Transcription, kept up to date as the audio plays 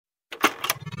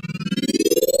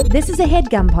This is a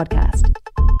HeadGum podcast.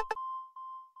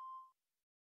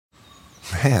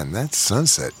 Man, that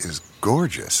sunset is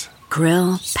gorgeous.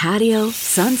 Grill, patio,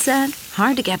 sunset.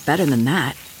 Hard to get better than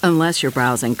that. Unless you're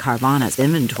browsing Carvana's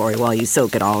inventory while you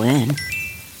soak it all in.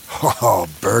 Oh,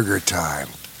 burger time.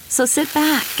 So sit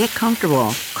back, get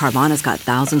comfortable. Carvana's got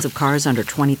thousands of cars under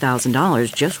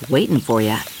 $20,000 just waiting for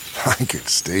you. I could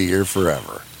stay here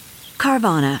forever.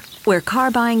 Carvana, where car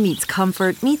buying meets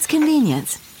comfort meets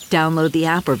convenience. Download the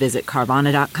app or visit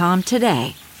Carvana.com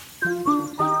today.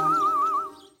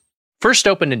 First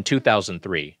opened in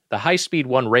 2003, the High Speed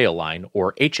 1 rail line,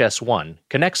 or HS1,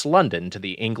 connects London to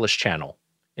the English Channel.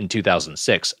 In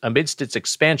 2006, amidst its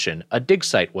expansion, a dig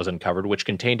site was uncovered which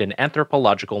contained an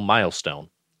anthropological milestone,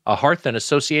 a hearth and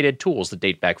associated tools that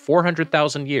date back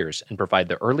 400,000 years and provide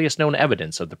the earliest known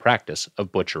evidence of the practice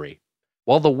of butchery.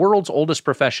 While the world's oldest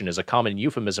profession is a common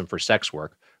euphemism for sex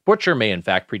work, butcher may in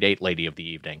fact predate Lady of the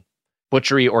Evening.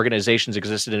 Butchery organizations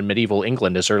existed in medieval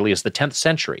England as early as the 10th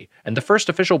century, and the first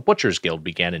official butchers' guild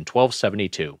began in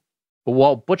 1272. But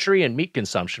while butchery and meat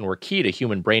consumption were key to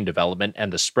human brain development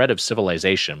and the spread of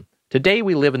civilization, today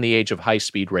we live in the age of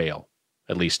high-speed rail,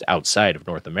 at least outside of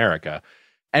North America,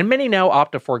 and many now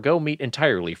opt to forego meat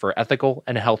entirely for ethical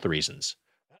and health reasons.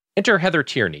 Enter Heather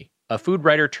Tierney, a food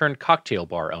writer turned cocktail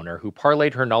bar owner who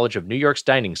parlayed her knowledge of New York's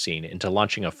dining scene into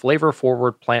launching a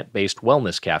flavor-forward plant-based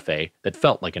wellness cafe that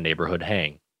felt like a neighborhood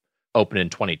hang. Opened in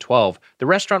 2012, the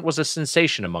restaurant was a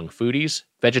sensation among foodies,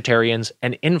 vegetarians,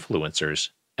 and influencers,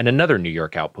 and another New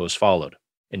York outpost followed.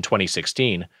 In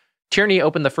 2016, Tierney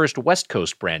opened the first West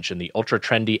Coast branch in the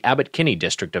ultra-trendy Abbot Kinney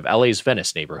district of LA's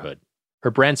Venice neighborhood. Her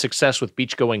brand success with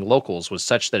beach-going locals was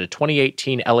such that a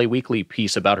 2018 LA Weekly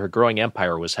piece about her growing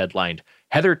empire was headlined,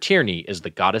 "Heather Tierney is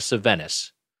the Goddess of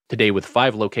Venice." Today, with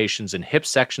 5 locations in hip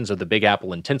sections of the Big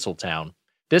Apple and Tinseltown,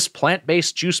 this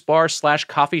plant-based juice bar /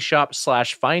 coffee shop /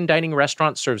 fine dining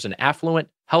restaurant serves an affluent,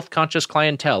 health-conscious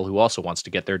clientele who also wants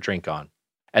to get their drink on.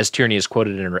 As Tierney is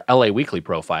quoted in her LA Weekly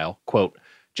profile, quote,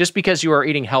 "Just because you are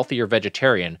eating healthy or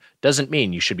vegetarian doesn't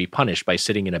mean you should be punished by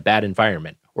sitting in a bad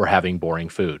environment or having boring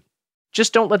food.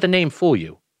 Just don't let the name fool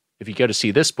you. If you go to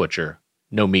see this butcher,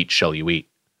 no meat shall you eat."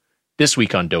 This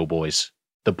week on Doughboys,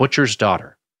 The Butcher's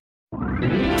Daughter.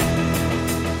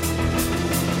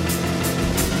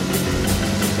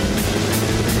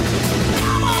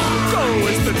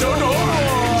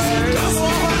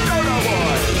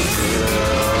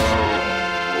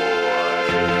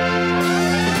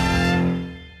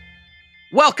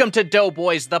 Welcome to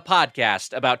Doughboys, the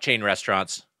podcast about chain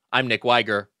restaurants. I'm Nick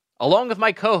Weiger, along with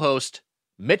my co-host,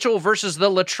 Mitchell versus the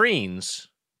Latrines,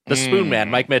 the Spoon Man,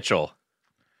 Mike Mitchell.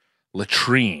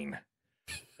 Latrine.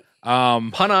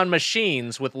 Pun on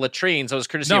machines with latrines. I was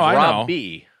courtesy of Rob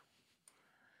B.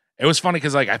 It was funny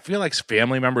because I feel like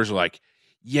family members were like,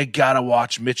 "You gotta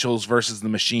watch Mitchell's versus the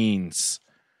Machines,"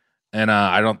 and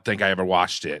I don't think I ever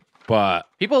watched it. But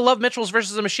people love Mitchell's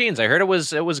versus the Machines. I heard it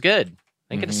was good.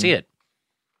 I didn't get to see it,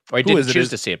 or I didn't choose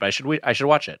to see it. But I should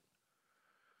watch it.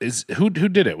 Is who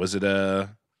did it? Was it The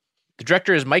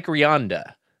director is Mike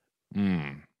Rianda.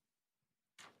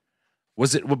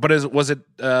 Was it? But was it?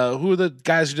 Who are the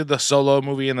guys who did the Solo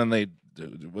movie? And then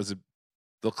was it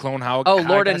the Clone Howard? Oh,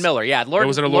 Lord and Miller. Yeah, Lord.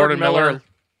 Was it a Lord and Miller?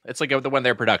 It's like one of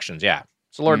their productions. Yeah,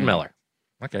 it's a Lord and Miller.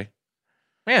 Okay.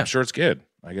 Yeah, I'm sure it's good.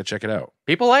 I gotta check it out.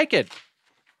 People like it.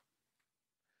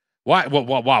 Why?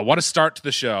 Wow! What a start to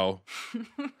the show.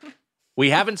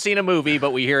 We haven't seen a movie,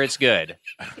 but we hear it's good.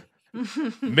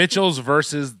 Mitchell's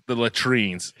versus the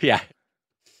Latrines. Yeah.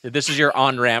 This is your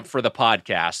on-ramp for the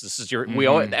podcast. This is your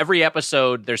every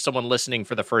episode there's someone listening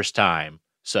for the first time.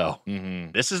 So,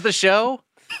 This is the show?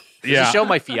 This is the show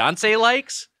my fiance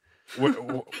likes? We're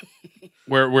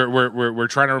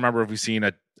trying to remember if we've seen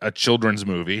a children's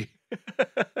movie.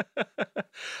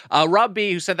 Rob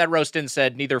B, who sent that roast in,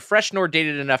 said, "Neither fresh nor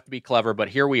dated enough to be clever, but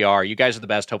here we are. You guys are the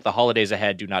best. Hope the holidays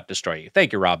ahead do not destroy you."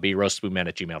 Thank you, Rob B.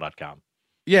 roastspoonman@gmail.com.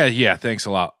 Yeah. Thanks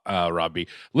a lot, Rob B.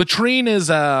 Latrine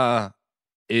is I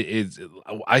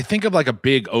think of like a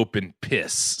big open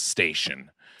piss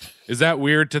station. Is that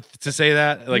weird to say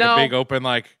that? Like No. A big open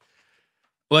like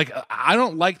I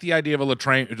don't like the idea of a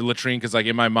latrine because like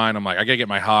in my mind I'm like I gotta get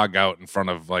my hog out in front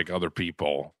of like other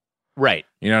people. Right.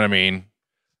 You know what I mean?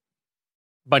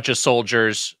 Bunch of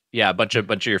soldiers. Yeah, a bunch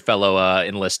of your fellow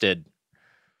enlisted.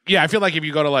 Yeah, I feel like if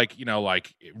you go to like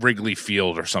Wrigley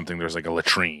Field or something, there's like a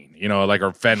latrine,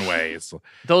 or Fenway. It's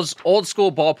those old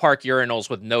school ballpark urinals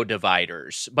with no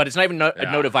dividers, but it's not even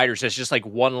no dividers. It's just like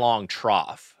one long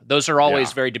trough. Those are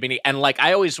always very demeaning. And like,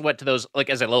 I always went to those,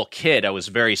 like as a little kid, I was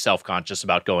very self-conscious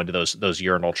about going to those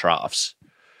urinal troughs.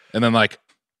 And then like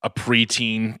a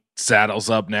preteen saddles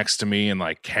up next to me and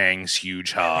like hangs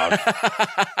huge hog.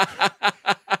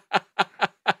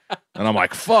 And I'm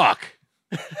like, fuck.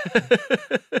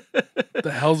 What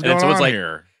the hell's going on like,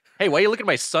 here? Hey, why are you looking at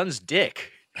my son's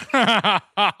dick? Well,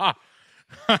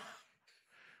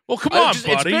 come on,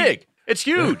 buddy. It's big. It's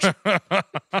huge.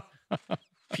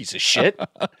 Piece of shit.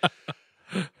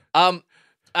 I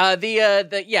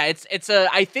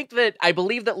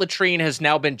believe that latrine has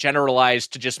now been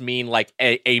generalized to just mean like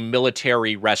a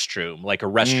military restroom, like a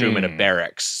restroom in a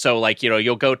barracks. So like,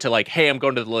 you'll go to like, hey, I'm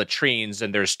going to the latrines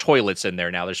and there's toilets in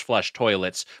there now. There's flush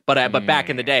toilets. But back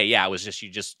in the day, yeah, it was just you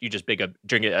dig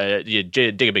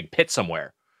a big pit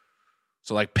somewhere.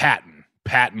 So like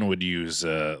Patton would use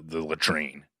the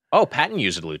latrine. Oh, Patton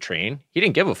used a latrine. He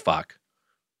didn't give a fuck.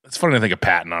 It's funny to think of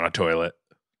Patton on a toilet.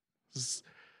 It's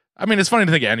funny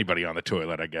to think of anybody on the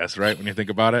toilet, I guess, right? When you think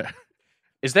about it.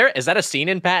 Is that a scene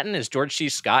in Patton? Is George C.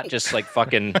 Scott just like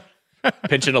fucking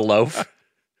pinching a loaf?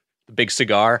 The big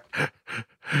cigar? I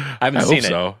haven't seen it.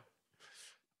 So.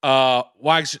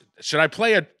 Wags, should I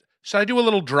do a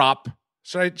little drop?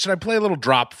 Should I play a little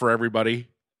drop for everybody?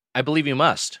 I believe you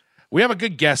must. We have a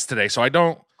good guest today, so I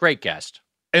don't. Great guest.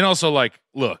 And also, like,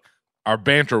 look, our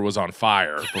banter was on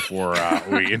fire before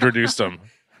we introduced him.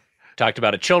 Talked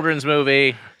about a children's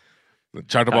movie.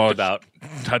 Talked about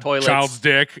toilets. Child's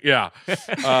dick. Yeah.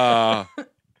 But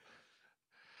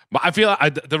I feel what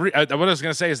I was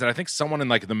going to say is that I think someone in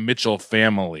like the Mitchell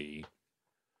family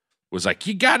was like,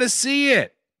 you got to see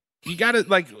it. You got to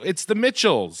like, it's the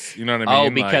Mitchells. You know what I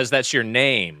mean? Oh, because that's your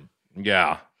name.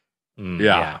 Yeah.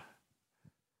 Yeah.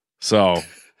 So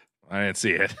I didn't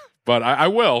see it, but I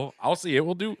will. I'll see it.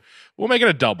 We'll make it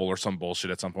a double or some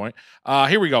bullshit at some point.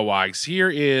 Here we go, Wags.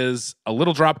 Here is a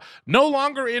little drop. No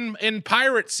longer in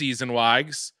pirate season,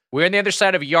 Wags. We're on the other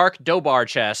side of Yark Dobar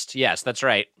chest. Yes, that's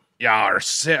right. Yeah,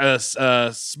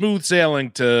 smooth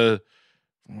sailing to.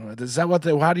 Is that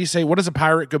how do you say? What is a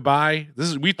pirate goodbye?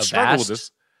 We struggle with this.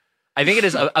 I think it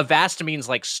is avast means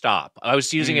like stop. I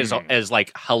was using it as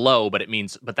like hello, but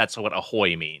that's what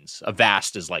ahoy means.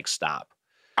 Avast is like stop.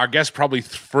 Our guest probably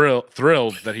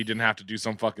thrilled that he didn't have to do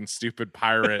some fucking stupid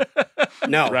pirate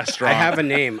restaurant. I have a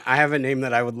name.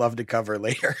 That I would love to cover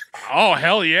later. Oh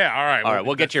hell yeah! All right,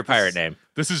 we'll get your pirate name.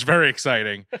 This is very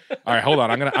exciting. All right, hold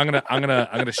on. I'm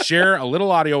gonna share a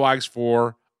little audio, Wags,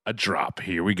 for a drop.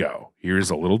 Here we go. Here's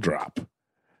a little drop. I'm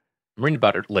reading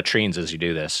about latrines as you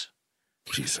do this.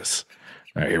 Jesus.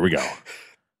 All right, here we go.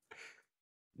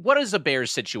 What is a bear's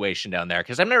situation down there?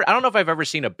 Because I don't know if I've ever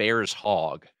seen a bear's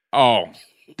hog. Oh,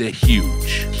 the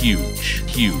huge.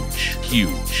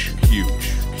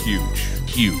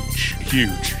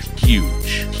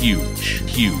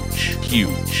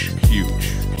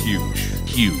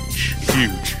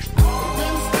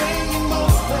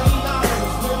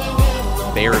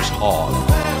 Bear's hog.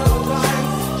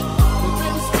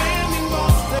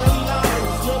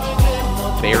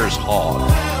 Bear's hog.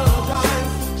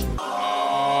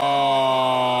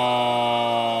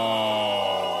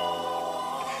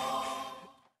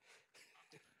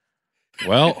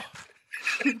 Well,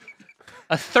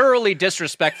 a thoroughly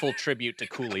disrespectful tribute to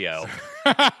Coolio.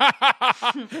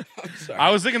 I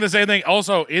was thinking the same thing.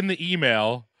 Also, in the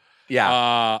email,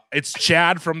 it's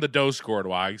Chad from the Discord,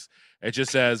 Wags. It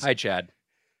just says, "Hi, Chad.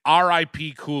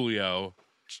 R.I.P. Coolio.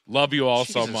 Love you all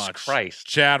so much." Christ.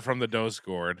 Chad from the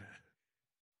Discord.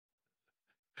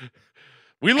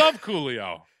 We love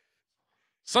Coolio.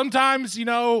 Sometimes,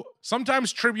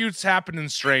 tributes happen in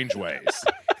strange ways.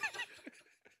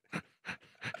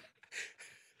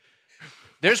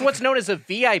 There's what's known as a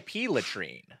VIP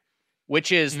latrine,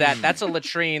 which is that's a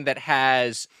latrine that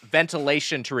has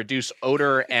ventilation to reduce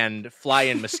odor and fly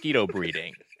and mosquito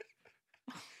breeding.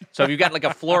 So if you've got like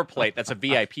a floor plate, that's a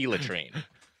VIP latrine.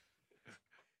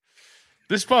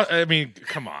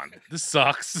 Come on. This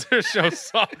sucks. This show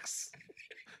sucks.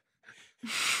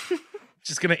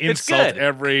 Just gonna insult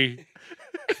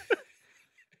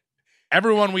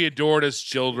everyone we adored as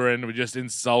children. We just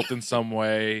insult in some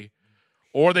way,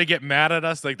 or they get mad at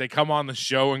us. Like they come on the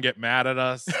show and get mad at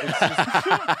us,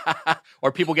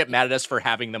 or people get mad at us for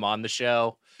having them on the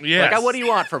show. Yeah, like, what do you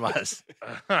want from us?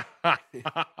 What are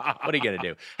you gonna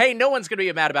do? Hey, no one's gonna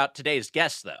be mad about today's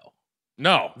guest, though.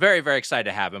 No, very, very excited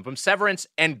to have him from Severance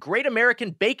and Great American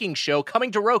Baking Show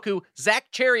coming to Roku. Zach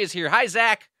Cherry is here. Hi,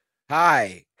 Zach.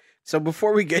 Hi. So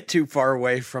before we get too far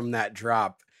away from that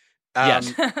drop,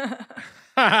 yes.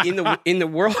 in the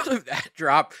world of that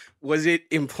drop, was it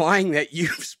implying that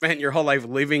you've spent your whole life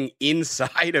living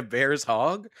inside a bear's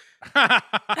hog?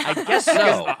 I guess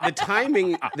so.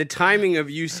 The timing of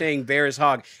you saying bear's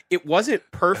hog, it wasn't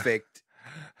perfect,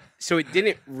 so it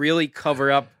didn't really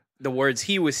cover up the words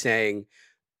he was saying.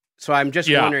 So I'm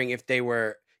just wondering if they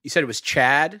were. You said it was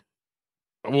Chad.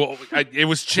 Well, it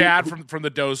was Chad from the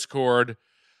Dose Chord.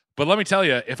 But let me tell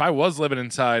you, if I was living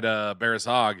inside Bears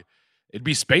Hog, it'd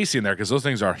be spacey in there because those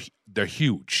things they're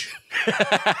huge.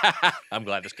 I'm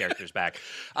glad this character's back.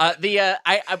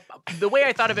 The way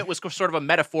I thought of it was sort of a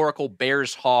metaphorical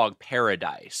Bears Hog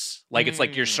paradise. Like it's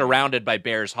like you're surrounded by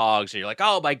Bears Hogs, and you're like,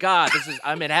 oh my god,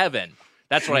 I'm in heaven.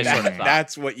 That's what I sort of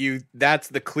thought. That's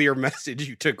the clear message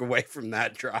you took away from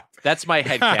that drop. That's my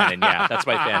headcanon, yeah. That's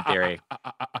my fan theory.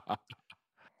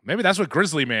 Maybe that's what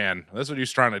Grizzly Man. That's what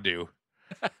he's trying to do.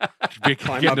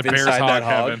 Climb Get up into Bears inside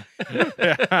Hog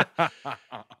that heaven.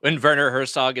 When Werner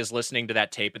Herzog is listening to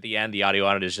that tape at the end, the audio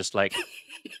on it is just like,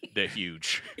 they're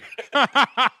huge.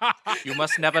 You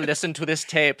must never listen to this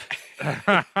tape.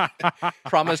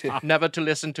 Promise never to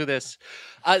listen to this.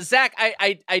 Zach,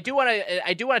 I do want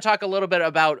to talk a little bit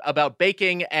about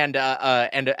baking and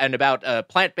about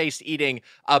plant-based eating.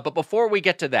 But before we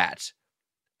get to that,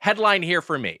 headline here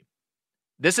for me.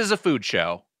 This is a food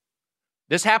show.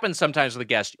 This happens sometimes with a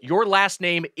guest. Your last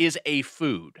name is a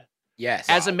food. Yes.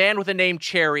 As a man with a name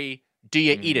Cherry, do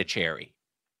you eat a cherry?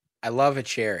 I love a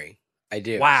cherry. I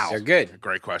do. Wow. They're good.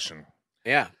 Great question.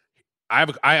 Yeah. I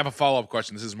have a follow-up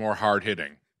question. This is more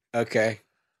hard-hitting. Okay.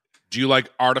 Do you like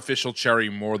artificial cherry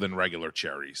more than regular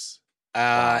cherries?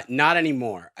 Not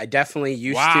anymore. I definitely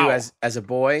used to as a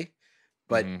boy,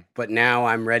 but now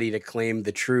I'm ready to claim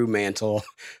the true mantle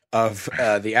of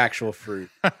the actual fruit.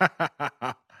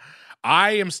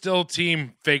 I am still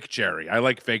team fake cherry. I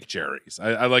like fake cherries.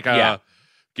 I like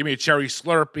give me a cherry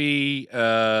Slurpee.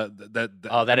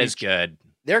 That is good.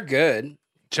 They're good.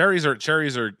 Cherries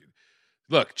are.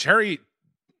 Look, cherry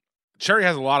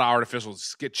has a lot of artificial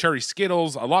cherry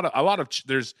Skittles. There's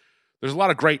a lot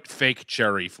of great fake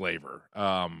cherry flavor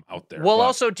out there. Well,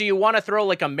 also, do you want to throw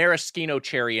like a maraschino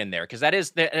cherry in there? Because that is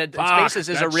Spaces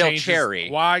is a real cherry.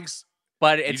 Wags.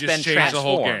 But it's been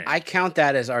transformed. I count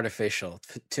that as artificial.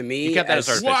 To me, you count that as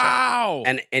artificial. Wow.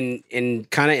 And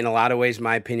kind of in a lot of ways,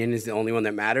 my opinion is the only one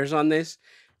that matters on this.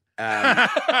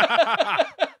 I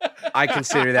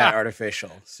consider that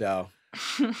artificial. So,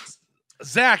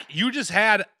 Zach, you just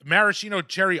had maraschino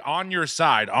cherry on your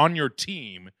side, on your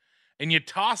team, and you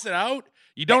toss it out.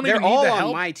 You don't even need the help. They're all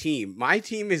on my team. My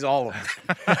team is all of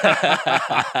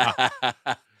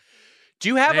them. Do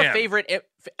you have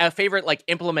a favorite like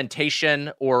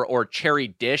implementation or cherry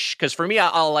dish? Because for me,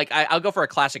 I'll go for a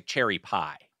classic cherry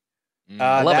pie.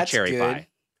 I love a cherry pie.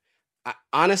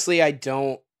 Honestly, I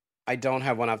don't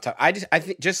have one off top. I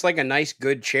think just like a nice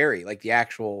good cherry, like the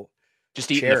actual just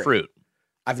eating the fruit.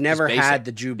 I've never had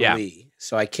the Jubilee,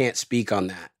 so I can't speak on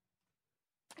that.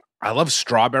 I love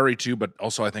strawberry too, but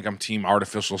also I think I'm team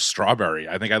artificial strawberry.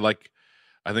 I think I like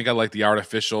the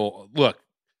artificial look.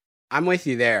 I'm with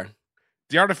you there.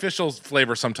 The artificial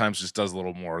flavor sometimes just does a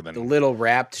little more than the little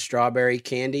wrapped strawberry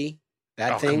candy.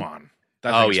 That thing. Come on.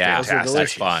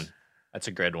 That's fun. That's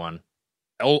a good one.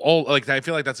 Old, like I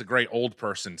feel like that's a great old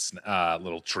person's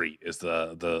little treat. Is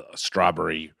the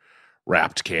strawberry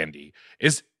wrapped candy?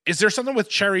 Is there something with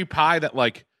cherry pie that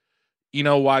like,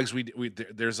 Wags?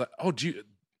 There's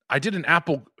I did an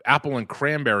apple and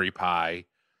cranberry pie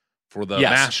for the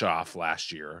mash off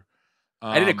last year.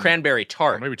 I did a cranberry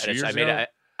tart. Maybe 2 years ago.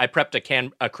 I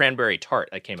prepped a cranberry tart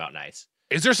that came out nice.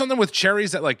 Is there something with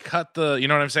cherries that like cut the, you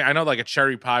know what I'm saying? I know like a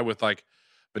cherry pie with like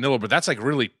vanilla, but that's like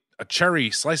really a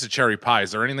slice of cherry pie.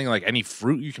 Is there anything like any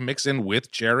fruit you can mix in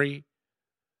with cherry?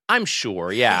 I'm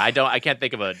sure. Yeah. I can't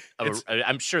think of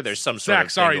I'm sure there's some sort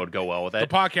of thing that would go well with it.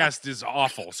 The podcast is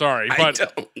awful. Sorry. But I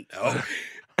don't know.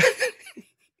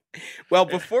 Well,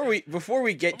 before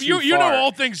we get too you far, know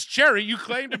all things cherry. You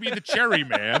claim to be the cherry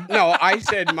man. No, I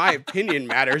said my opinion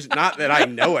matters, not that I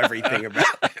know everything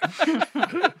about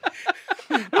them.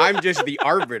 I'm just the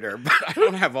arbiter, but I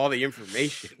don't have all the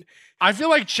information. I feel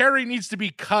like cherry needs to be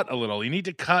cut a little. You need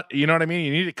to cut, you know what I mean?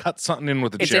 You need to cut something in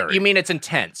with the cherry. You mean it's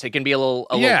intense. It can be a little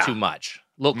too much,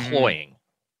 a little cloying.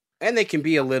 And they can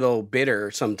be a little bitter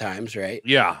sometimes, right?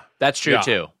 Yeah. That's true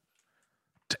too.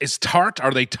 Is tart?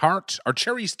 Are they tart? Are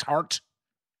cherries tart?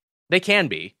 They can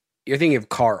be. You're thinking of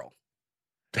Carl.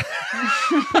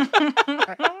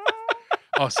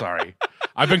 Oh, sorry.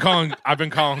 I've been calling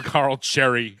Carl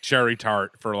cherry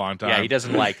tart for a long time. Yeah, he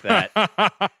doesn't like that.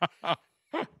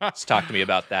 Let's talk to me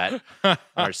about that on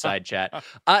our side chat.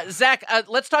 Zach,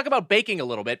 let's talk about baking a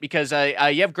little bit because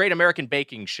you have Great American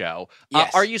Baking Show.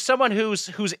 Yes. Are you someone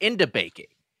who's into baking?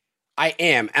 I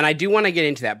am, and I do want to get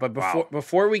into that. But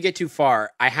before we get too far,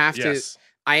 I have to.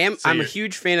 I'm a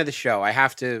huge fan of the show. I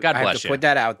have to. God bless I have to put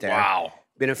that out there. Wow.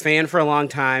 Been a fan for a long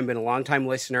time. Been a long time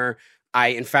listener. I,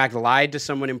 in fact, lied to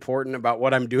someone important about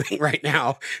what I'm doing right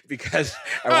now because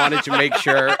I wanted to make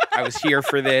sure I was here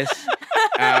for this.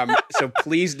 So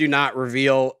please do not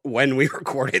reveal when we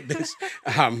recorded this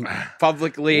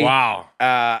publicly. Wow.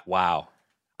 Wow.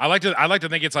 I like to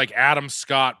think it's like Adam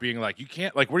Scott being like, you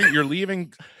can't, like, you're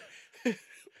leaving.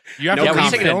 You have to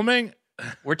keep filming.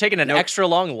 We're taking an extra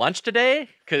long lunch today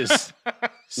because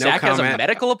Zach has a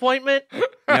medical appointment.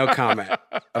 No comment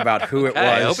about who it was.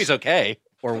 I hope he's okay.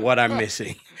 Or what I'm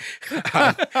missing.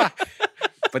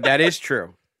 But that is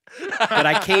true. But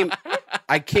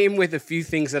I came with a few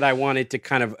things that I wanted to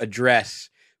kind of address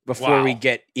before we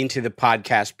get into the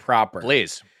podcast proper.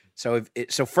 Please. So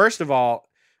first of all,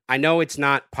 I know it's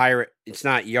not Yarg.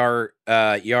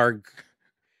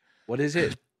 What is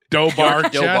it?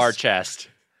 Dobar chest.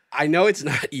 I know it's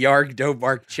not Yarg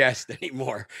Dobark chest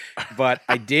anymore, but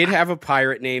I did have a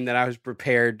pirate name that I was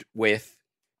prepared with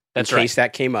in case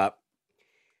that came up.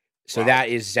 So that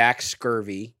is Zach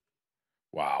Scurvy.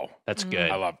 Wow. That's good.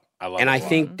 I love and I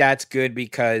think that's good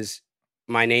because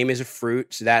my name is a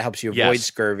fruit, so that helps you avoid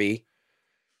scurvy.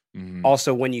 Mm-hmm.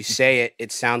 Also, when you say it,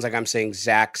 it sounds like I'm saying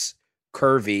Zach's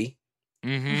curvy.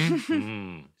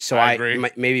 Mm-hmm. So I agree.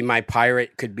 Maybe my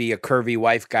pirate could be a curvy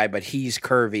wife guy, but he's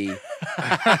curvy.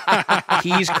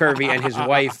 He's curvy, and his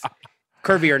wife,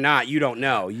 curvy or not, you don't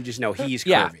know. You just know he's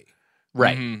curvy.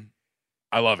 Right. Mm-hmm.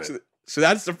 I love it. So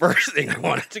that's the first thing I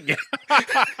wanted to get. All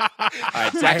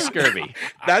right, Zach Scurvy.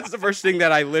 That's the first thing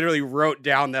that I literally wrote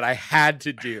down that I had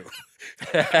to do.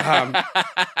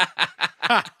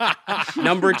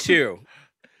 Number 2,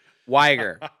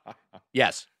 Weiger.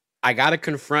 Yes. I got to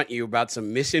confront you about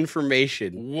some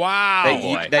misinformation.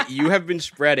 Wow. That you have been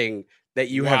spreading that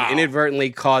you have inadvertently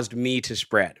caused me to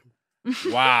spread.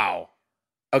 Wow.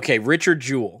 Okay, Richard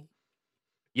Jewell.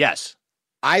 Yes.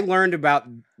 I learned about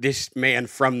this man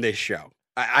from this show.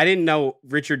 I didn't know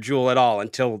Richard Jewell at all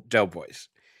until Doughboys.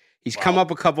 He's come up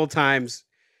a couple times.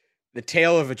 The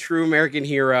tale of a true American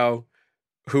hero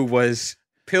who was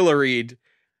pilloried.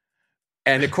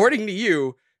 And according to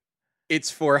you,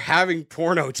 it's for having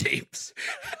porno tapes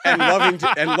and loving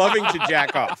to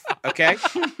jack off. Okay,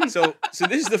 so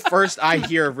this is the first I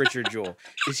hear of Richard Jewell.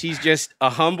 Is he's just a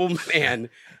humble man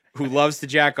who loves to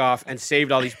jack off and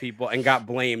saved all these people and got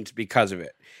blamed because of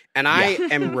it. And I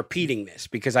am repeating this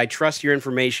because I trust your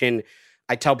information.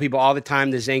 I tell people all the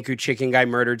time the Zanku chicken guy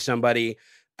murdered somebody.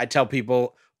 I tell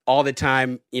people all the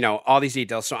time, all these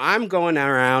details. So I'm going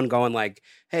around going like,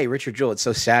 hey, Richard Jewell, it's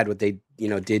so sad what they,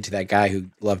 did to that guy who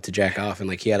loved to jack off. And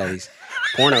like, he had all these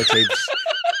porno tapes.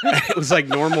 It was like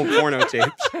normal porno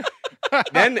tapes.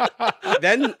 Then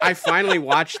I finally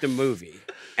watched the movie,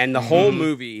 and the whole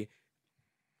movie,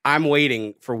 I'm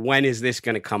waiting for when is this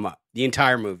going to come up? The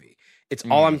entire movie. It's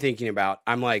all I'm thinking about.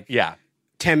 I'm like,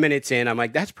 10 minutes in, I'm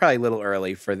like, that's probably a little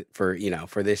early for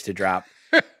this to drop.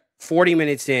 40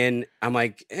 minutes in, I'm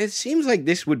like, it seems like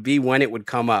this would be when it would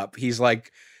come up. He's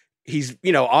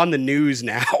on the news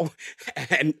now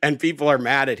and people are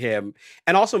mad at him.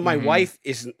 And also my wife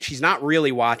she's not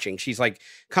really watching. She's like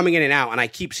coming in and out. And I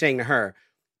keep saying to her,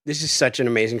 this is such an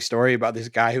amazing story about this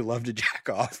guy who loved to jack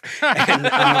off and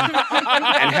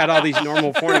had all these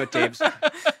normal porno tapes.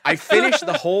 I finished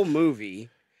the whole movie.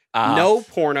 No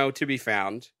porno to be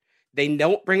found. They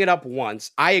don't bring it up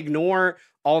once. I ignore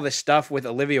all the stuff with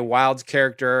Olivia Wilde's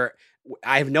character.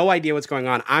 I have no idea what's going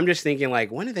on. I'm just thinking,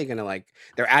 like, when are they going to,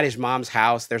 they're at his mom's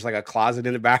house. There's, like, a closet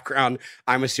in the background.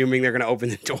 I'm assuming they're going to open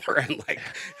the door and, like,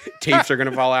 tapes are going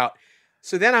to fall out.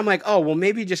 So then I'm like, oh, well,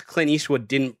 maybe just Clint Eastwood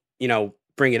didn't,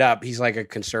 bring it up. He's, like, a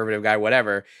conservative guy,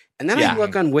 whatever. And then I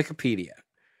look on Wikipedia.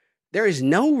 There is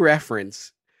no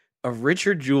reference of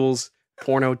Richard Jewell's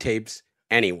porno tapes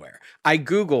anywhere. I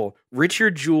Google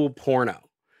Richard Jewell porno.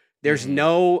 There's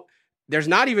there's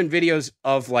not even videos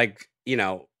of, like,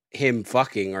 him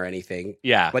fucking or anything.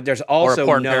 Yeah. But there's also or a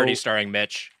porn parody starring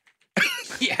Mitch.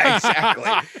 Yeah,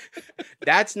 exactly.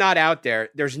 That's not out there.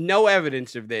 There's no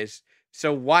evidence of this.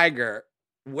 So Weiger,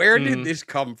 where did this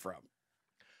come from?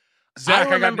 Zach,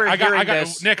 I remember hearing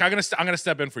this. Nick, I'm gonna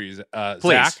step in for you. Please.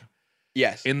 Zach.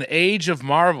 Yes. In the age of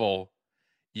Marvel,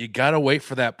 you gotta wait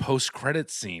for that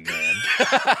post-credit scene, man.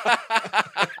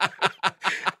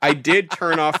 I did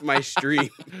turn off my stream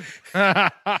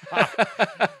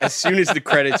as soon as the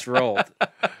credits rolled.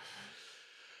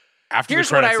 After the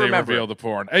credits, they reveal the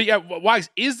porn. Why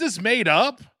is this made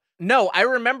up? No, I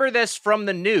remember this from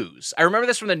the news. At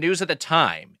the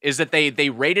time. Is that they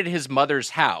raided his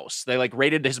mother's house. They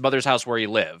raided his mother's house where he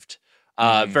lived.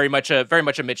 Very much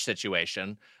a Mitch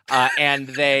situation. And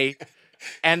they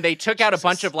and they took out a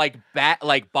bunch of like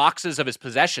boxes of his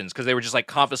possessions because they were just like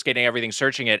confiscating everything,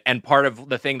 searching it. And part of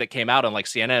the thing that came out on like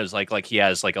CNN is like he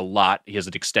has like he has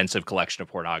an extensive collection of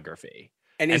pornography.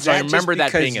 And is so that I remember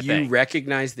just that being a you thing.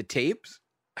 recognize the tapes?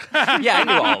 Yeah, I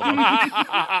knew all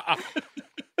of them.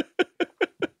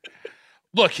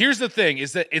 Look, here's the thing: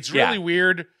 is that it's really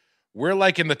weird. We're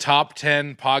like in the top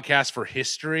 10 podcasts for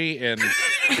history, and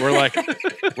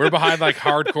we're behind like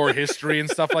hardcore history and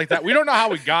stuff like that. We don't know how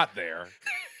we got there.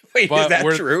 Wait, is that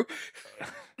true?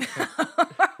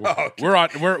 We're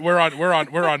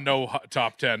on no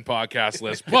top 10 podcast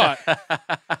list, but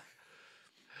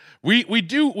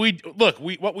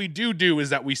what we do is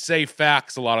that we say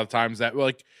facts a lot of times that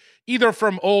like either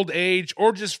from old age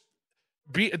or just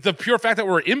the pure fact that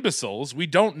we're imbeciles. We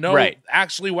don't know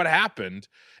actually what happened.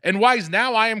 And Wise,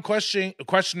 now I am questioning,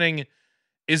 did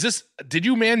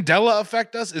you Mandela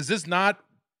affect us? Is this not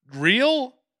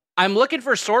real? I'm looking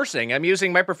for sourcing. I'm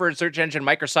using my preferred search engine,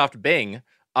 Microsoft Bing.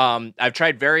 I've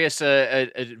tried various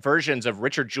versions of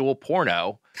Richard Jewell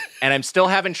porno, and I'm still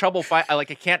having trouble. I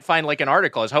can't find like an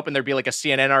article. I was hoping there'd be like a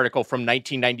CNN article from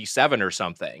 1997 or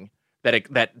something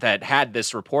that had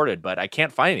this reported, but I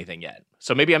can't find anything yet.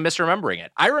 So maybe I'm misremembering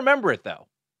it. I remember it though.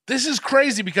 This is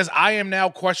crazy because I am now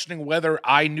questioning whether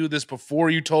I knew this before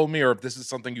you told me or if this is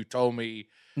something you told me.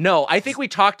 No, I think we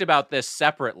talked about this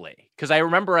separately because I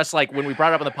remember us like when we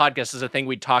brought it up on the podcast as a thing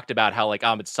we talked about how like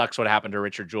it sucks what happened to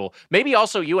Richard Jewell. Maybe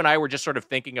also you and I were just sort of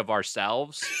thinking of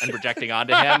ourselves and projecting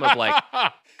onto him of like,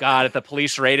 God, if the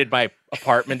police raided my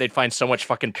apartment, they'd find so much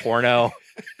fucking porno.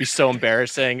 It'd be so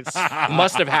embarrassing. It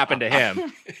must have happened to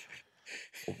him.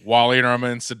 Wally and Irma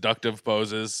in seductive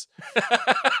poses.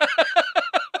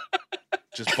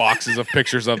 Just boxes of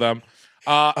pictures of them.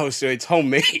 So it's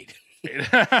homemade.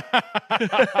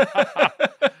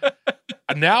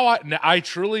 Now I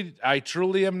truly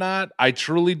am not. I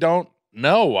truly don't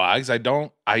know, Wags. I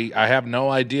have no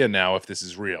idea now if this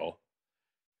is real.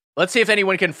 Let's see if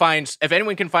anyone can find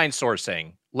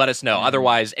sourcing. Let us know.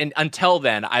 Otherwise, and until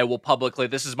then, I will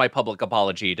this is my public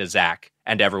apology to Zach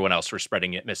and everyone else for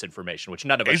spreading misinformation, which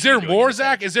none of us. Is there more,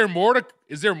 Zach? Is there more to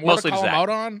Mostly call him Zach. out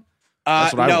on?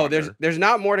 No, there's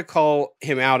not more to call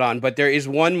him out on, but there is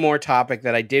one more topic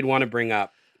that I did want to bring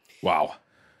up. Wow.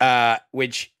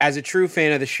 Which, as a true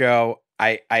fan of the show,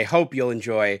 I hope you'll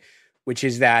enjoy, which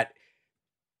is that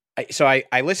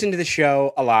I listen to the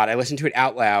show a lot. I listen to it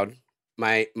out loud.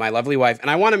 My lovely wife,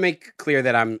 and I want to make clear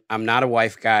that I'm not a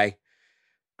wife guy.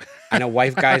 I know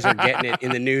wife guys are getting it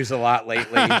in the news a lot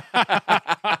lately.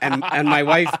 And my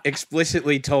wife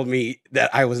explicitly told me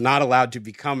that I was not allowed to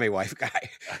become a wife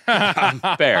guy.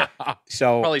 Fair.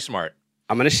 So probably smart.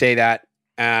 I'm going to say that.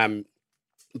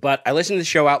 But I listen to the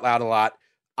show out loud a lot.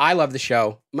 I love the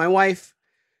show. My wife,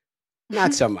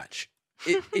 not so much.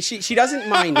 She doesn't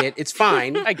mind it. It's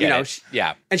fine. I get it.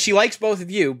 Yeah. And she likes both of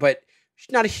you, but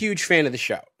she's not a huge fan of the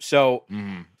show. So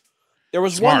there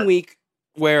was Smart. one week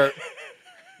where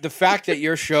the fact that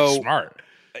your show Smart.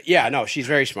 Yeah, no, she's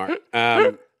very smart.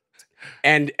 And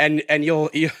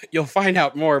you'll find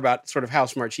out more about sort of how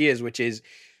smart she is, which is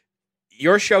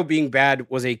your show being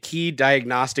bad was a key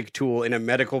diagnostic tool in a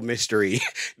medical mystery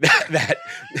that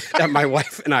my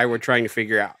wife and I were trying to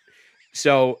figure out.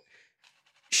 So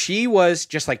she was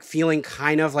just like feeling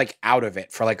kind of like out of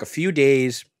it for like a few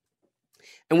days.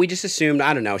 And we just assumed,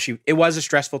 I don't know, it was a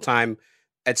stressful time,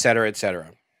 et cetera, et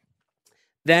cetera.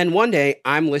 Then one day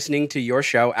I'm listening to your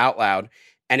show out loud,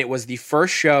 and it was the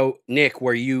first show, Nick,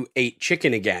 where you ate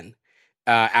chicken again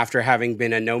after having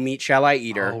been a no meat shall I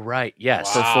eater. Oh, right.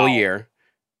 Yes. For a full year,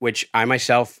 which I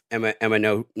myself am a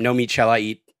no meat shall I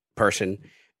eat person.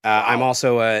 I'm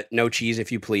also a no cheese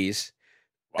if you please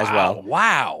as well.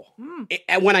 Wow.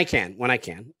 When I can,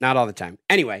 not all the time.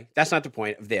 Anyway, that's not the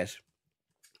point of this.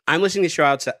 I'm listening to the show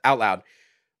out loud.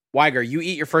 Weiger, you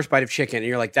eat your first bite of chicken, and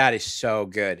you're like, that is so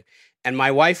good. And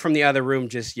my wife from the other room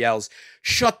just yells,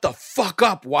 "Shut the fuck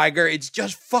up, Weiger. It's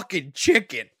just fucking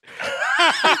chicken."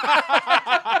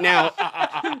 Now,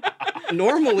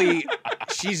 normally,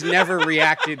 she's never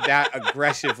reacted that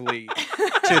aggressively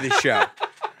to the show.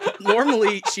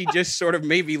 Normally, she just sort of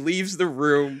maybe leaves the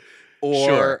room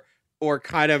or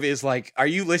kind of is like, "Are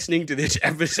you listening to this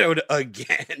episode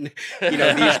again?" You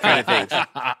know, these kind of things.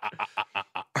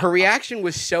 Her reaction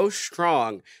was so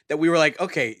strong that we were like,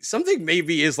 okay, something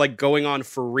maybe is like going on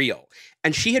for real.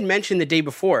 And she had mentioned the day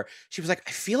before, she was like,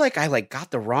 I feel like I like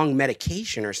got the wrong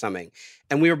medication or something.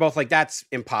 And we were both like, that's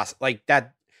impossible. Like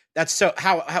that's so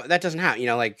how that doesn't happen. You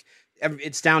know, like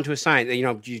it's down to a science. You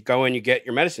know, you go and you get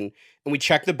your medicine, and we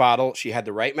checked the bottle. She had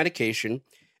the right medication.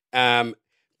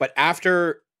 But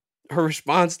after her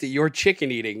response to your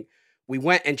chicken eating, we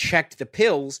went and checked the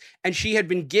pills, and she had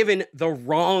been given the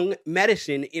wrong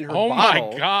medicine in her Oh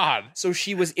bottle. my God. So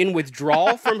she was in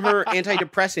withdrawal from her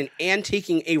antidepressant and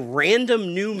taking a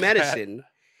random new medicine.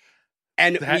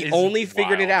 And that we is only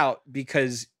figured it wild. out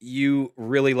because you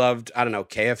really loved, I don't know,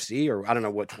 KFC, or I don't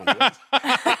know which one it was.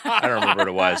 I don't remember what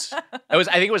it was. I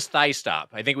think it was Thigh Stop.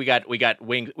 I think we got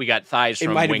thighs It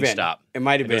from might have been. Wingstop. It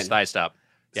might have It was been. Thigh Stop.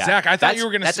 Yeah. Zach, I thought That's- you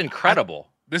were going to That's incredible.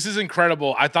 This is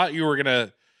incredible. I thought you were going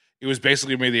to, it was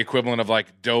basically maybe the equivalent of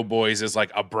like Doughboys is like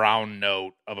a brown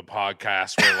note of a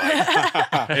podcast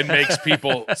where like it makes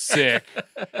people sick.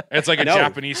 It's like a No.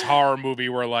 Japanese horror movie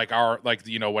where like our, like,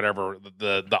 you know, whatever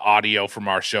the audio from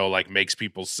our show like makes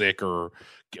people sick or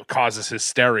causes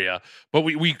hysteria. But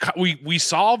we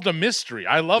solved a mystery.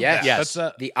 I love Yes. that. Yes.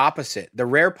 That's The opposite. The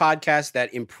rare podcast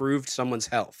that improved someone's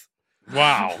health.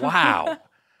 wow. Wow.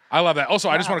 I love that. Also,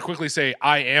 I just want to quickly say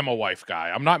I am a wife guy.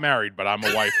 I'm not married, but I'm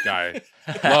a wife guy.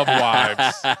 Love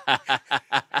wives.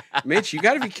 Mitch, you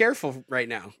got to be careful right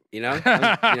now. You know,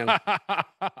 they're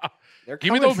Give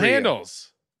me coming those for you.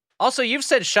 handles. Also, you've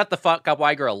said "shut the fuck up,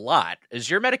 Weiger" a lot. Is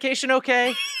your medication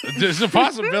okay? There's a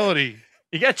possibility.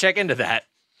 You gotta check into that.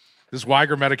 This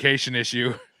Weiger medication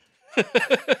issue.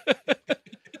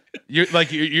 You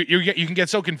can get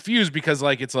so confused because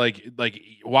like it's like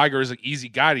Weiger is an easy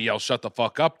guy to yell "shut the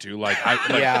fuck up" to.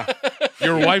 Yeah,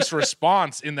 Your wife's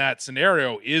response in that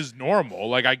scenario is normal.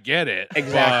 Like I get it.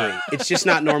 exactly. It's just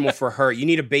not normal for her. You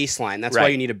need a baseline. That's why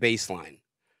Right. you need a baseline.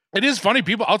 It is funny.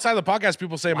 People outside the podcast,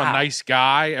 people say I'm a Wow. nice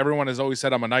guy. Everyone has always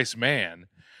said I'm a nice man.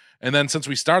 And then since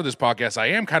we started this podcast, I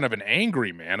am kind of an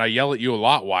angry man. I yell at you a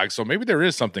lot, Wag. So maybe there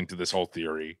is something to this whole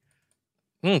theory.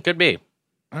 Could be.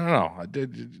 I don't know.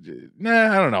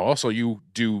 I don't know. Also, you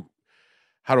do.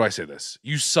 How do I say this?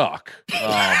 You suck.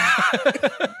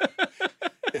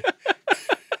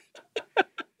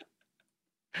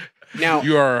 Now,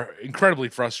 You are an incredibly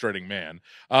frustrating man.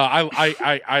 I'm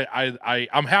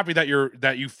happy that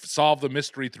you've solved the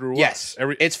mystery through yes,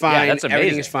 us. it's fine. that's Everything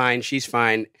amazing. is fine. She's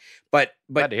fine. But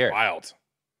Glad to hear. Wild.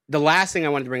 the last thing I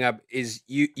wanted to bring up is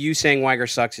you saying Weiger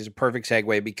sucks is a perfect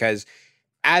segue because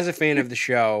as a fan of the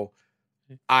show,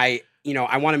 I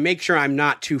want to make sure I'm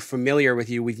not too familiar with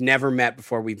you. We've never met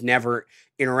before. We've never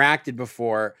interacted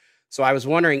before. So I was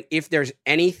wondering if there's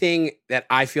anything that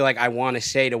I feel like I want to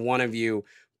say to one of you,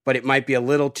 but it might be a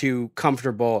little too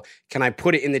comfortable. Can I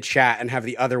put it in the chat and have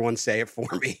the other one say it for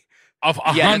me? Yeah,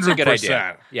 that's a good 100%.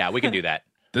 idea. Yeah, we can do that.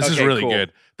 This is Okay, really cool.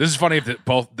 good. This is funny if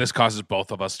this causes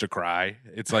both of us to cry.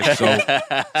 It's like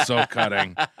so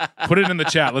cutting. Put it in the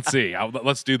chat. Let's see.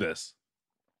 Let's do this.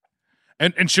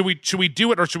 And should we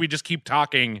do it or should we just keep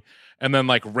talking and then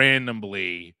like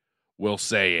randomly we'll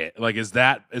say it? Like is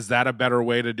that a better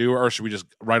way to do it or should we just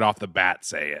right off the bat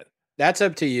say it? That's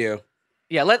up to you.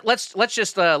 Yeah, let's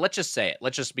just say it.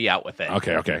 Let's just be out with it.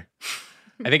 Okay.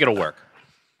 I think it'll work.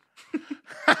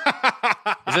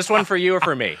 Is this one for you or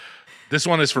for me? This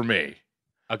one is for me.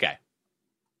 Okay.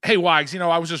 Hey Wags,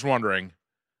 I was just wondering,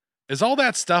 is all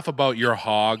that stuff about your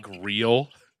hog real?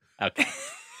 Okay.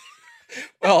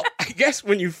 Well, I guess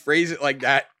when you phrase it like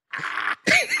that,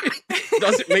 it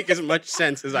doesn't make as much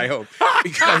sense as I hope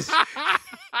because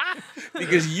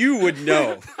you would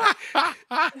know.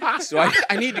 So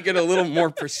I need to get a little more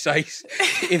precise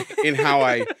in how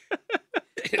I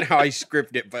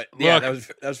script it. But yeah, Look,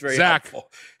 that was very Zach, helpful.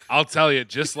 I'll tell you,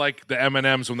 just like the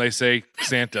M&Ms when they say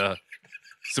Santa,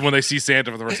 so when they see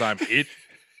Santa for the first time, it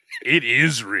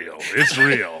is real. It's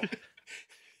real.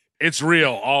 It's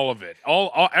real, all of it.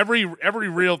 Every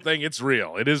real thing, it's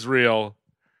real. It is real.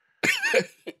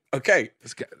 Okay.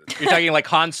 You're talking like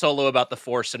Han Solo about the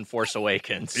Force and Force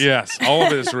Awakens. Yes, all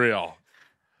of it is real.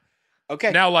 Okay.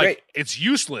 Now, like, great. it's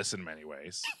useless in many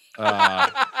ways.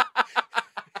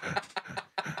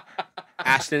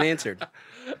 Asked and answered.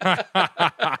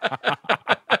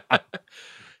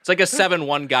 It's like a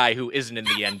 7-1 guy who isn't in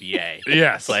the NBA.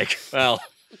 Yes. It's like, well,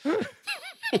 I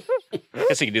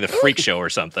guess he could do the freak show or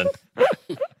something.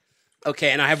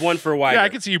 Okay, and I have one for Weiger. Yeah, I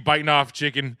can see you biting off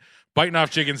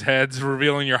chickens' heads,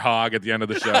 revealing your hog at the end of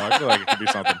the show. I feel like it could be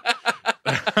something.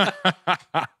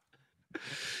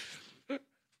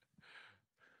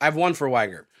 I have one for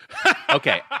Weiger.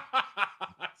 Okay. I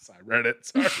read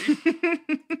it.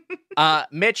 Sorry.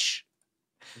 Mitch,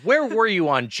 where were you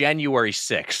on January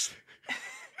 6th?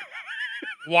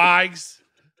 Wags.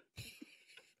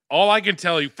 All I can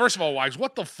tell you, first of all, Wags,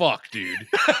 what the fuck, dude?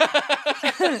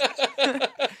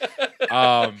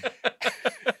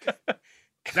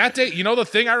 That day, the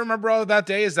thing I remember of that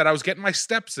day is that I was getting my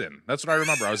steps in. That's what I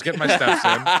remember. I was getting my steps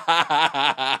in. Yeah,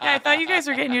 I thought you guys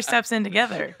were getting your steps in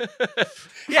together.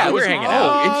 Yeah, we're hanging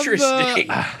out. Oh, interesting.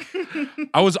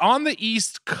 I was on the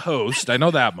East Coast. I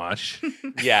know that much.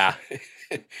 Yeah.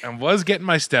 And was getting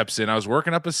my steps in. I was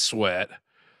working up a sweat.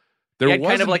 There You had was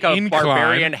kind of an like a incline.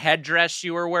 barbarian headdress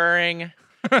you were wearing.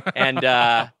 And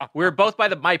we were both by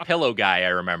the My Pillow guy, I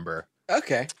remember.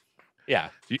 Okay. Yeah.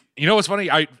 You know what's funny?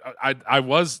 I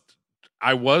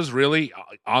was really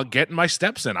getting my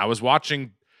steps in. I was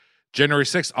watching January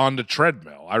 6th on the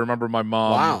treadmill. I remember my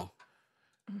mom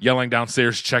yelling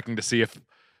downstairs, checking to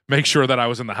make sure that I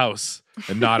was in the house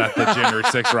and not at the January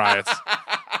 6th riots.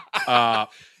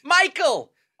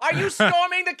 Michael, are you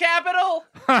storming the Capitol?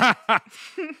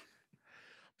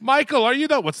 Michael, are you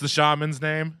what's the shaman's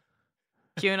name?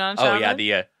 QAnon shaman? Oh, yeah, the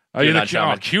QAnon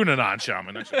shaman. QAnon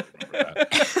shaman. I should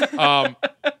remember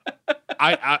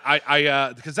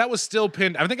that. Because that was still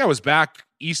I think I was back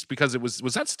east because was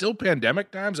that still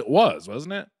pandemic times? It was,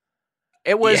 wasn't it?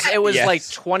 It was yes. like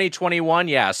 2021.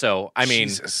 Yeah. So, I mean,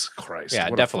 Jesus Christ. yeah,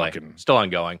 what a definitely. fucking- Still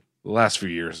ongoing. the last few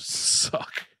years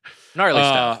suck. Gnarly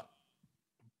stuff.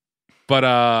 But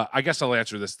I guess I'll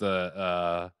answer this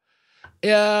the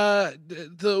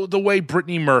way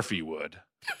Brittany Murphy would.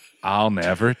 I'll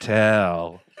never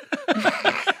tell.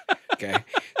 Okay.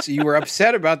 So you were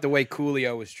upset about the way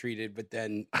Coolio was treated, but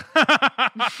then All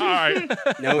right.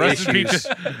 no Rest issues.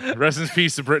 in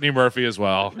peace to Brittany Murphy as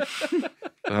well.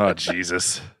 Oh,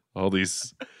 Jesus. All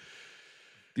these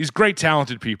great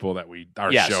talented people that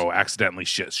our Yes. show accidentally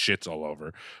shits all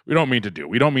over. We don't mean to do.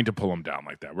 We don't mean to pull them down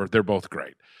like that. They're both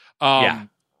great. Yeah.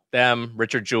 Them,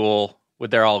 Richard Jewell,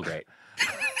 they're all great.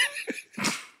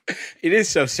 It is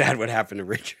so sad what happened to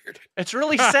Richard. It's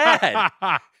really sad.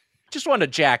 Just want to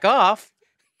jack off.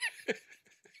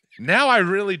 Now I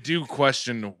really do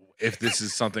question if this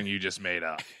is something you just made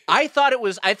up. I thought it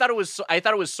was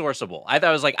sourceable. I thought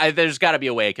it was like, there's got to be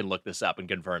a way I can look this up and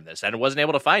confirm this, and I wasn't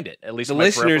able to find it. At least The in my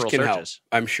listeners peripheral can help, searches.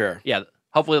 I'm sure. Yeah,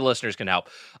 hopefully the listeners can help.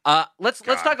 Let's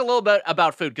talk a little bit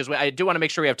about food, because I do want to make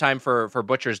sure we have time for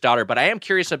Butcher's Daughter. But I am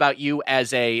curious about you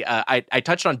as a. I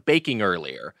touched on baking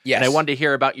earlier, Yes. and I wanted to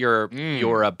hear about your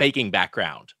baking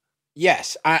background.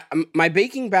 Yes, my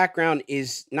baking background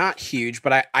is not huge,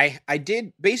 but I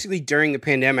did basically during the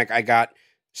pandemic. I got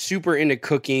super into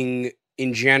cooking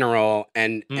in general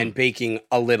and baking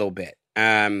a little bit.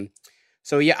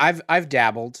 So yeah, I've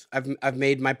dabbled. I've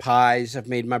made my pies. I've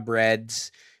made my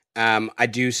breads. I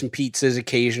do some pizzas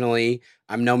occasionally.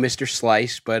 I'm no Mr.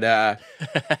 Slice, but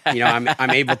I'm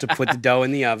able to put the dough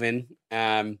in the oven.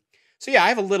 So yeah, I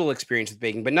have a little experience with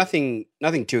baking, but nothing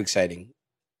too exciting.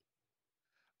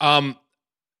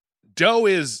 Dough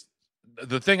is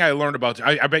the thing I learned about.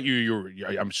 I bet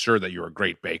I'm sure that you're a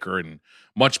great baker and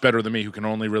much better than me, who can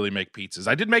only really make pizzas.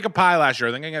 I did make a pie last year.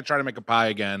 I think I'm gonna try to make a pie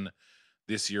again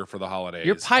this year for the holidays.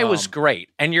 Your pie was great,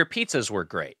 and your pizzas were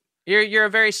great. You're a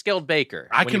very skilled baker.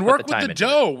 I can work with the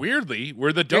dough. Weirdly,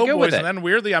 we're the dough boys, and then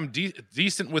weirdly, I'm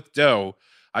decent with dough.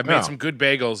 I've made some good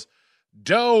bagels.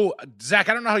 Dough, Zach.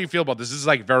 I don't know how you feel about this. This is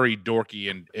like very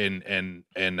dorky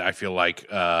and I feel like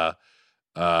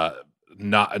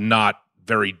not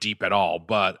very deep at all.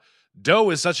 But dough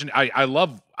is such an I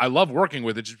love working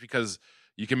with it just because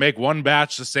you can make one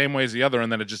batch the same way as the other,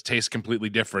 and then it just tastes completely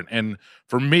different. And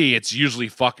for me, it's usually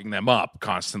fucking them up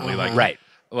constantly. Like right.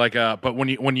 Like, but when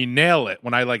you nail it,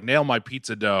 when I like nail my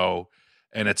pizza dough,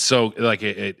 and it's so like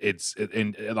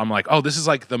and I'm like, oh, this is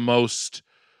like the most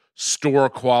store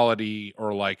quality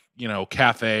or like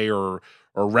cafe or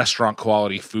restaurant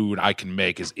quality food I can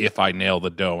make is if I nail the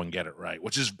dough and get it right,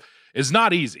 which is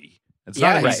not easy. It's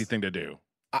not an easy thing to do.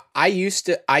 I used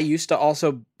to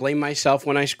also blame myself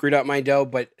when I screwed up my dough,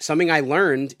 but something I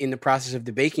learned in the process of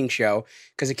the baking show,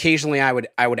 because occasionally I would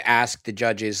ask the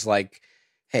judges like,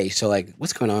 hey, so like,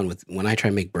 what's going on with when I try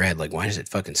to make bread? Like, why does it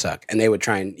fucking suck? And they would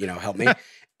try and, help me.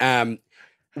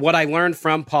 What I learned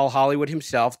from Paul Hollywood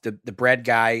himself, the bread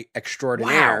guy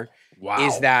extraordinaire, Wow.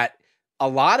 is that a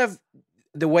lot of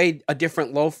the way a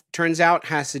different loaf turns out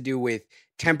has to do with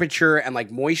temperature and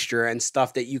like moisture and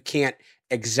stuff that you can't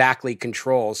exactly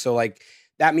control. So like,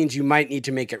 that means you might need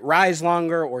to make it rise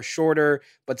longer or shorter.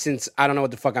 But since I don't know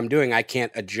what the fuck I'm doing, I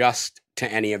can't adjust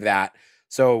to any of that.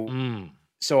 So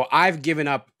So I've given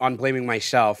up on blaming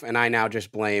myself, and I now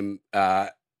just blame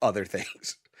other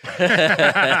things.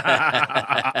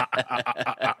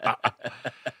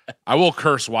 I will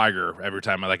curse Weiger every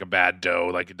time I like a bad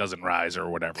dough, like it doesn't rise or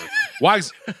whatever.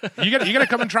 Wags, you gotta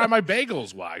come and try my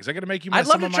bagels, Wags. I gotta make you. I'd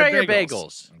love some to of my try your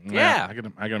bagels. Yeah.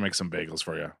 I gotta make some bagels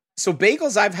for you. So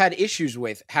bagels, I've had issues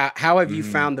with. How have you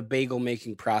found the bagel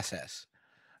making process?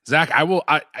 Zach,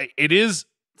 it is.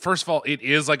 First of all, it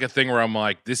is like a thing where I'm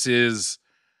like, this is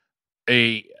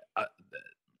you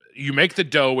make the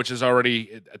dough, which is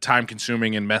already time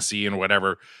consuming and messy and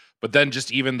whatever. But then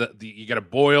just even the you got to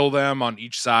boil them on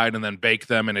each side and then bake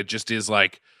them, and it just is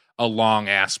like a long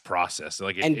ass process.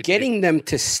 Like getting them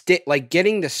to stick, like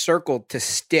getting the circle to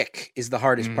stick, is the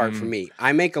hardest part for me.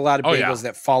 I make a lot of bagels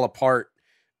that fall apart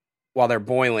while they're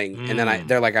boiling, and then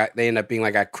they end up being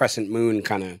like a crescent moon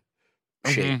kind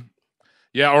of shape.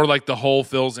 Yeah, or like the hole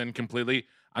fills in completely.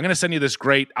 I'm gonna send you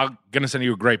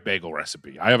a great bagel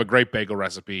recipe. I have a great bagel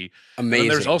recipe.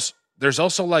 Amazing. There's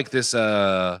also like this.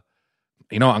 I'm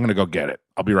gonna go get it.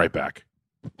 I'll be right back.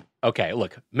 Okay,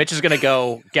 look, Mitch is gonna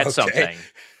go get something.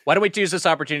 Why don't we use this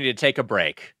opportunity to take a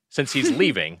break? Since he's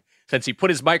leaving, since he put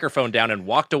his microphone down and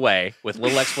walked away with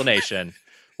little explanation,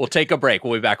 we'll take a break.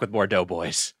 We'll be back with more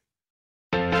Doughboys.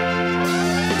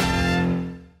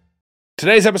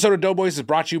 Today's episode of Doughboys is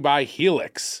brought to you by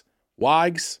Helix.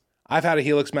 Wags, I've had a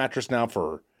Helix mattress now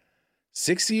for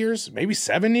 6 years, maybe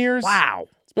 7 years. Wow.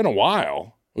 It's been a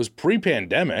while. It was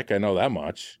pre-pandemic, I know that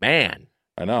much. Man.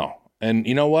 I know. And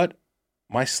you know what?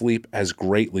 My sleep has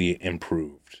greatly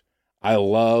improved. I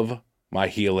love my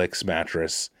Helix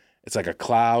mattress. It's like a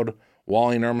cloud.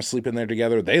 Wally and Irma sleep in there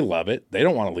together. They love it. They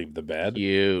don't want to leave the bed.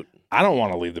 Cute. I don't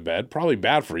want to leave the bed. Probably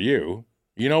bad for you.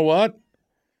 You know what?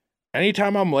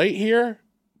 Anytime I'm late here,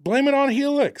 blame it on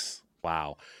Helix.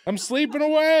 Wow. I'm sleeping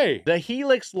away. The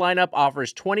Helix lineup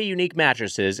offers 20 unique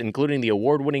mattresses, including the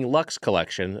award-winning Luxe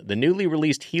Collection, the newly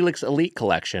released Helix Elite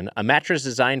Collection, a mattress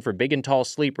designed for big and tall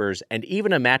sleepers, and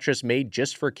even a mattress made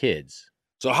just for kids.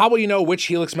 So how will you know which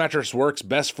Helix mattress works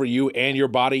best for you and your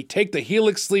body? Take the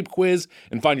Helix Sleep Quiz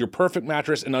and find your perfect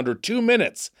mattress in under 2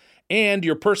 minutes. And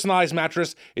your personalized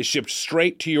mattress is shipped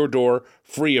straight to your door,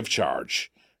 free of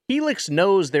charge. Helix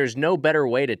knows there's no better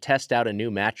way to test out a new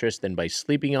mattress than by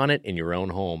sleeping on it in your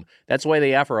own home. That's why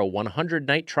they offer a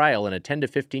 100-night trial and a 10 to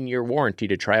 15-year warranty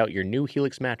to try out your new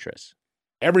Helix mattress.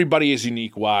 Everybody is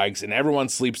unique, Wags, and everyone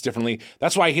sleeps differently.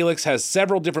 That's why Helix has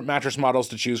several different mattress models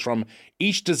to choose from,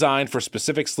 each designed for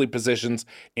specific sleep positions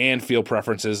and feel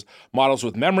preferences. Models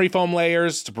with memory foam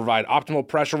layers to provide optimal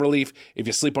pressure relief if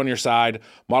you sleep on your side.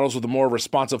 Models with a more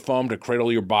responsive foam to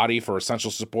cradle your body for essential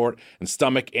support in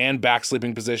stomach and back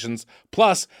sleeping positions.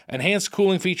 Plus, enhanced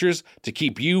cooling features to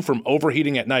keep you from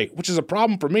overheating at night, which is a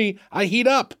problem for me. I heat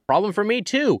up. Problem for me,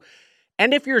 too.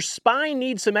 And if your spine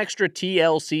needs some extra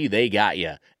TLC, they got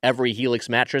you. Every Helix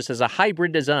mattress has a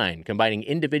hybrid design, combining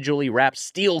individually wrapped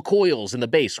steel coils in the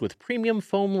base with premium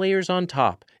foam layers on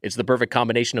top. It's the perfect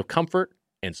combination of comfort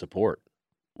and support.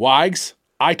 Wags,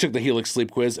 I took the Helix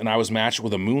Sleep Quiz and I was matched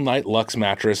with a Moonlight Luxe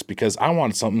mattress because I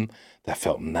wanted something that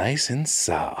felt nice and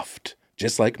soft,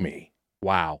 just like me.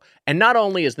 Wow. And not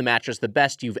only is the mattress the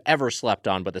best you've ever slept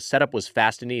on, but the setup was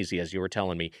fast and easy, as you were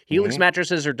telling me. Helix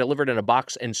mattresses are delivered in a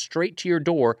box and straight to your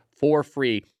door for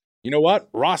free. You know what?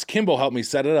 Ross Kimball helped me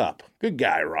set it up. Good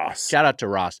guy, Ross. Shout out to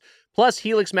Ross. Plus,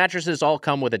 Helix mattresses all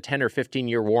come with a 10 or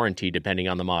 15-year warranty, depending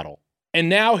on the model. And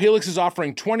now Helix is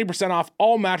offering 20% off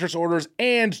all mattress orders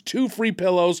and 2 free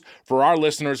pillows for our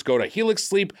listeners. Go to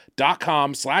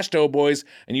helixsleep.com/doughboys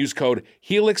and use code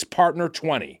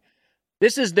HelixPartner20.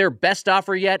 This is their best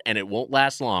offer yet, and it won't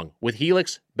last long. With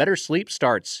Helix, better sleep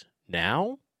starts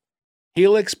now.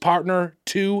 Helix Partner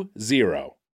 20.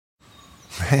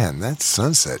 Man, that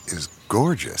sunset is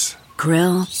gorgeous.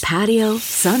 Grill, patio,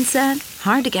 sunset.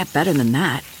 Hard to get better than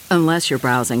that. Unless you're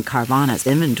browsing Carvana's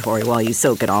inventory while you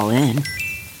soak it all in.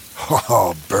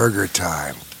 Oh, burger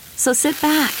time. So sit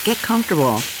back, get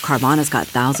comfortable. Carvana's got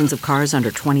thousands of cars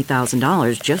under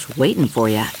 $20,000 just waiting for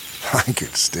you. I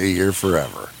could stay here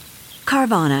forever.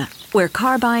 Carvana, where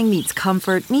car buying meets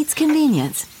comfort meets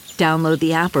convenience. Download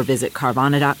the app or visit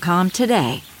Carvana.com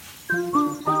today.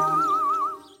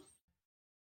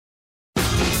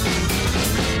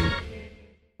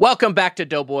 Welcome back to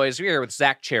Doughboys. We're here with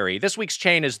Zach Cherry. This week's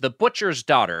chain is The Butcher's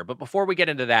Daughter. But before we get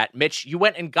into that, Mitch, you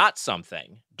went and got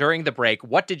something during the break.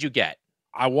 What did you get?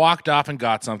 I walked off and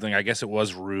got something. I guess it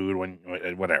was rude when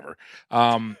whatever.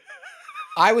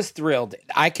 I was thrilled.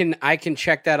 I can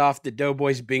check that off the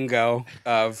Doughboys bingo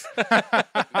of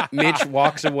Mitch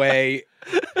walks away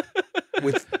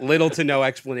with little to no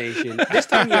explanation. This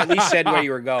time you at least said where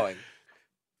you were going.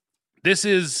 This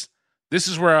is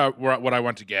where what I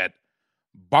went to get.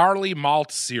 Barley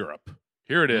malt syrup.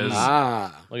 Here it is. Look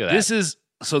at that. This is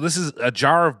a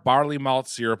jar of barley malt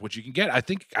syrup, which you can get. I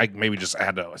think I maybe just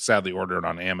had to sadly order it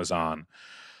on Amazon.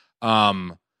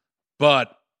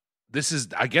 But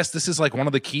I guess this is like one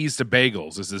of the keys to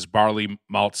bagels is this barley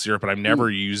malt syrup, and I've never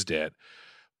used it.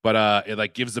 But it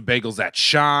like gives the bagels that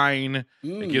shine.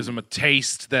 It gives them a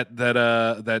taste that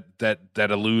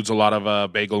eludes a lot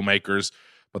of bagel makers.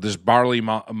 But this barley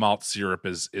malt syrup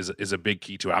is a big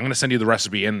key to it. I'm going to send you the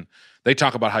recipe, and they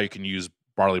talk about how you can use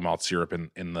barley malt syrup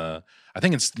in the. I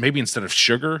think it's maybe instead of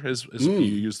sugar is you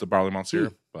use the barley malt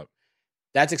syrup. But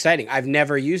that's exciting. I've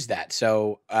never used that,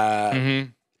 so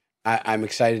I'm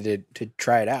excited to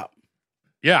try it out.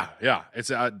 Yeah. It's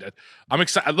I'm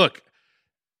excited. Look,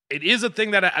 it is a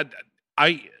thing that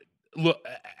I look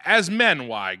as men,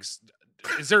 Wags.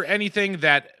 Is there anything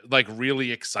that like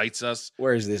really excites us?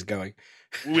 Where is this going?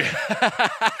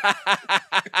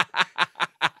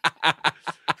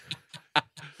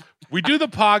 We do the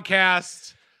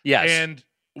podcast, Yes. and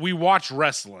we watch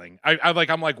wrestling.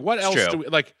 I'm like, what else do we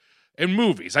like in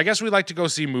movies? I guess we like to go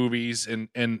see movies and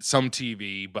some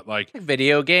TV, but like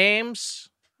Video games.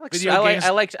 Video games. I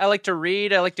like to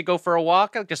read. I like to go for a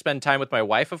walk. I like to spend time with my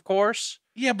wife, of course.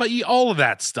 yeah, but all of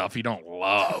that stuff you don't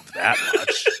love that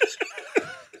much.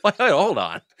 Wait, hold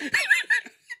on.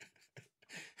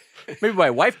 Maybe my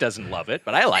wife doesn't love it,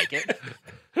 but I like it.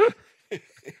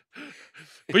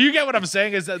 But you get what I'm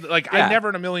saying is that like I never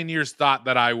in a million years thought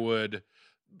that I would.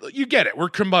 You get it. We're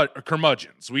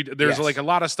curmudgeons. There's like a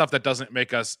lot of stuff that doesn't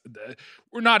make us.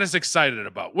 We're not as excited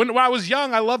about. When I was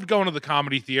young, I loved going to the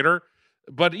comedy theater,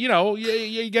 but you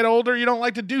get older, you don't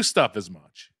like to do stuff as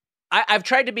much. I've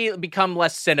tried to become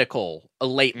less cynical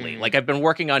lately. Like I've been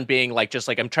working on being like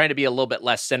I'm trying to be a little bit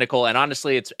less cynical, and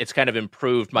honestly, it's kind of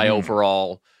improved my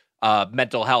overall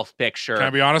mental health picture. Can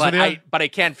I be honest with you? But I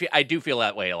can't. I do feel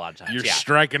that way a lot of times. You're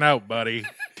striking out, buddy.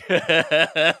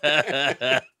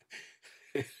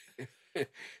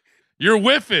 You're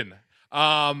whiffing.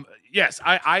 Yes,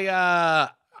 I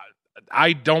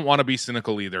don't want to be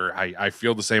cynical either. I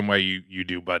feel the same way you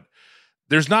do, but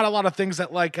there's not a lot of things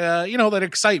that like that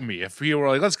excite me. If you were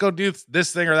like, let's go do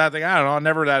this thing or that thing, I don't know. I'm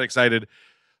never that excited.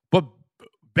 But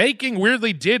baking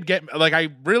weirdly did get like I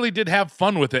really did have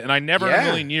fun with it, and I never in a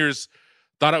million years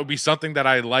thought it would be something that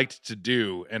I liked to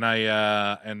do.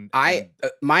 And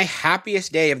my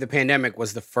happiest day of the pandemic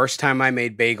was the first time I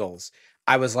made bagels.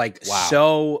 I was like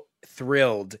so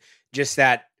thrilled, just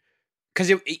that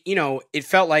because it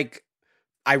felt like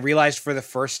I realized for the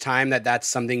first time that that's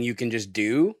something you can just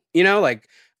do. Like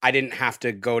I didn't have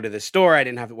to go to the store. I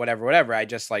didn't have to whatever. I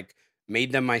just like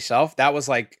made them myself. That was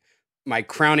like my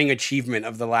crowning achievement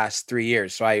of the last 3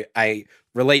 years. So I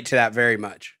relate to that very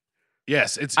much.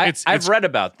 Yes, I've read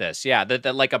about this. Yeah,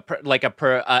 that like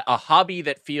a hobby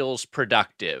that feels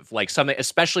productive, like something,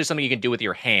 especially something you can do with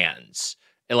your hands,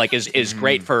 like is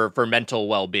great for mental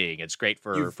well-being. It's great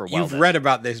for wellness. You've read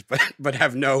about this, but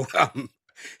have no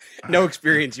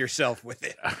experience yourself with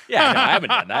it. Yeah, no, I haven't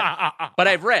done that, but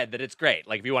I've read that it's great.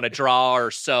 Like if you want to draw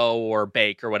or sew or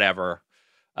bake or whatever.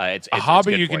 It's a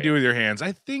hobby you can do with your hands.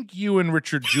 I think you and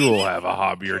Richard Jewell have a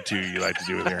hobby or two you like to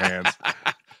do with your hands.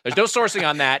 There's no sourcing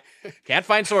on that. Can't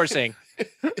find sourcing.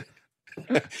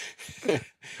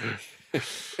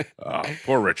 Oh,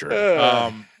 poor Richard.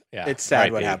 It's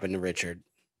sad what happened to Richard.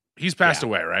 He's passed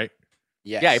away, right?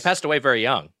 Yes. Yeah, he passed away very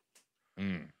young.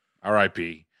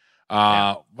 R.I.P.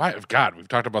 God, we've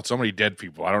talked about so many dead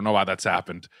people. I don't know why that's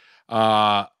happened.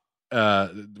 I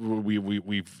got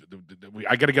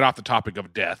to get off the topic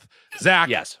of death. Zach.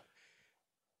 Yes.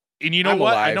 And you know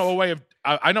what? I know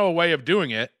a way of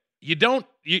doing it. You don't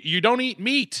eat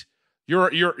meat. You're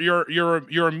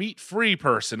a meat-free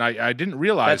person. I didn't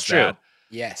realize that. True.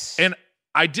 Yes. And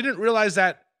I didn't realize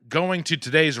that going to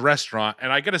today's restaurant.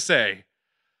 And I got to say,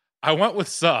 I went with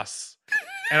sus.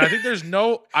 And I think there's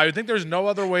no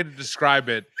other way to describe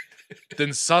it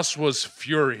than sus was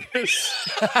furious.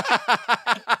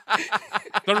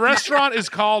 The restaurant is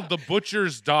called The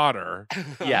Butcher's Daughter.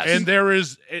 Yes.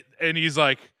 And he's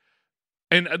like,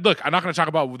 and look, I'm not going to talk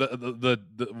about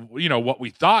the what we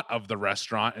thought of the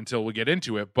restaurant until we get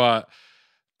into it, but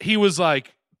he was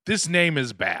like, this name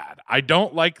is bad. I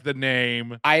don't like the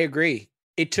name. I agree.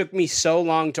 It took me so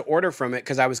long to order from it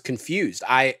because I was confused.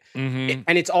 And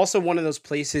it's also one of those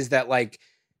places that like,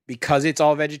 because it's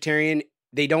all vegetarian,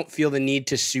 they don't feel the need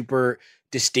to super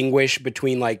distinguish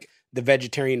between like the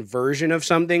vegetarian version of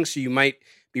something. So you might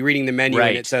be reading the menu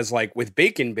and it says like with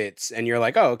bacon bits, and you're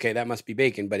like, oh, okay, that must be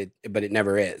bacon, but it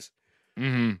never is.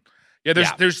 Mm-hmm. Yeah,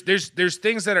 there's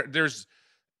things that are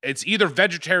it's either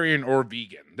vegetarian or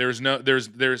vegan.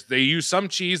 They use some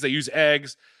cheese, they use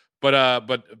eggs,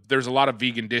 but there's a lot of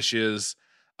vegan dishes.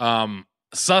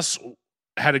 Sus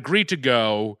had agreed to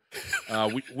go.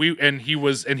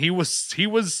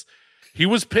 He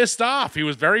was pissed off. He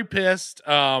was very pissed.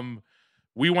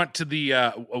 We went to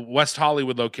the West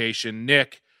Hollywood location.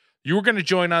 Nick, you were going to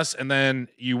join us, and then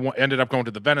you ended up going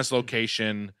to the Venice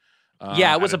location.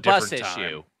 Yeah, it was a bus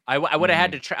issue. I would have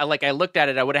had to I looked at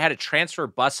it. I would have had to transfer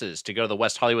buses to go to the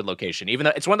West Hollywood location, even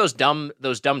though it's one of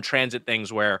those dumb transit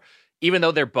things where even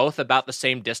though they're both about the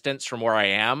same distance from where I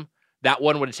am, that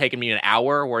one would have taken me an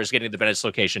hour, whereas getting to the Venice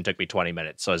location took me 20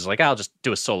 minutes. So I was like, I'll just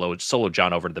do a solo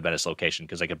John over to the Venice location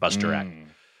because I could bus direct.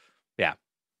 Yeah.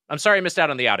 I'm sorry I missed out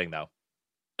on the outing though.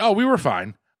 Oh, we were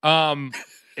fine.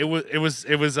 It was a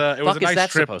nice What is that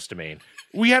trip. supposed to mean?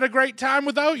 We had a great time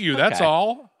without you. That's Okay.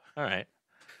 all. All right.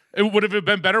 It would have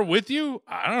been better with you.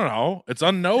 I don't know. It's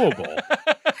unknowable.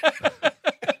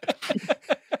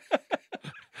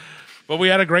 But we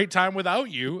had a great time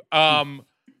without you.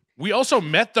 We also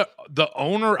met the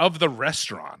owner of the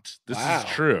restaurant. This is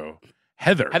true.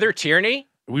 Heather Tierney?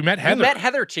 We met Heather. You met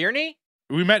Heather Tierney?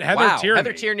 We met Heather Wow. Tierney.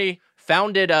 Heather Tierney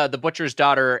founded The Butcher's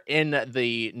Daughter in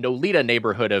the Nolita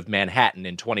neighborhood of Manhattan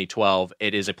in 2012.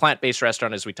 It is a plant-based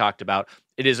restaurant, as we talked about.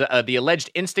 It is the alleged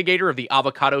instigator of the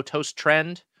avocado toast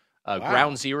trend,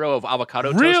 ground zero of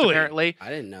avocado toast, apparently. I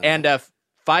didn't know. And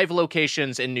 5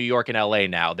 locations in New York and LA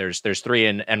now. There's 3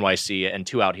 in NYC and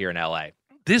 2 out here in LA.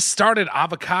 This started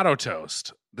avocado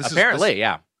toast. Apparently,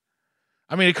 yeah.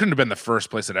 I mean, it couldn't have been the first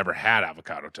place that ever had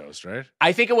avocado toast, right?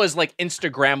 I think it was like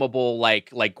Instagrammable, like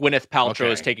Gwyneth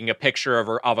Paltrow is Okay. taking a picture of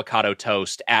her avocado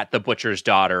toast at The Butcher's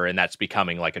Daughter, and that's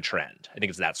becoming like a trend. I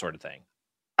think it's that sort of thing.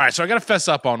 All right, so I got to fess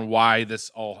up on why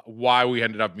we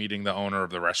ended up meeting the owner of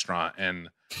the restaurant, and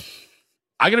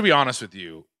I got to be honest with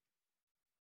you.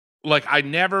 Like, I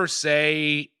never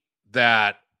say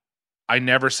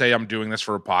I'm doing this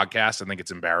for a podcast. I think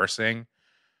it's embarrassing.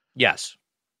 Yes.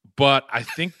 But I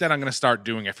think that I'm going to start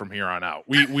doing it from here on out.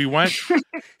 We went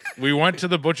to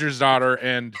the Butcher's Daughter,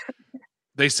 and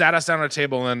they sat us down at a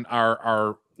table, and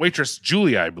our waitress,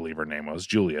 Julia, I believe her name was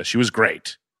Julia. She was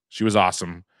great. She was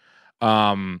awesome.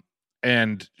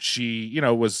 And she,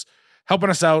 was helping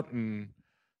us out and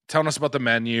telling us about the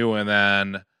menu. And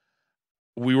then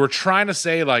we were trying to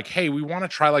say like, hey, we want to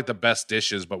try like the best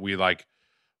dishes, but we like,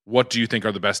 what do you think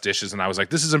are the best dishes? And I was like,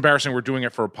 this is embarrassing. We're doing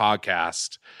it for a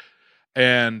podcast.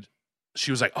 And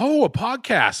she was like, oh, a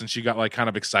podcast. And she got like kind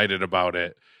of excited about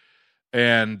it.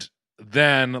 And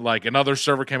then like another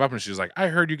server came up and she was like, I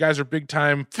heard you guys are big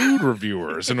time food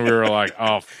reviewers. And we were like,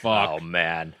 oh, fuck. Oh,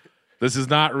 man. This is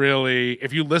not really,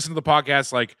 if you listen to the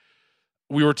podcast, like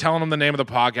we were telling them the name of the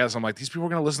podcast. I'm like, these people are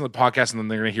going to listen to the podcast and then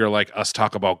they're going to hear like us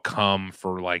talk about cum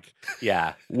for like,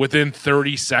 Yeah. within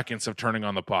 30 seconds of turning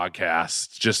on the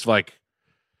podcast. Just like,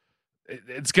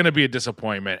 it's going to be a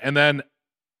disappointment. And then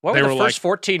What they were the were first like,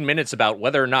 14 minutes about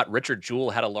whether or not Richard Jewell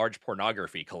had a large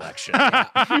pornography collection?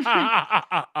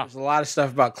 There's a lot of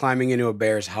stuff about climbing into a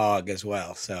bear's hog as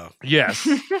well. So yes.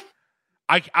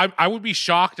 I would be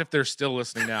shocked if they're still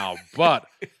listening now, but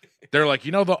they're like,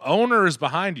 the owner is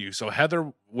behind you. So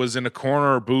Heather was in a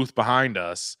corner booth behind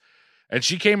us, and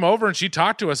she came over and she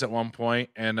talked to us at one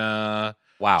point, and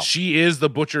Wow. she is the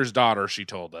Butcher's Daughter, she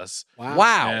told us.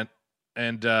 Wow.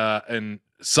 And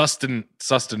Sustin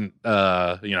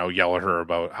yell at her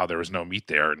about how there was no meat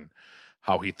there and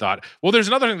how he thought. Well, there's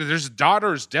another thing. There's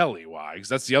Daughter's Deli. Why? Because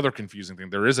that's the other confusing thing.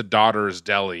 There is a Daughter's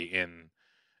Deli in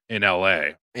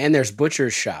LA. and there's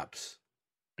butcher's shops.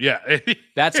 Yeah.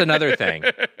 That's another thing.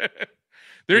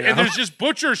 And there's just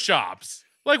butcher shops.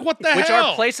 Like, what the Which hell?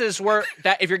 are places where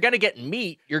that if you're going to get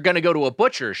meat, you're going to go to a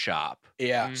butcher shop.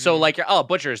 Yeah. So like,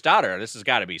 Butcher's Daughter, this has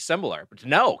got to be similar. But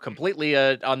no, completely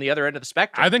on the other end of the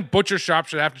spectrum. I think butcher shops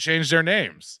should have to change their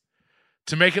names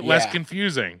to make it less Yeah.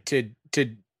 confusing.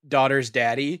 To daughter's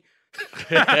daddy.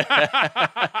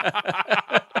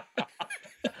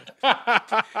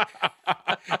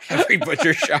 Every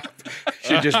butcher shop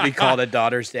should just be called a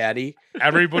daughter's daddy.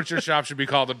 Every butcher shop should be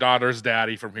called a Daughter's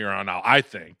Daddy from here on out, I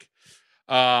think.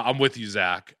 I'm with you,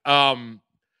 Zach. I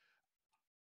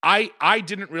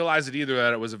didn't realize it either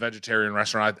that it was a vegetarian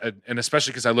restaurant, and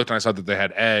especially because I looked and I saw that they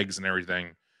had eggs and everything.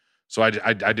 So I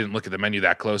didn't look at the menu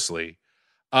that closely.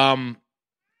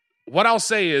 What I'll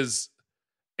say is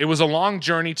it was a long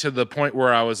journey to the point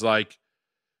where I was like,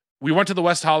 we went to the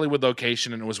West Hollywood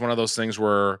location, and it was one of those things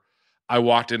where I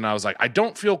walked in and I was like, I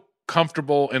don't feel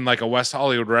comfortable in like a West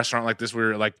Hollywood restaurant like this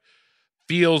where it like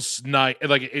feels nice.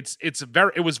 Like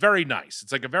it was very nice.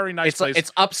 It's like a very nice place. It's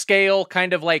upscale,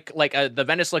 kind of like the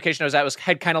Venice location I was at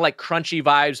had kind of like crunchy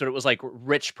vibes, but it was like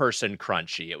rich person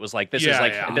crunchy. It was like this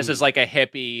is like a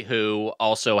hippie who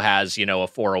also has a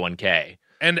 401k.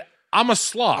 And I'm a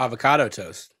slob. Avocado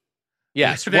toast.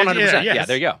 Yes, 100%. yes. Yeah,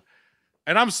 there you go.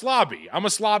 And I'm slobby. I'm a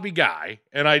slobby guy.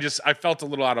 And I felt a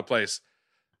little out of place.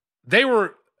 They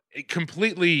were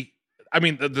completely, I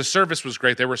mean, the service was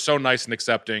great. They were so nice and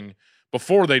accepting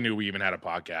before they knew we even had a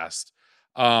podcast.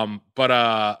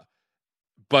 But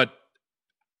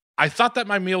I thought that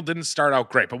my meal didn't start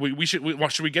out great, but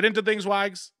should we get into things,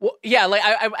 Wags? Well, yeah, like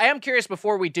I am curious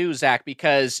before we do, Zach,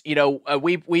 because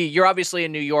you're obviously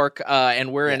in New York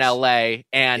and we're in LA,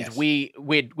 and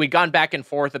we'd gone back and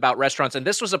forth about restaurants, and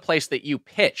this was a place that you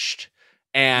pitched,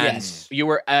 and you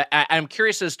were. I'm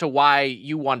curious as to why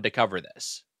you wanted to cover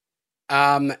this.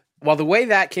 Well, the way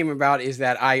that came about is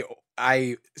that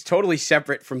I totally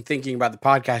separate from thinking about the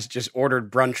podcast, just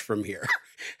ordered brunch from here.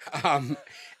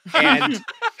 And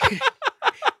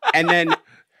and then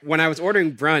when I was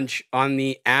ordering brunch on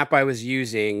the app I was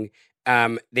using,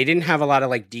 they didn't have a lot of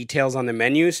like details on the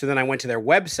menu. So then I went to their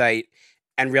website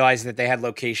and realized that they had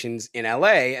locations in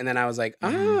LA. And then I was like,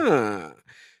 that's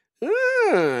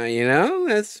maybe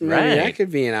that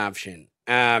could be an option.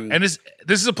 And this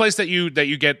is a place that you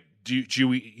get. Do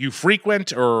you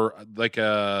frequent, or like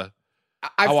how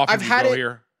often do you go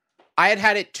here? I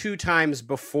had it 2 times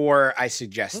before I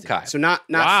suggested. Okay. So not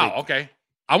wow. frequent. Okay.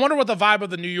 I wonder what the vibe of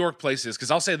the New York place is,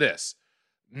 because I'll say this: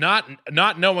 not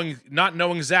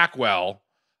knowing Zach well,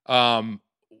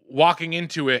 walking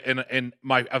into it and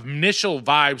my initial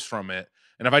vibes from it,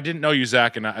 and if I didn't know you,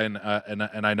 Zach, and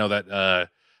I know that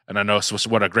and I know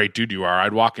what a great dude you are,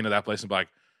 I'd walk into that place and be like,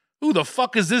 who the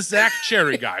fuck is this Zach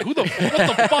Cherry guy? What the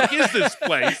fuck is this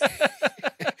place?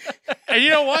 And you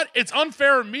know what? It's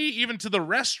unfair of me even to the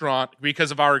restaurant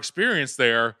because of our experience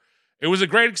there. It was a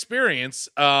great experience,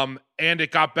 and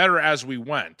it got better as we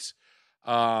went.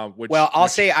 I'll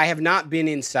say I have not been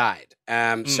inside,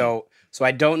 so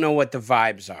I don't know what the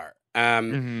vibes are.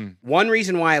 One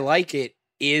reason why I like it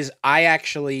is I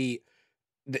actually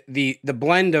the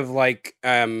blend of like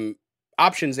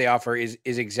options they offer is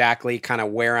exactly kind of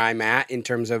where I'm at in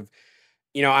terms of,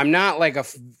 I'm not like a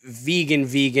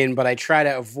vegan, but I try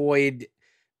to avoid,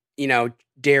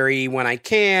 dairy when I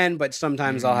can, but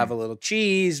sometimes I'll have a little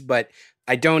cheese, but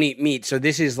I don't eat meat. So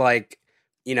this is like,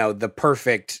 the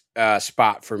perfect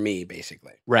spot for me,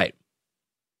 basically. Right.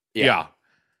 Yeah.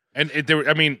 And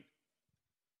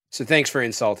so thanks for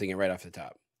insulting it right off the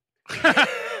top.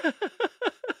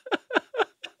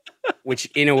 Which,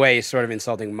 in a way, is sort of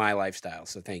insulting my lifestyle.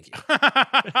 So thank you.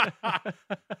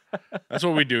 That's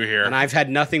what we do here. And I've had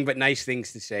nothing but nice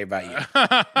things to say about you.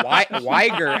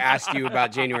 Weiger asked you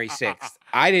about January 6th.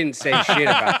 I didn't say shit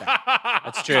about that.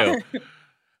 That's true.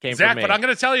 Zach, but I'm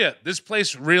going to tell you, this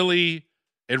place really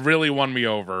won me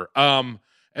over. And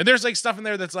there's like stuff in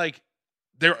there that's like,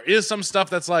 there is some stuff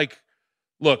that's like,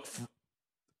 look,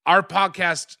 our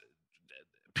podcast,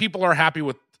 people are happy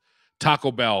with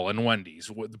Taco Bell and Wendy's,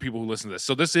 the people who listen to this.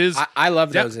 So this is I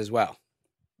love those as well.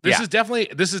 This is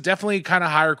definitely kind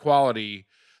of higher quality.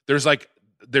 There's like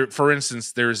for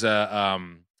instance, there's a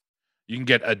you can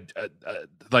get a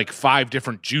like 5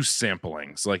 different juice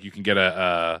samplings. Like you can get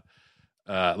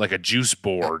like a juice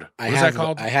board. What is that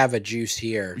called? I have a juice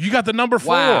here. You got the number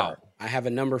 4. Wow. I have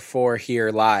a number 4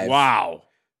 here live. Wow.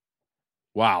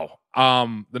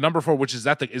 The number 4, which is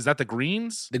that the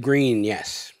greens? The green,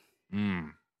 yes.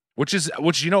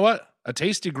 Which you know what? A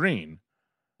tasty green.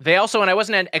 They also, and I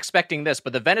wasn't expecting this,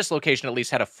 but the Venice location at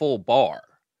least had a full bar.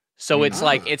 So it's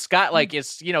like it's got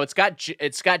juice,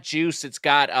 it's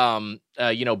got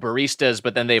baristas,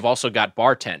 but then they've also got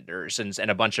bartenders and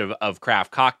a bunch of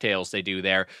craft cocktails they do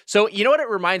there. So you know what it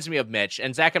reminds me of, Mitch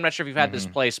and Zach. I'm not sure if you've had this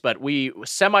place, but we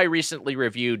semi-recently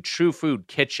reviewed True Food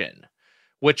Kitchen,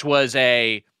 which was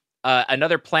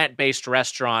another plant-based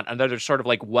restaurant, another sort of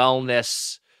like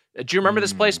wellness. Do you remember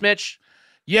this place, Mitch?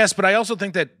 Yes, but I also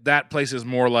think that place is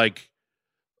more like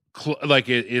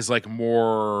it is like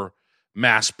more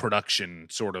mass production,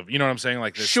 sort of. You know what I'm saying?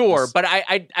 Like this. Sure, but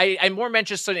I more meant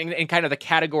just in kind of the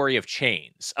category of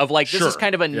chains of like this is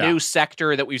kind of a new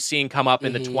sector that we've seen come up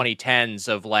in the 2010s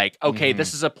of like, okay,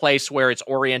 this is a place where it's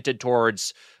oriented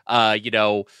towards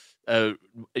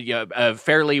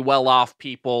fairly well-off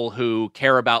people who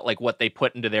care about like what they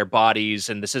put into their bodies,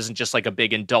 and this isn't just like a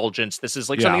big indulgence. This is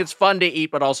like something that's fun to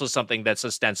eat, but also something that's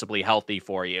ostensibly healthy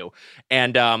for you.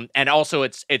 And also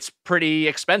it's pretty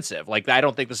expensive. Like I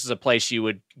don't think this is a place you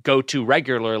would go to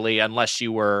regularly unless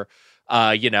you were,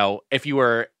 if you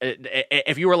were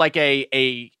like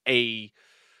a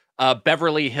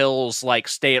Beverly Hills like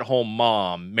stay-at-home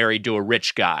mom married to a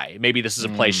rich guy. Maybe this is a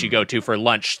place you go to for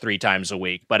lunch 3 times a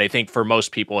week, but I think for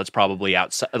most people it's probably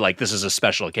outside. Like this is a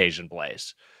special occasion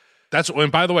place.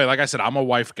 And by the way, like I said, I'm a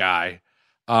wife guy.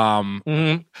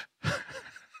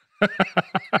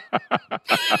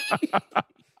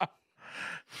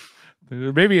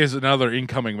 Maybe is another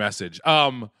incoming message.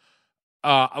 Like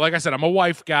I said, I'm a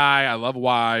wife guy. I love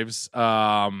wives.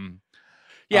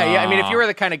 Yeah. I mean, if you were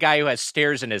the kind of guy who has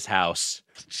stairs in his house,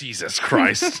 Jesus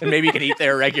Christ, and maybe you could eat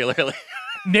there regularly.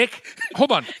 Nick,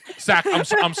 hold on. Zach,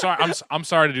 I'm sorry. I'm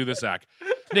sorry to do this, Zach.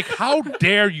 Nick, how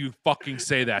dare you fucking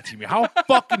say that to me? How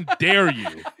fucking dare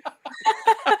you?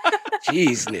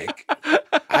 Jeez, Nick.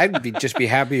 I'd just be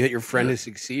happy that your friend is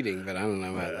succeeding, but I don't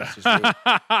know. That's just me.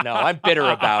 No, I'm bitter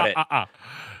about it.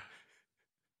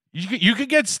 You could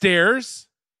get stairs.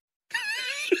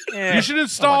 You should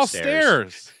install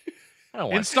stairs. I don't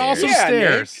want Install stairs. some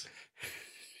stairs.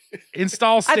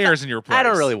 Install stairs in your place. I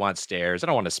don't really want stairs. I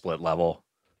don't want a split level.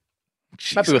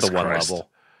 Happy with a one level.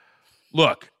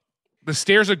 Look, the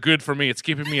stairs are good for me. It's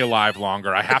keeping me alive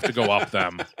longer. I have to go up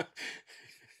them.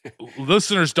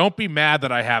 Listeners, don't be mad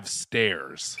that I have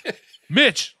stairs.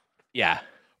 Mitch. Yeah.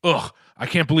 Ugh. I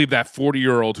can't believe that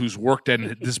 40-year-old who's worked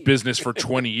in this business for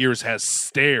 20 years has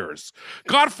stairs.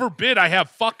 God forbid I have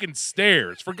fucking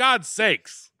stairs. For God's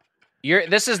sakes.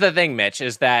 This is the thing, Mitch,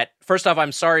 is that, first off,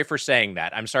 I'm sorry for saying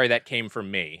that. I'm sorry that came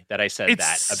from me, that I said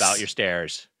that about your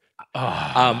stairs.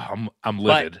 I'm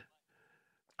livid.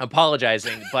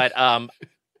 Apologizing, but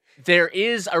there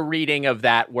is a reading of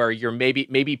that where you're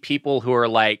maybe people who are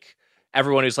like,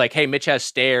 everyone who's like, hey, Mitch has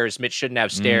stairs, Mitch shouldn't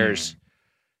have stairs.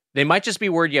 They might just be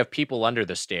worried you have people under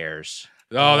the stairs.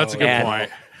 Oh, that's a good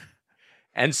point.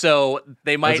 And so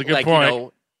they might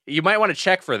you might want to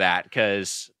check for that,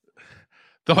 because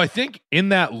though I think in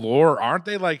that lore, aren't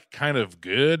they like kind of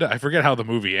good? I forget how the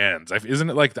movie ends. Isn't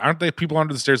it like, aren't they people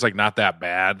under the stairs like not that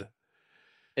bad?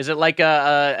 Is it like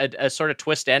a sort of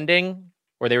twist ending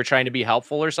where they were trying to be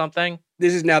helpful or something?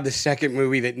 This is now the second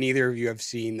movie that neither of you have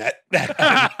seen that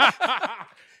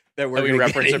we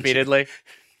reference repeatedly.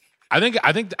 I think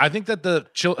that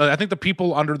the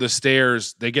people under the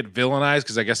stairs, they get villainized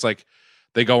because I guess like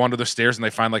they go under the stairs and they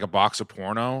find like a box of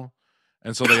porno,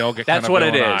 and so they all get that's kind of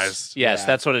what villainized. It is. Yes,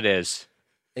 that's what it is.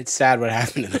 It's sad what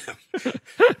happened to them.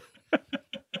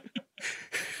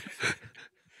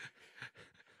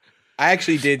 I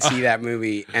actually did see that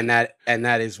movie, and that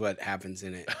is what happens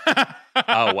in it.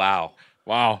 Oh wow.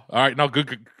 All right, no,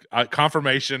 good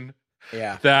confirmation.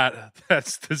 Yeah,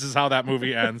 this is how that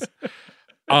movie ends.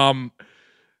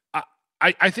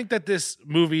 I think that this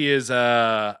movie is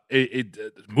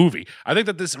movie. I think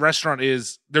that this restaurant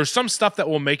is, there's some stuff that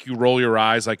will make you roll your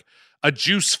eyes, like a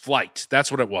juice flight.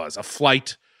 That's what it was, a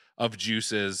flight of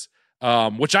juices,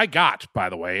 which I got, by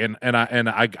the way, and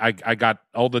I got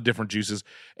all the different juices,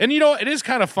 and it is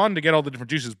kind of fun to get all the different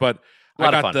juices. But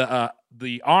I got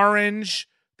the orange,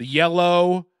 the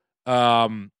yellow,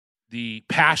 the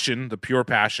passion, the pure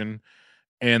passion,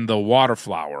 and the water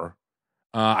flower.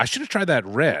 I should have tried that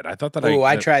red. I thought that.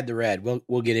 I tried the red.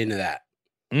 We'll get into that.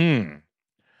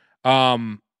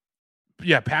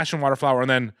 Yeah, passion, water flower, and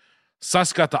then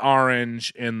Sus got the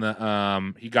orange, and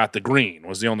the he got the green.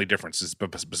 Was the only differences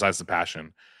besides the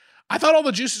passion. I thought all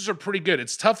the juices are pretty good.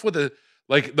 It's tough with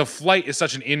the flight is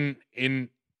such an in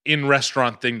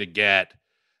restaurant thing to get,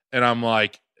 and I'm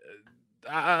like,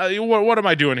 what am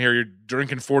I doing here? You're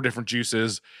drinking 4 different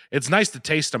juices. It's nice to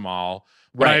taste them all.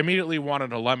 But I immediately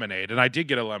wanted a lemonade, and I did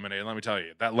get a lemonade. Let me tell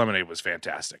you, that lemonade was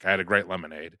fantastic. I had a great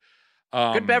lemonade.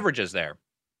 Good beverages there.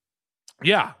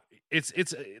 Yeah, it's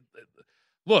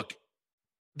look,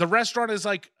 the restaurant is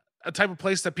like a type of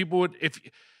place that people would,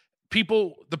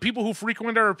 the people who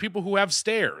frequent are people who have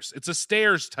stairs. It's a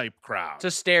stairs type crowd. It's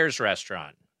a stairs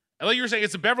restaurant. And like you were saying,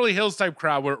 it's a Beverly Hills type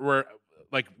crowd where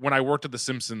like when I worked at The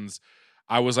Simpsons,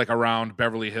 I was like around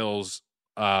Beverly Hills,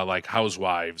 like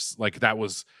housewives. Like that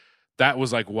was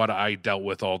like what I dealt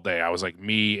with all day. I was like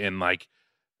me and like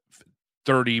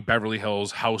 30 Beverly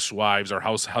Hills housewives or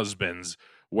house husbands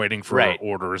waiting for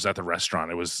orders at the restaurant.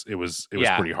 It was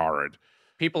pretty horrid.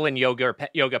 People in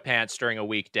yoga pants during a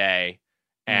weekday,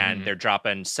 and they're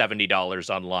dropping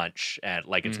 $70 on lunch, and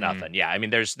like it's nothing. Yeah, I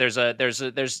mean, there's I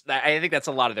think that's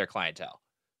a lot of their clientele.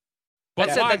 But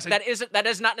that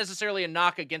is not necessarily a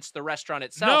knock against the restaurant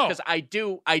itself, because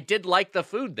I did like the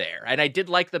food there, and I did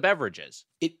like the beverages.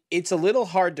 It's a little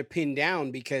hard to pin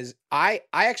down because I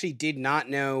actually did not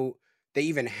know they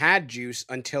even had juice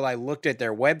until I looked at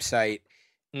their website,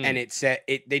 and it said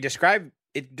it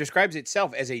describes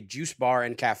itself as a juice bar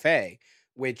and cafe,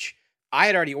 which I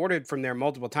had already ordered from there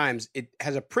multiple times. It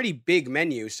has a pretty big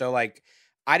menu, so like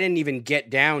I didn't even get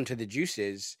down to the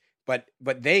juices. But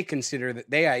they consider that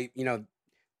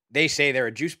they say they're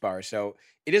a juice bar, so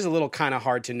it is a little kind of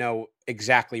hard to know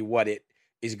exactly what it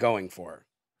is going for.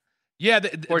 Yeah,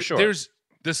 for sure. There's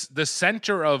the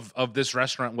center of this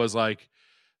restaurant was like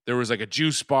there was like a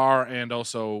juice bar and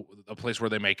also a place where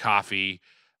they make coffee.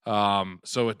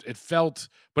 So it felt,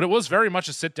 but it was very much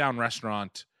a sit down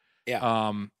restaurant.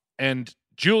 Yeah. And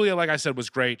Julia, like I said, was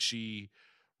great. She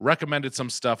recommended some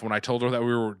stuff when I told her that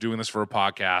we were doing this for a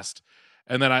podcast.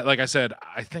 And then like I said,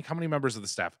 I think how many members of the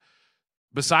staff?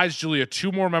 Besides Julia,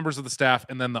 2 more members of the staff,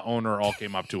 and then the owner all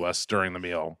came up to us during the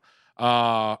meal.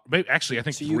 Maybe actually, I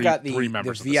think So three, you got three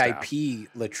members the of the staff. VIP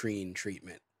latrine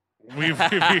treatment. We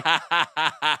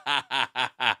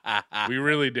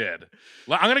really did.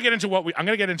 I'm gonna get into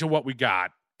what we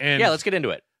got, and Yeah, let's get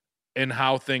into it. and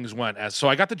how things went. So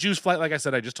I got the juice flight, like I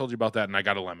said, I just told you about that, and I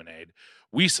got a lemonade.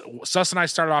 Sus and I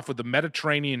started off with the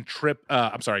Mediterranean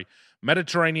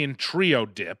Mediterranean trio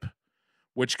dip,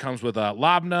 which comes with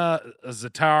labna,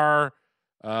 za'atar,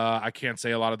 I can't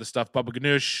say a lot of the stuff, baba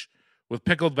ganoush, with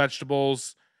pickled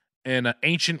vegetables, and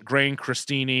ancient grain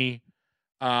crostini,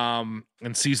 and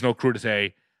seasonal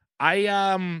crudité.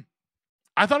 I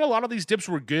thought a lot of these dips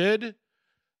were good,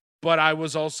 but I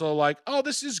was also like, oh,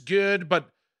 this is good, but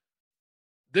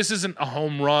this isn't a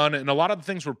home run. And a lot of the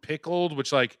things were pickled,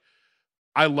 which like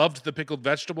I loved the pickled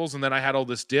vegetables, and then I had all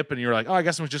this dip, and you're like, oh, I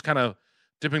guess I was just kind of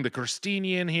dipping the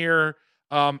crostini in here.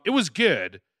 It was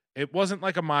good. It wasn't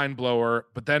like a mind blower,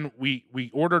 but then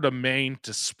we ordered a main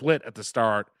to split at the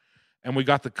start, and we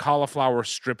got the cauliflower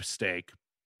strip steak,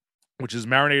 which is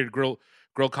marinated grilled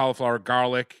cauliflower,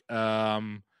 garlic,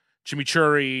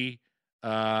 chimichurri,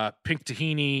 pink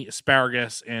tahini,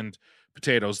 asparagus, and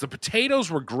potatoes. The potatoes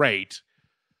were great,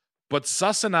 but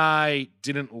Sus and I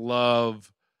didn't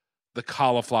love the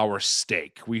cauliflower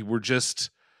steak. We were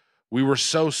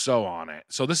so on it.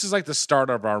 So this is like the start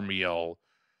of our meal,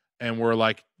 and we're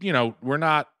like, we're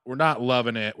not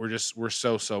loving it. We're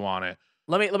so on it.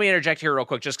 Let me interject here real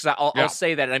quick, just because I'll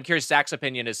say that, and I'm curious Zach's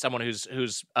opinion as someone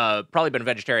who's probably been a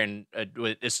vegetarian,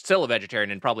 is still a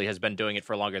vegetarian, and probably has been doing it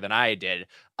for longer than I did.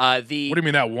 What do you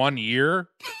mean, that 1 year?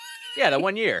 Yeah, that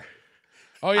 1 year.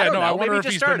 Oh yeah, I wonder if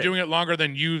he's started. been doing it longer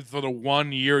than you for the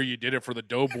 1 year you did it for the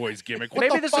Doughboys gimmick.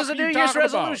 Maybe this was a New Year's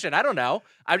resolution. I don't know.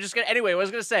 I'm just gonna. Anyway, what I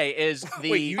was gonna say is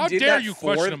Wait, how dare you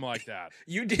question him like that?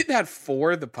 You did that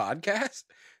for the podcast?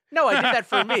 No, I did that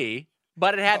for me.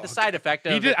 But it had the side effect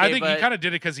of. He did. I think he kind of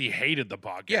did it because he hated the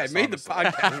podcast. Yeah, it made the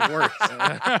podcast worse.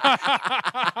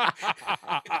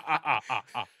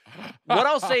 What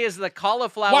I'll say is the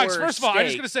cauliflower. Wax, first of all, I'm just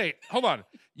steak- gonna say, hold on.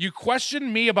 You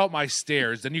question me about my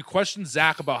stairs, then you question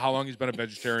Zach about how long he's been a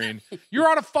vegetarian. You're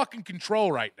out of fucking control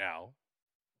right now.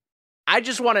 I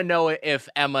just want to know if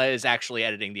Emma is actually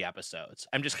editing the episodes.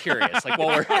 I'm just curious. Like, while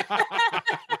we're.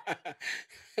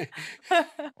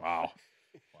 Wow.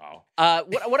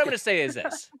 What I'm going to say is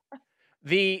this: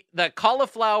 the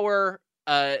cauliflower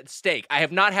steak. I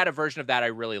have not had a version of that I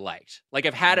really liked. Like,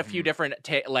 I've had a few different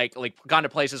like gone to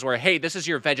places where, hey, this is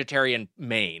your vegetarian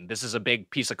main. This is a big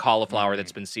piece of cauliflower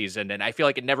that's been seasoned, and I feel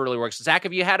like it never really works. Zach,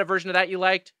 have you had a version of that you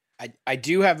liked? I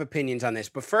do have opinions on this,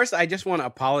 but first I just want to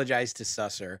apologize to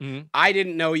Susser. Mm-hmm. I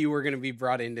didn't know you were going to be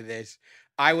brought into this.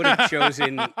 I would have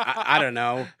chosen, I don't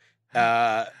know,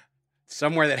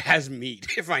 somewhere that has meat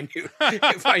if I knew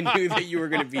that you were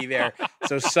going to be there.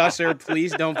 So Susser,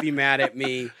 please don't be mad at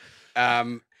me.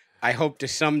 I hope to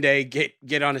someday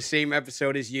get on the same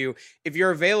episode as you. If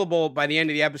you're available by the end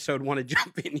of the episode, want to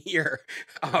jump in here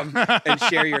and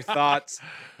share your thoughts.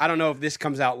 I don't know if this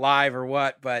comes out live or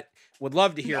what, but would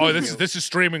love to hear. Oh, this is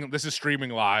streaming. This is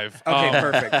streaming live.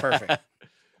 Okay, perfect.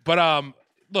 But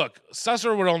look,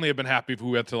 Susser would only have been happy if we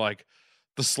went to like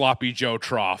the Sloppy Joe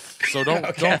trough. So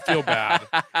don't feel bad.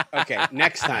 Okay,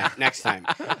 next time.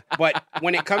 But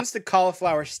when it comes to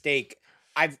cauliflower steak,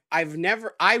 I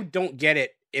don't get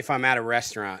it if I'm at a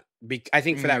restaurant. I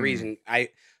think for that reason, I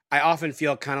often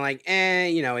feel kind of like,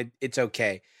 it's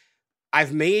okay.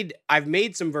 I've made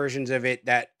some versions of it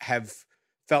that have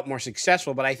felt more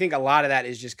successful, but I think a lot of that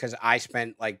is just because I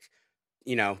spent 2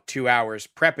 hours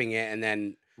prepping it, and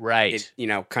then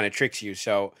it kind of tricks you.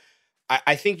 So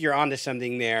I think you're onto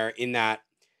something there in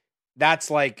that's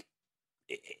like,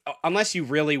 unless you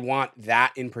really want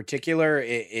that in particular,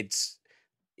 it's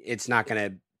not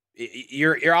gonna.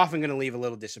 You're often gonna leave a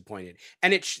little disappointed,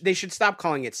 and they should stop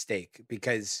calling it steak,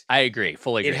 because I agree,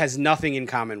 fully agree. It has nothing in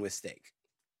common with steak.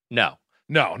 No,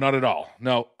 not at all.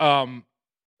 No.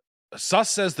 Sus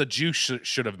says the juice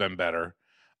should have been better.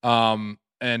 And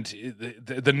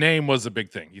the name was a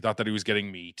big thing. He thought that he was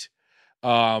getting meat.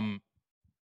 The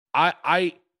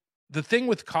thing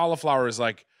with cauliflower is,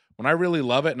 like, when I really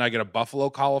love it and I get a buffalo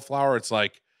cauliflower, it's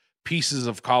like pieces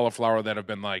of cauliflower that have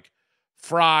been like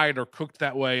fried or cooked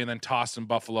that way and then tossed in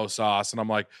buffalo sauce. And I'm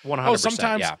like, 100%,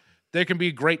 sometimes there can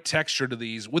be great texture to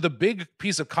these. With a big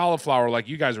piece of cauliflower, like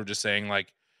you guys were just saying,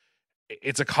 like,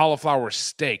 it's a cauliflower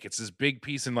steak. It's this big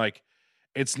piece, and like,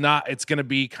 it's going to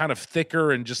be kind of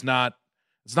thicker and just not,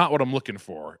 it's not what I'm looking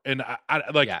for. And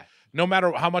no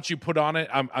matter how much you put on it,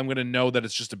 I'm going to know that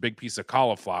it's just a big piece of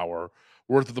cauliflower.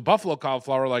 worth of the buffalo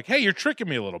cauliflower, like, hey, you're tricking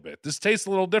me a little bit. This tastes a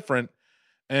little different,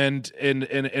 and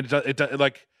it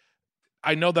like,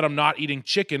 I know that I'm not eating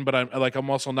chicken, but I'm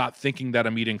also not thinking that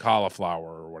I'm eating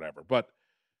cauliflower or whatever. But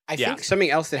I think something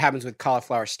else that happens with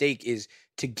cauliflower steak is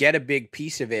to get a big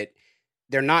piece of it,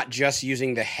 they're not just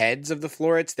using the heads of the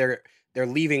florets, they're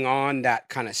leaving on that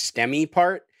kind of stemmy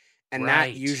part, and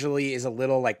that usually is a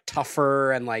little like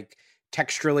tougher and like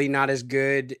texturally not as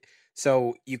good.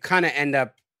 So you kind of end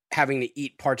up having to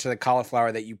eat parts of the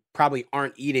cauliflower that you probably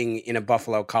aren't eating in a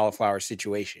buffalo cauliflower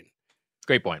situation.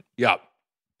 Great point. Yeah.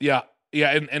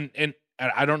 And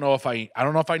I don't know if I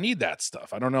need that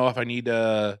stuff. I don't know if I need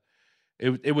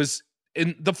it was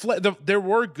in there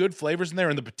were good flavors in there,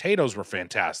 and the potatoes were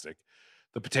fantastic.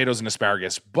 The potatoes and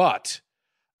asparagus, but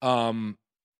when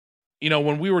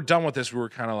we were done with this, we were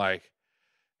kind of like,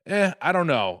 I don't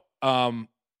know.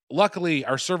 Luckily,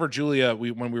 our server Julia,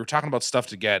 when we were talking about stuff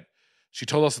to get, she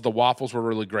told us that the waffles were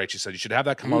really great. She said you should have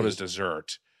that come out as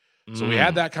dessert. So we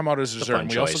had that come out as dessert, and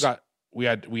we also got we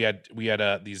had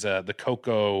these the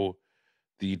cocoa,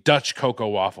 the Dutch cocoa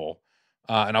waffle,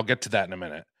 and I'll get to that in a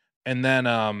minute. And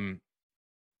then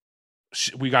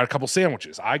we got a couple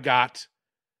sandwiches. I got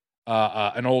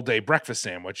an Old Day breakfast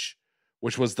sandwich,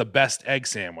 which was the best egg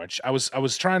sandwich. I was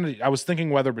thinking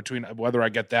whether I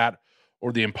get that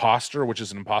or the Imposter, which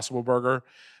is an Impossible Burger.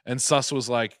 And Sus was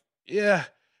like, yeah.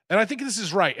 And I think this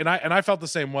is right. And I felt the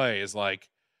same way. Is like,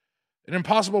 an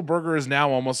Impossible Burger is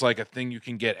now almost like a thing you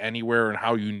can get anywhere, and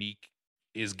how unique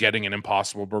is getting an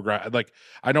Impossible Burger. Like,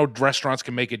 I know restaurants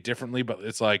can make it differently, but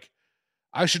it's like,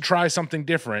 I should try something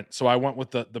different. So I went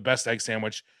with the best egg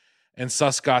sandwich, and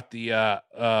Sus got the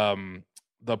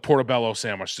portobello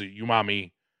sandwich, the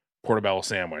umami portobello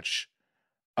sandwich.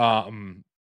 And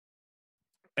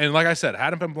like I said,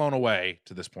 hadn't been blown away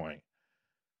to this point.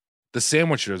 The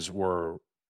sandwiches were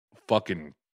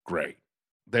fucking great.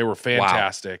 They were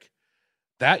fantastic. Wow.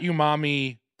 That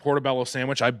umami portobello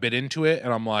sandwich, I bit into it,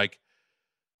 and I'm like,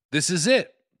 this is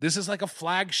it. This is like a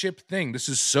flagship thing. This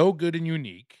is so good and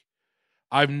unique.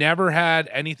 I've never had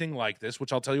anything like this,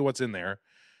 which I'll tell you what's in there.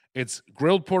 It's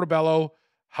grilled portobello,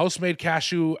 house-made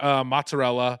cashew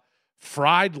mozzarella,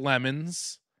 fried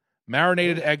lemons,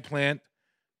 marinated eggplant,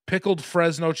 pickled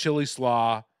Fresno chili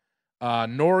slaw,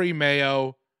 nori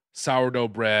mayo, sourdough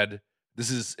bread.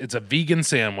 It's a vegan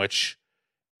sandwich.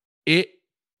 It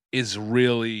is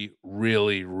really,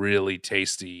 really, really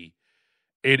tasty.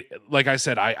 It, like I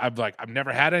said, I've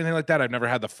never had anything like that. I've never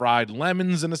had the fried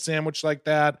lemons in a sandwich like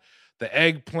that. The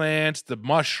eggplant, the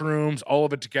mushrooms, all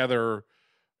of it together.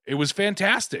 It was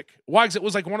fantastic. Why? Because it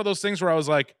was like one of those things where I was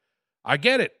like, I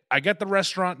get it. I get the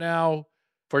restaurant now.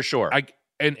 For sure. And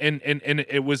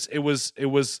it was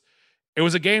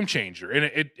a game changer.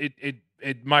 And it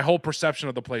my whole perception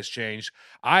of the place changed.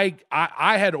 I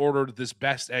had ordered this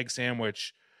best egg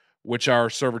sandwich, which our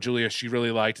server Julia, she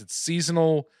really liked. It's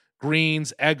seasonal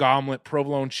greens, egg omelet,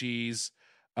 provolone cheese,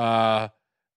 Calabrian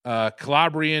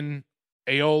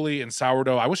aioli, and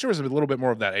sourdough. I wish there was a little bit more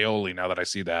of that aioli now that I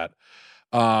see that.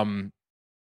 And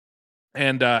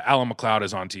Alan McLeod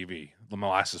is on TV, the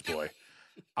Molasses Boy.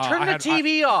 Turn the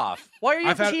TV off. Why are you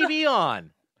TV on?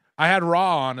 I had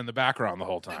Raw on in the background the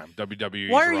whole time.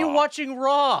 WWE. Why are you watching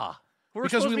Raw?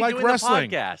 Because we like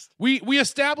wrestling. We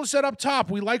established that up top.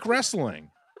 We like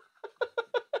wrestling.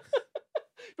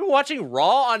 You've been watching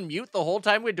Raw on mute the whole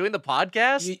time we're doing the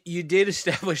podcast? You did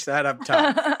establish that up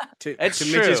top. to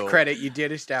Mitch's credit, you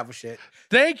did establish it.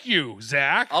 Thank you,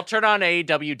 Zach. I'll turn on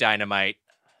AEW Dynamite.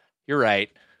 You're right.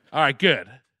 All right, good.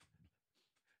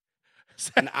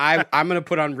 And I'm going to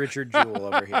put on Richard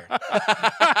Jewell over here.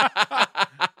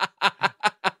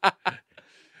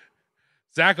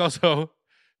 Zach also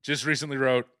just recently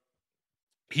wrote,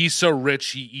 he's so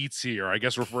rich he eats here. I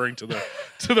guess referring to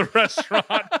the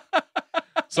restaurant.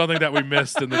 Something that we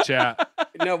missed in the chat.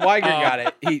 No, Weiger got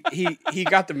it. He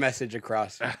got the message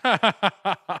across.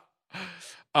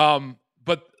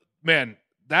 But man,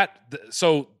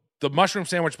 so the mushroom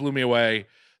sandwich blew me away.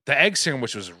 The egg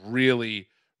sandwich was really,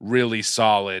 really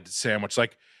solid sandwich.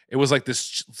 Like, it was like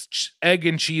this egg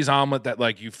and cheese omelet that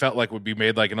like you felt like would be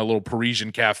made like in a little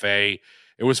Parisian cafe.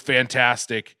 It was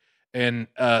fantastic, and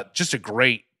just a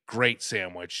great, great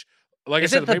sandwich. Like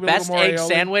is I said, it the maybe best a little more egg aioli.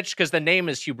 sandwich? Because the name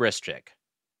is hubristic.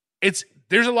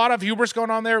 There's a lot of hubris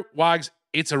going on there. Wags,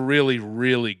 it's a really,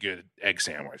 really good egg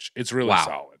sandwich. It's really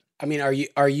solid. I mean,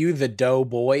 are you the dough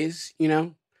boys? You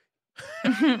know,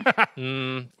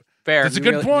 fair. That's a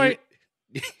good point.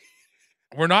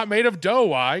 We're not made of dough,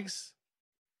 Wags.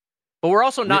 But we're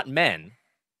also not men.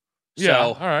 Yeah,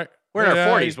 so all right. We're in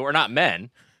our 40s, but we're not men.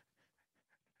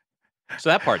 So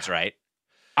that part's right.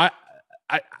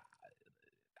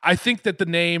 I think that the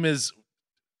name is.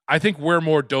 I think we're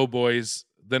more Doughboys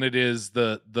than it is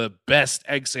the best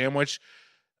egg sandwich.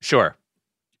 Sure.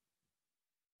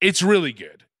 It's really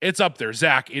good. It's up there,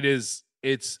 Zach. It is.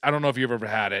 It's. I don't know if you've ever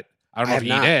had it. I don't know if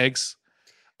you eat eggs.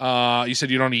 You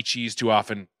said you don't eat cheese too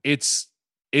often. It's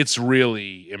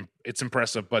really it's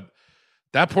impressive. But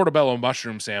that portobello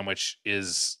mushroom sandwich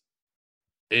is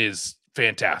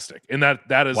fantastic, and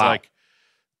that is like,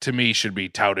 to me, should be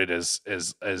touted as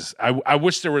I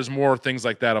wish there was more things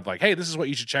like that of like, hey, this is what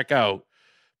you should check out,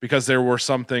 because there were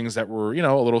some things that were,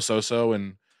 a little so-so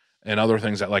and other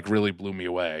things that like really blew me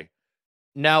away.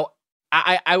 Now,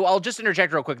 I'll just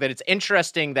interject real quick that it's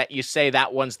interesting that you say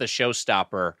that one's the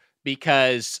showstopper,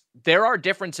 because there are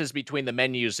differences between the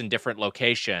menus in different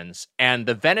locations, and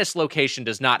the Venice location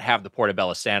does not have the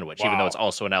portobello sandwich, even though it's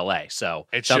also in LA. So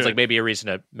it sounds like maybe a reason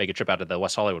to make a trip out to the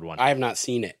West Hollywood one. I have not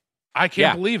seen it. I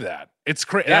can't believe that. It's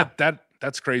crazy. Yeah.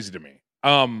 That's crazy to me.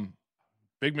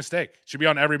 Big mistake. Should be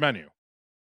on every menu.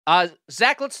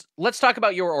 Zach, let's talk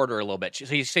about your order a little bit.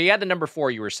 So you had the number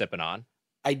 4 you were sipping on.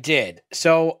 I did.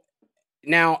 So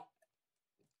now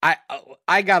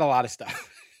I got a lot of stuff.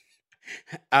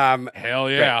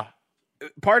 Hell yeah.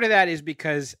 Part of that is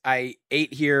because I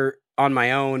ate here on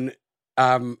my own,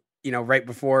 right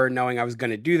before knowing I was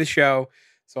going to do the show.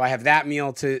 So I have that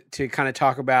meal to kind of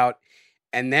talk about.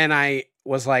 And then I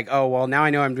was like, oh, well, now I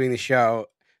know I'm doing the show.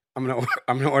 I'm going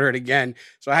to order it again.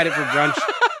 So I had it for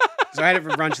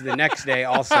brunch. The next day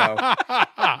also.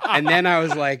 And then I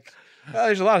was like, well,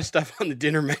 there's a lot of stuff on the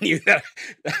dinner menu that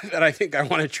I think I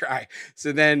want to try.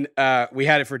 So then we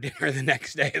had it for dinner the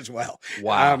next day as well.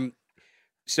 Wow.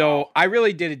 So I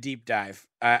really did a deep dive.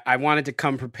 I wanted to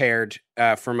come prepared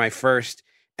for my first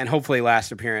and hopefully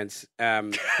last appearance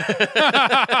on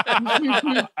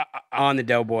the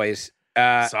Doughboys.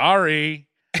 Sorry.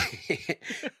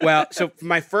 Well, so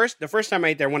the first time I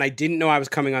ate there, when I didn't know I was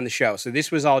coming on the show. So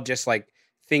this was all just like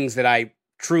things that I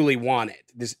truly wanted.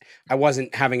 I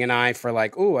wasn't having an eye for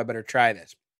like, oh, I better try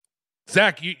this.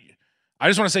 Zach, I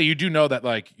just want to say, you do know that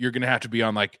like you're going to have to be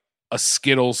on like a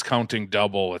Skittles counting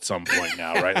double at some point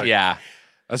now, right? Like, yeah.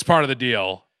 That's part of the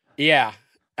deal. Yeah.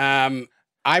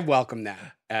 I welcome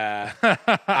that.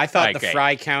 I thought the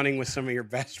fry counting was some of your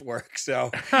best work,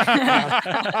 so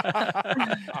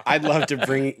I'd love to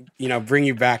bring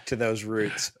you back to those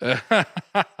roots. But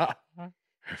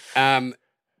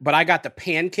I got the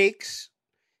pancakes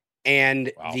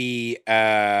and the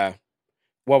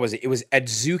what was it? It was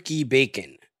adzuki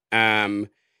bacon. And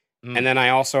then I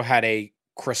also had a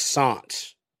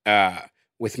croissant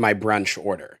with my brunch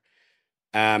order.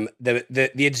 The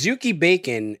adzuki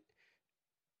bacon,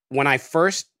 when I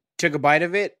first took a bite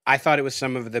of it, I thought it was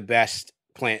some of the best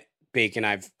plant bacon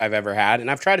I've ever had.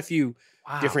 And I've tried a few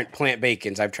different plant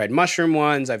bacons. I've tried mushroom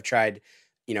ones. I've tried,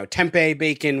 tempeh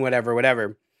bacon,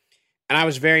 whatever. And I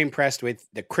was very impressed with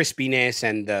the crispiness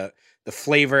and the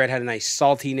flavor. It had a nice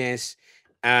saltiness.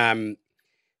 I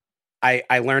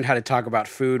learned how to talk about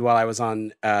food while I was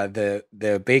on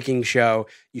the baking show.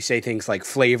 You say things like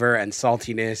flavor and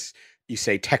saltiness. You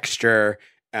say texture.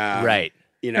 Right.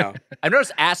 I've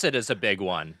noticed acid is a big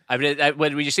one. I mean,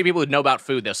 when you see people who know about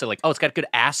food, they'll say like, "Oh, it's got good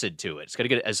acid to it. It's got a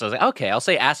good." So I was like, "Okay, I'll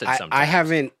say acid."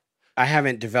 Sometimes I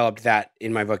haven't developed that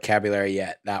in my vocabulary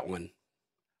yet. That one.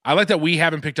 I like that we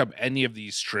haven't picked up any of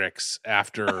these tricks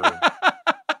after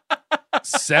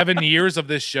 7 years of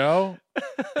this show.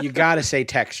 You got to say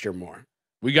texture more.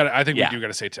 I think we do got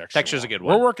to say texture. Texture's a good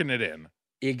one. We're working it in.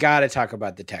 You got to talk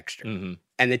about the texture,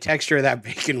 and the texture of that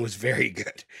bacon was very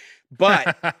good,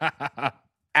 but.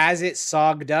 As it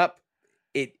sogged up,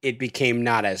 it became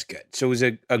not as good. So it was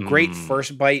a great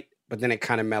first bite, but then it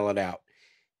kind of mellowed out.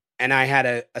 And I had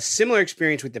a similar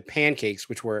experience with the pancakes,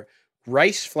 which were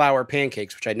rice flour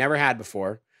pancakes, which I'd never had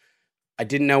before. I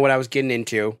didn't know what I was getting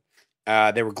into.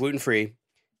 They were gluten-free,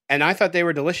 and I thought they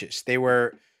were delicious. They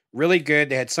were really good.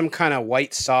 They had some kind of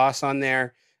white sauce on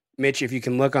there. Mitch, if you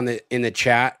can look in the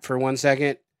chat for 1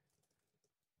 second.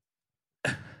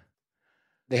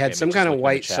 They had some kind of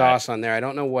white sauce on there. I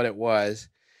don't know what it was.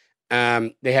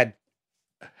 They had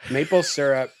maple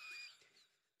syrup.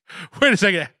 Wait a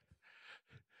second.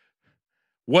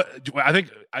 What? I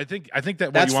think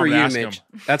that that's for you, Mitch. Him.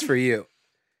 That's for you.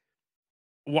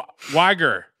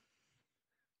 Weiger,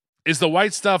 is the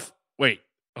white stuff? Wait,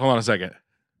 hold on a second.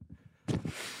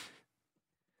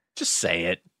 Just say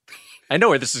it. I know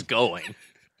where this is going.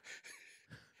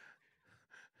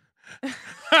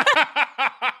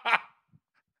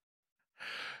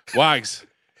 Wags.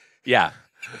 Yeah.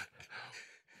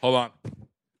 Hold on.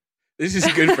 This is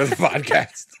good for the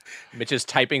podcast. Mitch is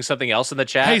typing something else in the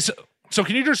chat. Hey, So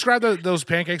can you describe those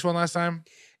pancakes one last time?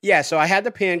 Yeah, so I had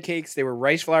the pancakes. They were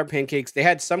rice flour pancakes. They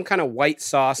had some kind of white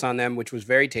sauce on them, which was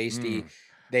very tasty.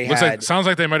 They sounds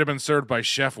like they might have been served by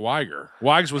Chef Weiger.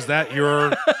 Wags, was that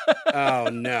your? Oh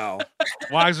no,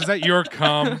 Wags, was that your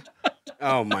cum?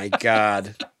 Oh my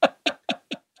God.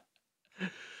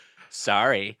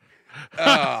 Sorry.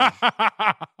 Oh,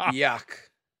 yuck.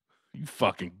 You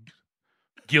fucking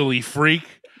gilly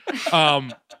freak.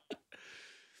 Well,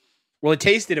 it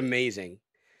tasted amazing.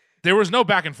 There was no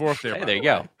back and forth there. Hey, there you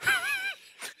go.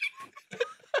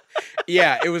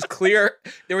 Yeah, it was clear.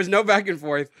 There was no back and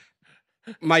forth.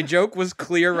 My joke was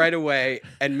clear right away,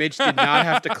 and Mitch did not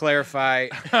have to clarify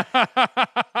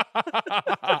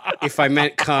if I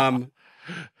meant cum.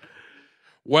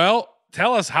 Well,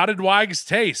 tell us, how did Wags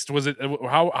taste? Was it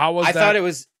how was I that? thought it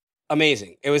was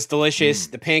amazing. It was delicious.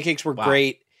 The pancakes were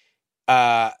great.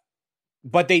 But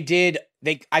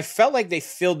I felt like they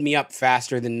filled me up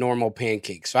faster than normal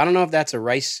pancakes. So I don't know if that's a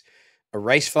rice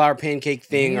flour pancake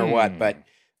thing or what, but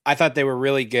I thought they were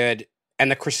really good. And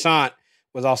the croissant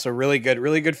was also really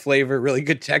good flavor, really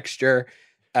good texture.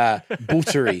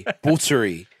 Buttery.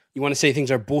 You want to say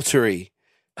things are buttery.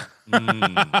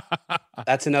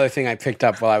 That's another thing I picked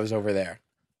up while I was over there.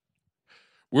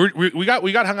 We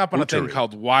got hung up on a thing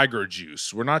called Weiger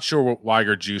juice. We're not sure what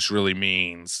Weiger juice really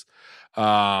means.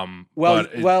 Well,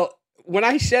 when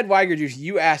I said Weiger juice,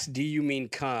 you asked, "Do you mean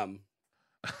cum?"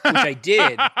 Which I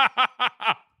did,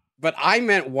 but I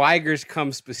meant Weiger's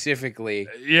cum specifically.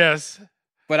 Yes.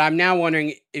 But I'm now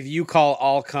wondering if you call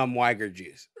all cum Weiger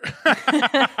juice.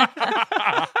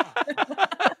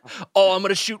 Oh, I'm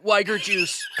gonna shoot Weiger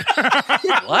juice.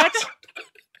 What?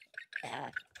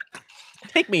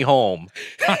 Take me home.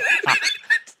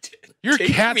 Your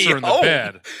Take cats me are in home. the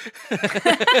bed.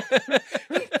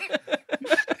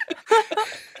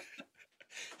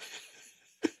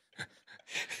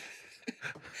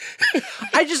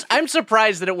 I'm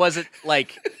surprised that it wasn't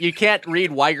like you can't read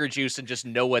Weiger juice and just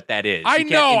know what that is. I You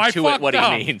can't know, I intuit fucked what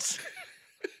up. he means.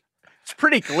 It's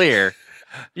pretty clear.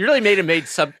 You really made him make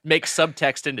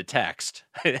subtext into text.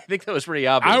 I think that was pretty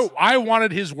obvious. I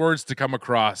wanted his words to come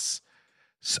across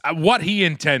what he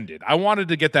intended. I wanted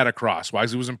to get that across. Why?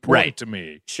 Because it was important to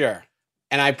me. Sure.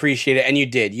 And I appreciate it. And you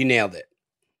did. You nailed it.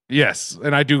 Yes,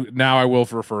 and I do now. I will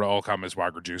refer to all cum as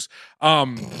Weiger juice.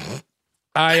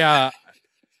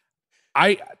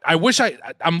 I wish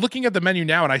I'm looking at the menu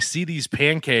now and I see these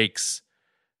pancakes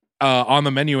on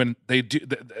the menu, and they do.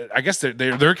 I guess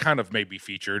they're kind of maybe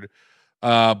featured,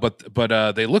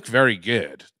 but they look very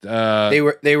good. They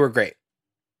were great.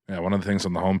 Yeah, one of the things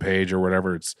on the homepage or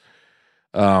whatever. It's,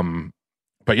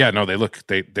 but yeah, no, they look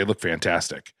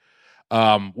fantastic.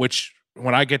 Which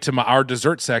when I get to our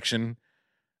dessert section,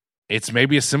 it's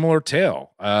maybe a similar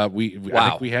tale. I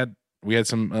think we had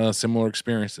some similar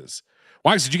experiences.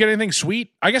 Wags, did you get anything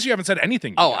sweet? I guess you haven't said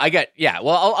anything. Oh,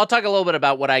 Well, I'll talk a little bit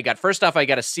about what I got. First off, I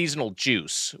got a seasonal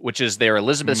juice, which is their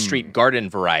Elizabeth Street garden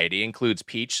variety. Includes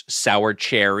peach, sour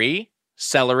cherry,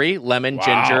 celery, lemon,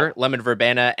 ginger, lemon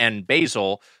verbena, and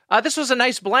basil. This was a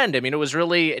nice blend. I mean, it was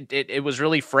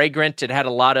really fragrant. It had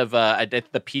a lot of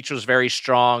the peach was very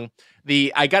strong.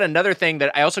 I got another thing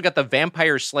that I also got the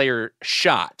Vampire Slayer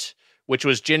shot, which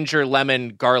was ginger,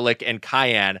 lemon, garlic, and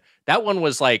cayenne. That one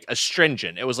was like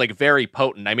astringent. It was like very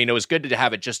potent. I mean, it was good to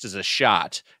have it just as a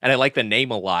shot, and I like the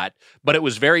name a lot. But it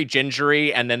was very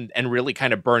gingery, and really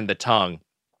kind of burned the tongue.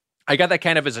 I got that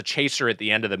kind of as a chaser at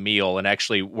the end of the meal, and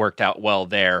actually worked out well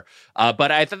there.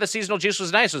 But I thought the seasonal juice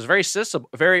was nice. It was very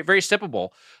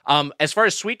sippable. As far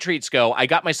as sweet treats go, I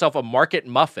got myself a market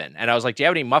muffin, and I was like, "Do you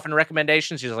have any muffin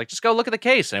recommendations?" She was like, "Just go look at the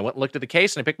case." And I went and looked at the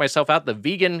case, and I picked myself out the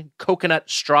vegan coconut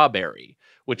strawberry,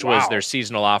 which was their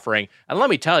seasonal offering. And let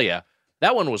me tell you,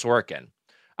 that one was working.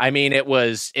 I mean, it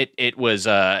was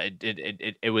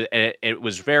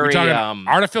very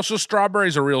artificial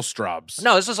strawberries or real straws.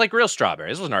 No, this was like real strawberry.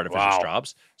 This wasn't artificial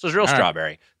straws. This was real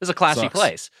strawberry. This is a classy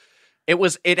place.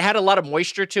 It had a lot of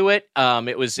moisture to it.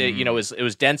 It was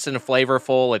dense and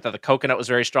flavorful. I thought the coconut was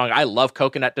very strong. I love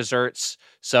coconut desserts,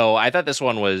 so I thought this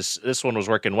one was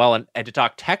working well. And to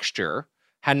talk texture,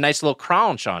 had a nice little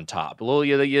crunch on top, a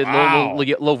little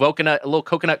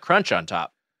coconut crunch on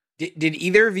top. Did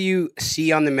either of you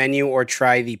see on the menu or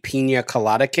try the pina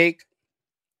colada cake?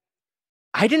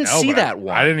 I didn't see that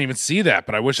one. I didn't even see that,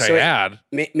 but I wish I had.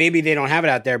 Maybe they don't have it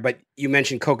out there, but you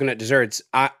mentioned coconut desserts.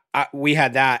 We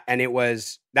had that, and that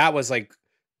was like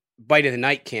bite of the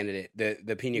night candidate.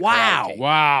 The pina colada cake.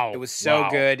 Wow! It was so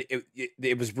good.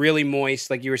 It was really moist,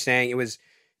 like you were saying. It was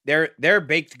their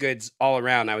baked goods all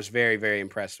around. I was very, very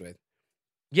impressed with.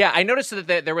 Yeah, I noticed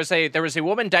that there was a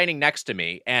woman dining next to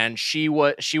me, and she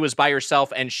was by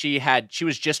herself, and she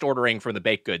was just ordering from the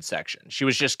baked goods section. She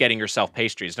was just getting herself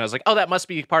pastries, and I was like, oh, that must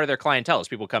be part of their clientele. As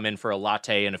people come in for a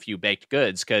latte and a few baked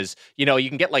goods, because you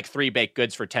can get like 3 baked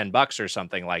goods for $10 or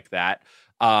something like that.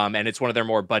 And it's one of their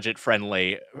more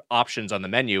budget-friendly options on the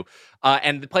menu.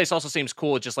 And the place also seems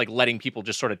cool, just like letting people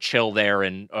just sort of chill there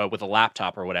and with a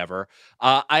laptop or whatever.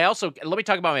 Let me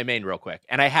talk about my main real quick.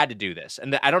 And I had to do this.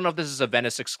 And I don't know if this is a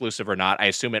Venice exclusive or not. I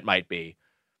assume it might be.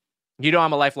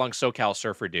 I'm a lifelong SoCal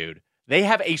surfer dude. They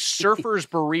have a surfer's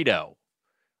burrito.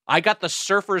 I got the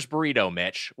surfer's burrito,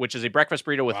 Mitch, which is a breakfast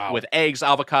burrito with eggs,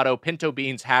 avocado, pinto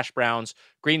beans, hash browns,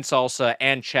 green salsa,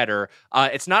 and cheddar.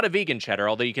 It's not a vegan cheddar,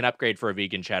 although you can upgrade for a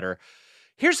vegan cheddar.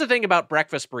 Here's the thing about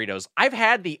breakfast burritos. I've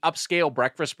had the upscale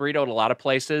breakfast burrito at a lot of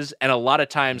places, and a lot of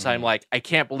times I'm like, I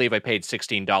can't believe I paid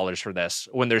 $16 for this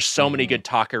when there's so many good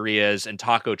taquerias and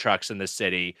taco trucks in the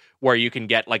city where you can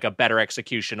get like a better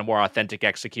execution, a more authentic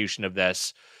execution of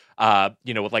this,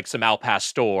 with like some al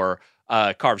pastor,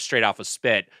 carved straight off a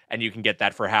spit, and you can get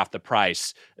that for half the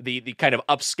price. The kind of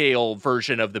upscale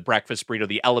version of the breakfast burrito,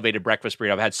 the elevated breakfast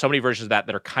burrito, I've had so many versions of that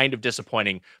are kind of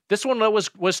disappointing. This one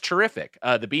was terrific.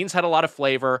 The beans had a lot of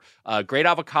flavor, great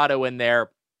avocado in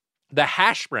there. The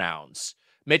hash browns.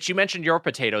 Mitch, you mentioned your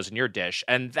potatoes in your dish,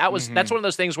 and that's one of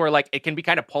those things where like it can be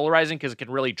kind of polarizing because it can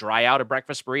really dry out a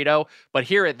breakfast burrito. But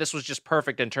here, this was just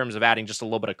perfect in terms of adding just a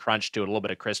little bit of crunch to it, a little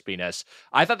bit of crispiness.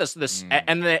 I thought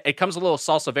and it comes a little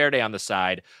salsa verde on the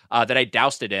side that I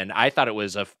doused it in. I thought it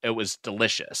was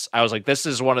delicious. I was like, this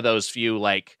is one of those few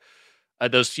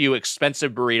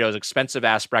expensive burritos, expensive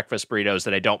ass breakfast burritos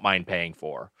that I don't mind paying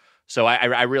for. So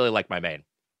I really like my main.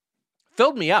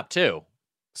 Filled me up too.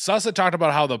 Sasa talked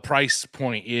about how the price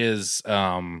point is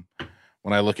when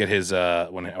I look at his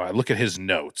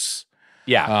notes.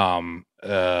 Yeah.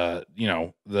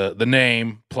 The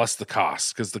name plus the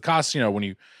cost, because the cost, when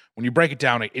you break it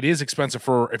down, it is expensive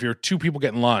for if you're 2 people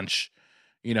getting lunch.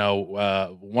 One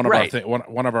of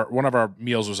our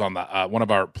meals was on the one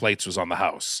of our plates was on the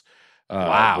house.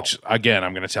 Wow. Which again,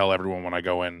 I'm going to tell everyone when I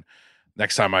go in.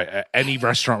 Next time any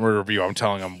restaurant we review, I'm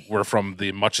telling them we're from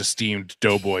the much esteemed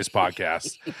Doughboys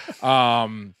podcast.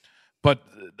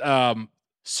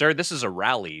 Sir, this is a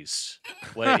Rally's.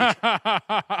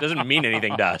 Doesn't mean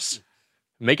anything to us.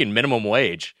 Making minimum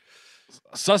wage.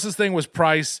 Suss's thing was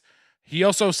price. He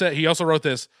also wrote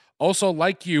this. Also,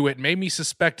 like you, it made me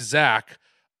suspect Zach.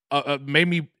 Made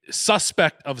me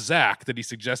suspect of Zach that he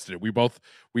suggested it. We both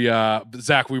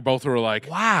were like,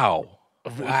 wow.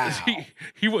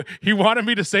 He wanted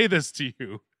me to say this to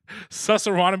you.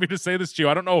 Susser wanted me to say this to you.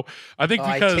 I don't know. I think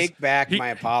because I take back my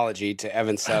apology to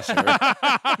Evan Susser.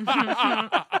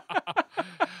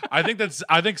 I think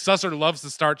Susser loves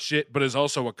to start shit, but is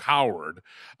also a coward.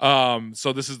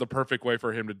 So this is the perfect way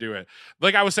for him to do it.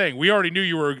 Like I was saying, we already knew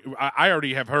you were. I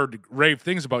already have heard rave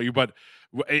things about you, but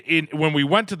when we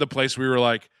went to the place, we were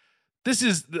like, This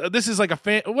is like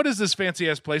what is this fancy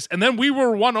ass place? And then we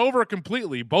were won over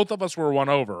completely. Both of us were won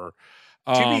over.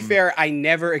 To be fair, I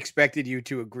never expected you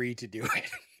to agree to do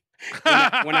it.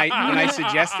 when I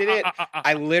suggested it,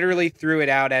 I literally threw it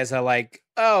out as a like,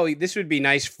 oh, this would be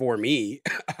nice for me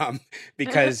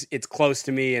because it's close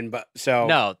to me,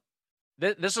 no.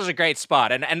 This was a great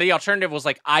spot, and the alternative was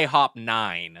like IHOP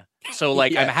 9. So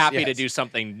like I'm happy to do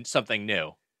something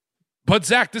new. But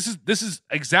Zach, this is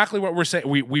exactly what we're saying.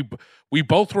 We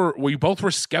both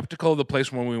were skeptical of the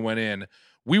place when we went in.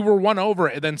 We were won over,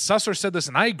 and then Susser said this,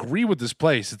 and I agree with this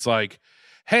place. It's like,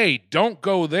 hey, don't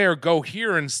go there, go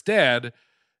here instead.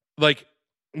 Like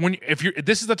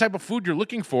this is the type of food you're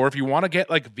looking for. If you want to get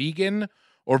like vegan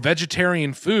or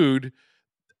vegetarian food,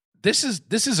 this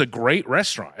is a great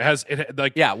restaurant. It has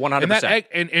 100%.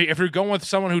 And if you're going with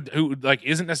someone who like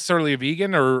isn't necessarily a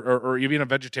vegan or even a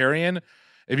vegetarian.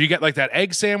 If you get like that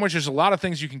egg sandwich, there's a lot of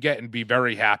things you can get and be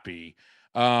very happy.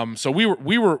 So we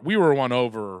were won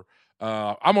over.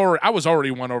 I was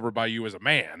already won over by you as a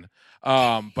man.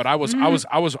 But I was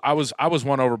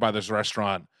won over by this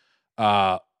restaurant,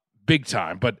 big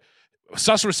time. But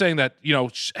Suss was saying that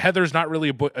Heather's not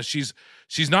really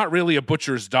she's not really a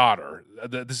butcher's daughter.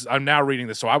 I'm now reading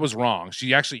this, so I was wrong.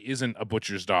 She actually isn't a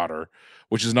butcher's daughter,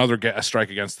 which is another strike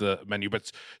against the menu.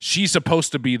 But she's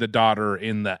supposed to be the daughter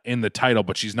in the title,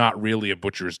 but she's not really a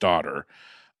butcher's daughter.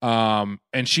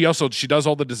 And she does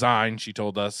all the design. She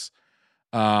told us.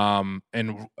 And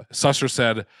Susser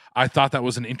said, I thought that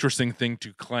was an interesting thing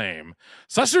to claim.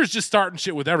 Susser's just starting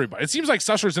shit with everybody. It seems like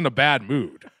Susser's in a bad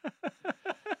mood.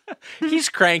 He's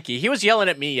cranky. He was yelling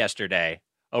at me yesterday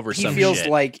over some shit. He feels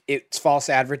like it's false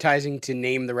advertising to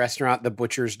name the restaurant The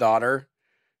Butcher's Daughter.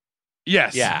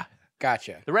 Yes. Yeah.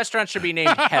 Gotcha. The restaurant should be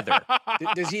named Heather.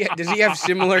 Does he have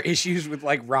similar issues with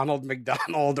like Ronald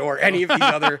McDonald or any of these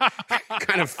other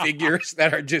kind of figures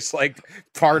that are just like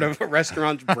part of a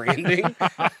restaurant's branding?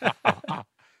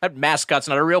 That mascot's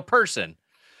not a real person.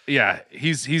 Yeah,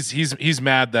 he's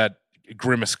mad that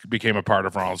Grimace became a part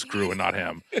of Ronald's crew and not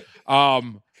him.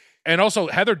 And also,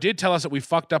 Heather did tell us that we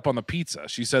fucked up on the pizza.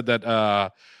 She said that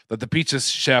that the pizza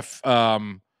chef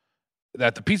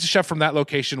from that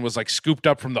location was like scooped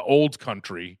up from the old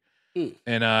country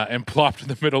and plopped in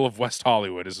the middle of West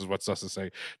Hollywood. This is what Sus is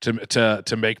saying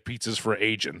to make pizzas for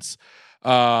agents.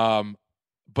 But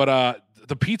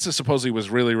the pizza supposedly was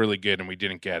really, really good, and we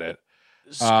didn't get it.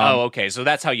 Okay. So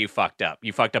that's how you fucked up.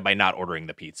 You fucked up by not ordering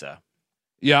the pizza.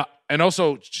 Yeah, and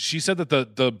also she said that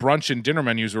the brunch and dinner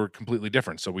menus were completely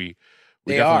different, so we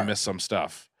They definitely are. missed some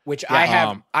stuff. Which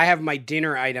Yeah, I have my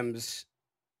dinner items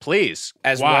Please.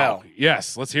 as Wow. well.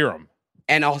 Yes, let's hear them.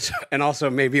 And also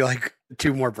maybe like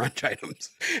 2 more brunch items.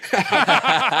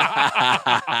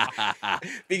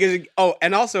 Because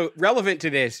and also relevant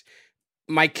to this,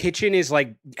 my kitchen is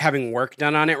like having work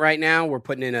done on it right now. We're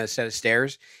putting in a set of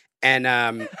stairs, and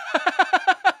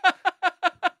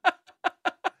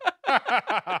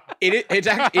it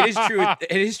is true.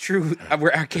 It is true.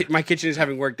 My kitchen is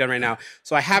having work done right now,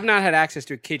 so I have not had access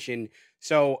to a kitchen.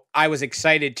 So I was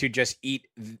excited to just eat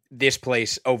this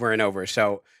place over and over.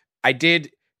 So I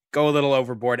did go a little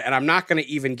overboard, and I'm not going to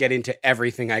even get into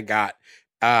everything I got.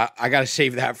 I got to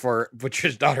save that for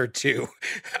Butcher's Daughter 2.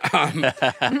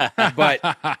 But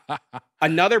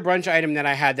another brunch item that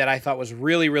I had that I thought was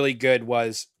really, really good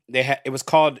was it was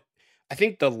called, I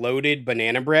think, the loaded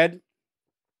banana bread.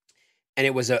 And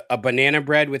it was a banana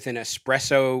bread with an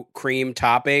espresso cream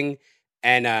topping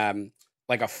and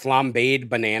like a flambéed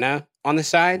banana on the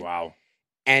side. Wow,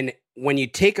 And when you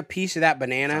take a piece of that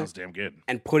banana sounds damn good.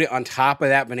 and put it on top of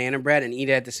that banana bread and eat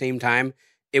it at the same time,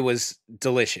 it was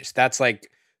delicious. That's like,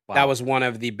 that was one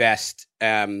of the best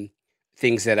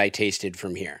things that I tasted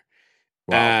from here.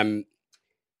 Wow.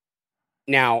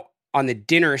 Now, on the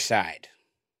dinner side,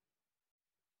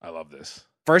 I love this.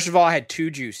 first of all, I had 2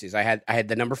 juices. I had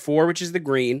the number 4, which is the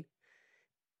green,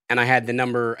 and I had the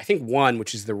number, I think, 1,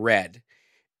 which is the red.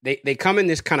 They come in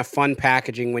this kind of fun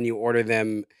packaging when you order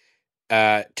them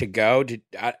to go.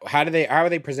 How are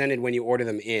they presented when you order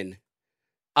them in?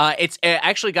 It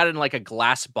actually got in like a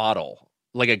glass bottle,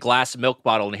 like a glass milk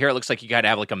bottle, and here it looks like you got to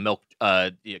have like a milk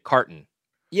carton.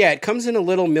 Yeah, it comes in a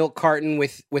little milk carton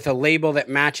with a label that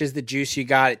matches the juice you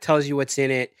got. It tells you what's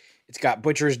in it. It's got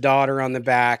Butcher's Daughter on the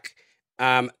back.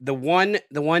 The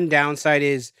one downside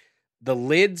is the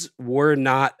lids were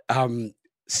not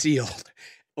sealed.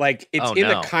 Like it's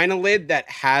the kind of lid that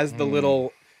has the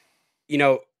little,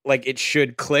 like it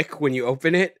should click when you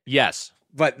open it. Yes.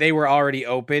 But they were already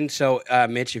open. So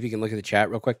Mitch, if you can look at the chat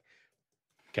real quick.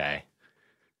 Okay.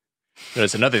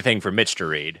 There's another thing for Mitch to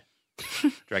read,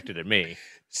 directed at me.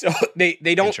 So they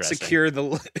don't secure the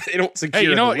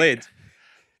lids.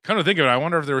 Kind of think of it. I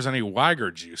wonder if there was any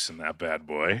Weiger juice in that bad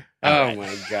boy. Oh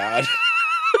my God.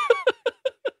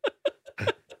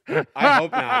 I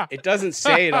hope not. It doesn't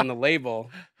say it on the label.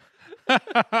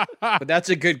 But that's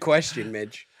a good question,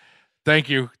 Mitch. Thank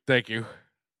you.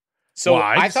 So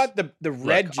Why? I thought the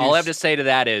red juice. All I have to say to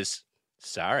that is,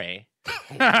 sorry.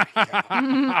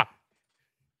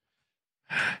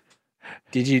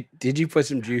 Did you put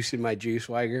some juice in my juice,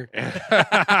 Weiger?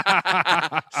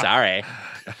 Sorry.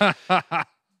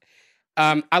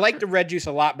 I like the red juice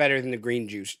a lot better than the green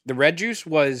juice. The red juice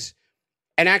was,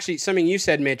 and actually something you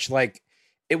said, Mitch, like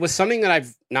it was something that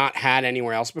I've not had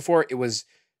anywhere else before. It was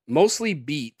mostly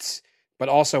beets, but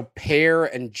also pear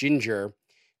and ginger.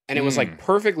 And it was like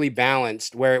perfectly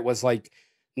balanced where it was like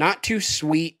not too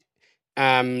sweet,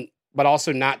 but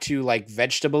also not too like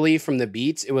vegetable-y from the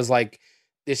beets. It was like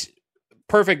this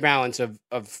perfect balance of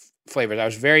flavors. I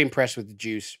was very impressed with the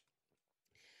juice.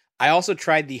 I also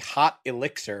tried the hot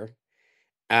elixir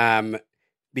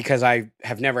because I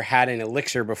have never had an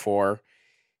elixir before.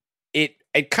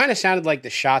 It kind of sounded like the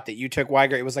shot that you took,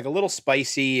 Weiger. It was like a little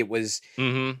spicy. It was,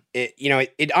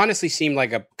 it honestly seemed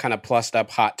like a kind of plussed up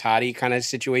hot toddy kind of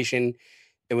situation.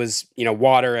 It was,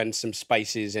 water and some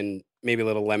spices and maybe a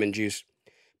little lemon juice,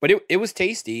 but it was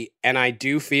tasty. And I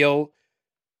do feel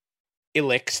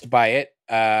elixed by it.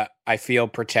 I feel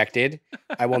protected.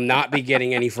 I will not be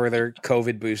getting any further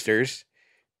COVID boosters.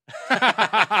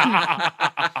 I'm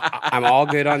all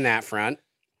good on that front.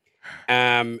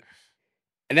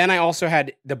 And then I also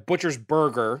had the Butcher's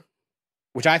Burger,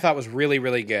 which I thought was really,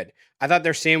 really good. I thought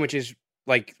their sandwiches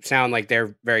sound like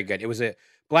they're very good. It was a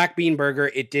black bean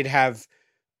burger. It did have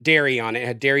dairy on it. It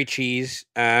had dairy cheese,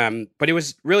 but it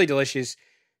was really delicious.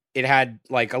 It had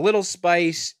like a little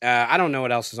spice. I don't know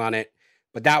what else was on it,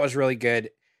 but that was really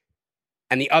good.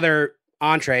 And the other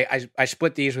entree, I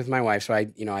split these with my wife, so I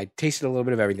tasted a little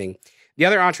bit of everything. The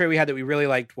other entree we had that we really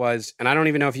liked was, and I don't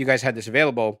even know if you guys had this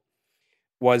available,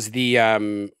 was the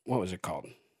what was it called?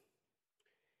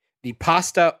 The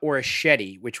pasta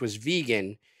orecchiette, which was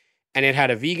vegan, and it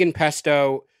had a vegan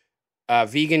pesto,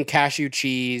 vegan cashew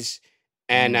cheese,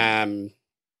 and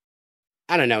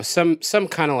I don't know, some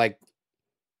kind of like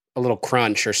a little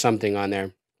crunch or something on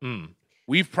there.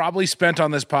 We've probably spent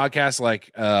on this podcast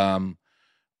like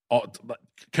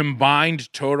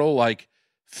combined total like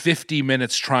 50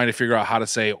 minutes trying to figure out how to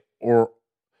say orecchiette.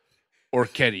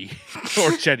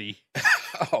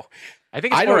 Oh, I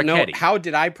think it's I don't know. orecchiette. How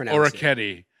did I pronounce it?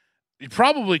 Orecchiette.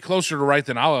 Probably closer to right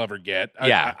than I'll ever get.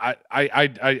 Yeah.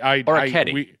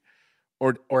 Orecchiette.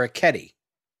 Orecchiette.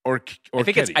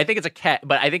 I think it's a cat,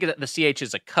 but I think the ch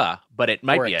is a k, but it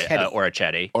might be a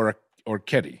orecchiette.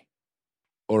 Orecchiette.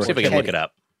 See if we can look it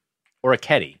up.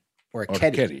 Orecchiette.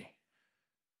 Orecchiette.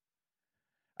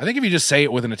 I think if you just say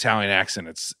it with an Italian accent,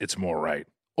 it's more right.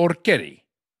 Orecchiette.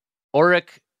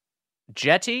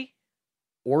 Orecchiette?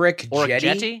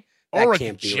 Orecchiette? That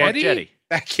can't be right. Orecchiette.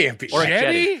 That can't be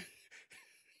Jetty?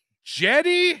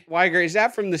 Jetty? Weiger, is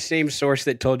that from the same source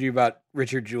that told you about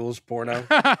Richard Jewell's porno?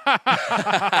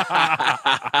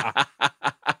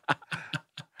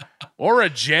 Or a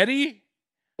jetty?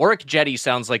 Orecchiette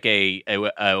sounds like a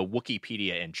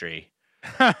Wikipedia entry.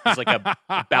 It's like a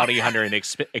bounty hunter in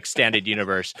the extended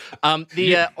universe. You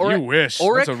wish.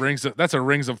 That's a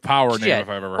Rings of Power name if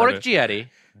I've ever heard it.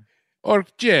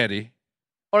 Orecchiette.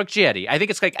 Orecchiette. I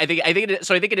think it's like I think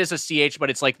it is a ch,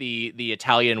 but it's like the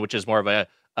Italian, which is more of a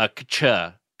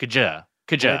kja.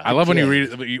 I love when you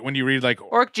read like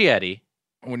Orecchiette.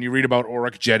 When you read about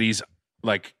Orecchiette's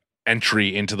like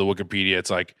entry into the Wikipedia, it's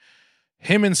like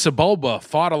him and Sebulba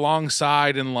fought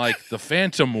alongside in like the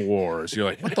Phantom Wars. You're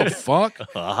like, what the fuck?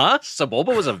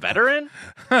 Sebulba was a veteran?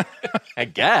 I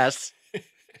guess.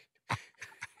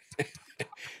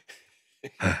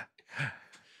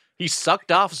 He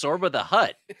sucked off Zorba the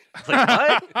Hutt.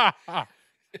 Like, what?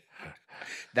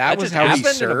 That was how he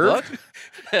served?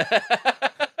 Is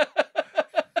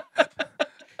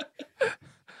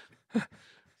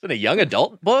it a young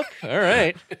adult book? All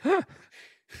right.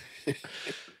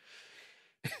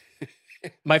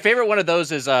 My favorite one of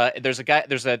those is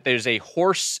there's a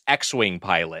horse X-wing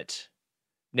pilot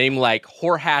named like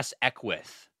Horhass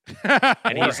Eckwith.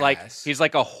 And he's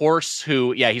like a horse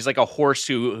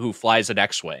who flies an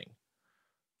X-wing.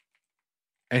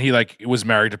 And he like was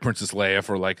married to Princess Leia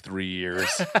for like 3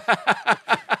 years.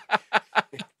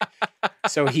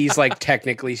 So he's like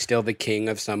technically still the king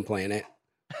of some planet.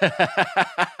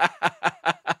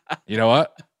 You know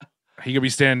what? He could be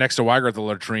standing next to Weiger at the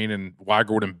latrine and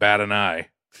Weiger wouldn't bat an eye.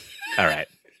 All right.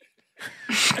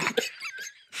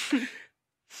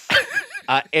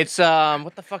 It's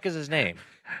what the fuck is his name?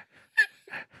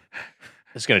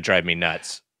 This is gonna drive me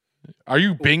nuts. Are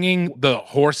you binging the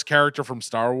horse character from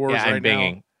Star Wars? Yeah, I'm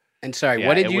binging. Now? And sorry,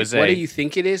 what do you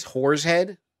think it is? Whore's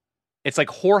head? It's like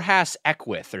Horhass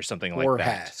Eckwith or something like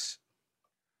that.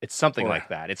 It's something like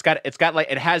that. It's got like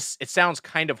it sounds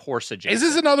kind of horse adjacent. Is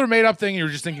this another made up thing? You're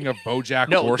just thinking of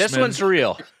BoJack Horseman? No, this one's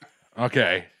real.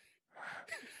 Okay.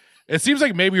 It seems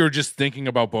like maybe you were just thinking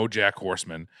about BoJack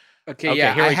Horseman. Okay,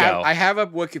 yeah. Here we go. I have a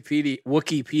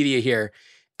Wikipedia here,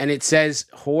 and it says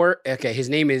his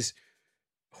name is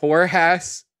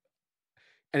Horhass,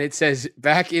 and it says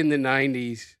back in the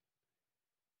 90s,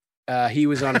 he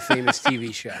was on a famous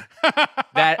TV show.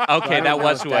 That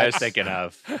was who I was thinking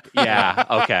of. Yeah,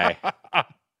 okay.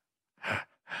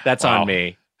 That's on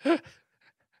me.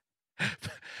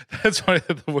 That's funny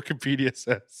that the Wikipedia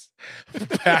says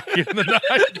back in the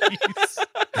 90s.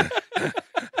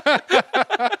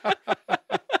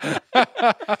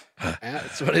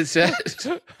 That's what it says.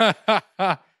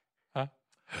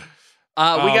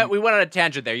 We went on a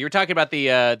tangent there. You were talking about the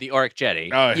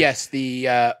Orecchiette. Oh, yes, the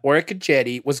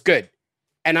Orecchiette was good.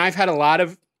 And I've had a lot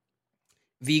of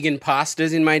vegan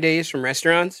pastas in my days from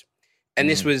restaurants, and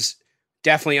this was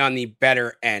definitely on the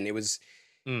better end. It was.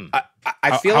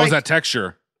 I feel how's like that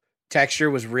texture? Texture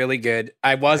was really good.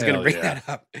 I was going to bring that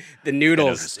up. The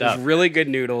noodles, it was really good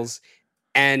noodles,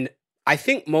 and I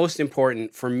think most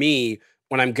important for me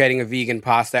when I'm getting a vegan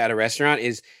pasta at a restaurant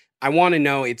is I want to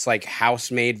know it's like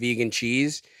house-made vegan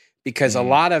cheese, because a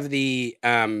lot of the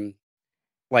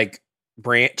like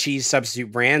brand cheese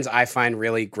substitute brands I find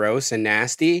really gross and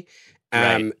nasty.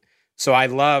 So I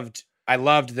loved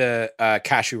the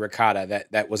cashew ricotta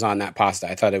that was on that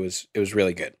pasta. I thought it was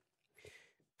really good.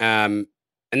 And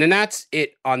then that's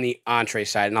it on the entree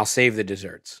side, and I'll save the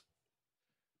desserts.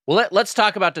 Well, let's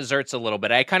talk about desserts a little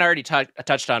bit. I kind of already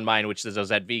touched on mine, which is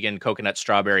that vegan coconut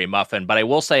strawberry muffin. But I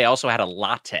will say I also had a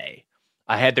latte.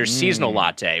 I had their seasonal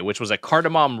latte, which was a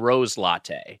cardamom rose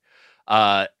latte.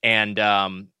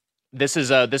 This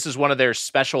is one of their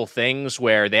special things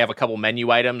where they have a couple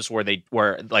menu items where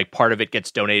like part of it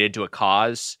gets donated to a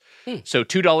cause. So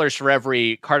 $2 for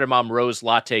every cardamom rose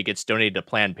latte gets donated to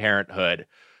Planned Parenthood.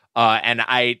 And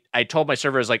I told my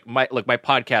server, I was like, my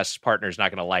podcast partner is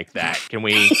not going to like that. Can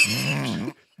we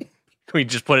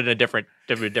just put it in a different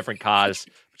cause?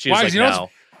 She was like, no.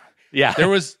 Yeah. There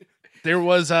was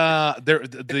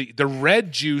the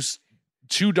red juice,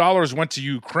 $2 went to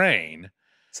Ukraine.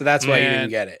 So that's why you didn't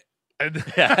get it.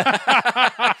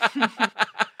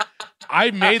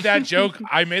 I made that joke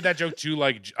to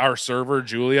like our server,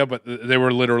 Julia, but they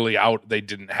were literally out. They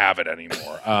didn't have it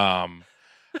anymore.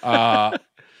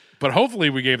 But hopefully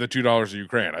we gave the $2 to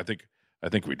Ukraine. I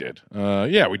think we did.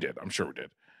 Yeah, we did. I'm sure we did.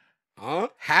 Huh?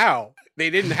 How? They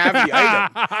didn't have the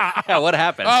item. Yeah, what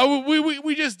happened?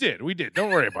 We just did. We did.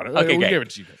 Don't worry about it. Okay, we gave it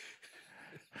to you.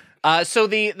 So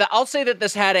the I'll say that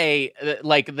this had a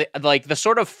the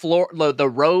sort of the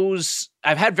rose.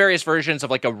 I've had various versions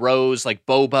of like a rose, like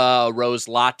boba, a rose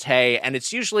latte, and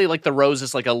it's usually like the rose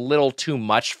is like a little too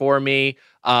much for me.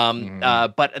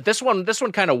 But this one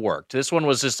kind of worked. This one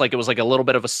was just like, it was like a little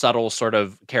bit of a subtle sort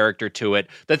of character to it.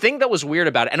 The thing that was weird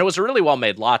about it, and it was a really well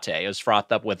made latte. It was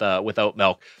frothed up with oat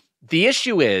milk. The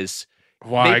issue is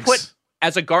they put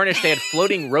as a garnish, they had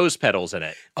floating rose petals in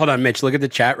it. Hold on, Mitch. Look at the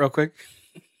chat real quick.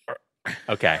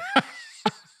 Okay.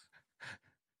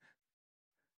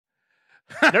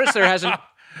 Notice there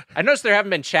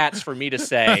haven't been chats for me to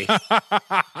say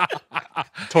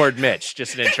toward Mitch.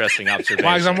 Just an interesting observation.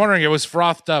 Well, I'm wondering, it was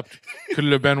frothed up. Could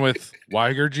it have been with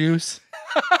Weiger juice?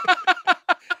 I'm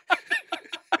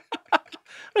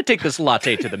going to take this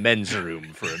latte to the men's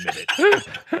room for a minute.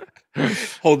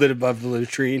 Hold it above the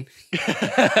latrine.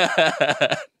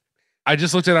 I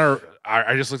just looked at our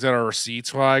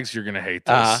receipts, Wags. You're gonna hate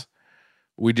this.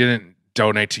 We didn't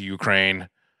donate to Ukraine.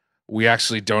 We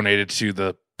actually donated to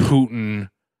the Putin.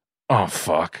 Oh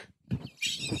fuck.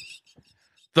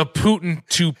 The Putin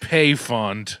to Pay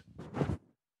Fund.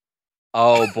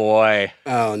 Oh boy.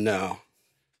 Oh no.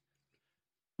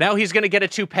 Now he's going to get a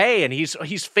toupee, and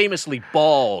he's famously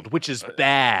bald, which is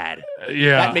bad.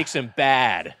 Yeah, that makes him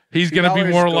bad. He's going to be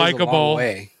more likable.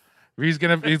 He's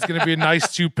gonna be a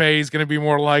nice toupee. He's going to be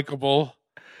more likable.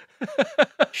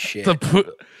 Shit. The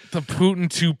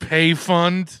Putin toupee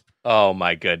fund. Oh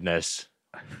my goodness.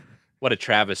 What a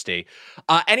travesty.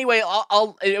 Anyway,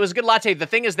 it was a good latte. The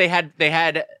thing is, they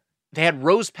had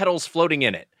rose petals floating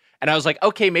in it. And I was like,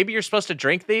 okay, maybe you're supposed to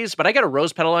drink these, but I got a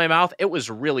rose petal in my mouth. It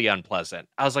was really unpleasant.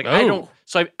 I was like, I don't.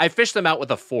 So I fished them out with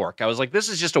a fork. I was like, this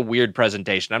is just a weird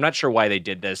presentation. I'm not sure why they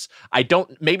did this.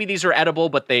 Maybe these are edible,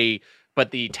 but the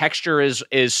texture is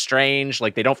strange.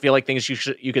 Like they don't feel like things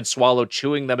you could swallow.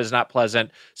 Chewing them is not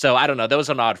pleasant. So I don't know. That was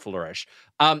an odd flourish.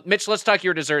 Mitch, let's talk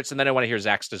your desserts, and then I want to hear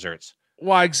Zach's desserts.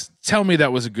 Wags, tell me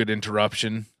that was a good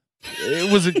interruption.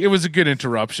 It was a good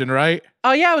interruption, right?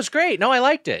 Oh yeah, it was great. No, I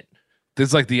liked it. This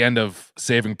is like the end of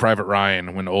Saving Private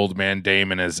Ryan when old man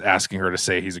Damon is asking her to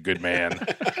say he's a good man.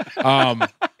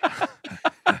 At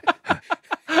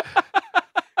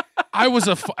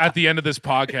the end of this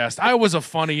podcast, I was a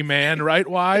funny man, right,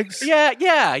 Wags?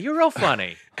 Yeah, you're real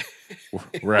funny.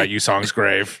 We're at You Song's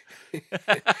grave.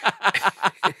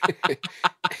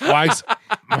 Wags,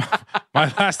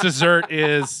 my last dessert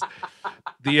is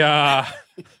the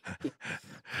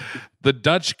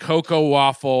Dutch cocoa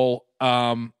waffle,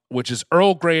 which is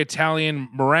Earl Grey Italian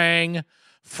meringue,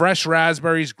 fresh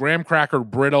raspberries, graham cracker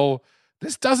brittle.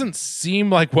 This doesn't seem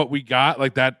like what we got.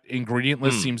 Like that ingredient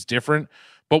list seems different,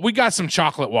 but we got some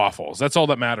chocolate waffles. That's all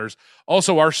that matters.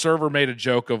 Also, our server made a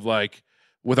joke of like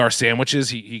with our sandwiches.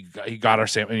 He got our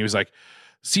sandwich and he was like,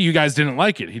 "See, you guys didn't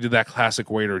like it." He did that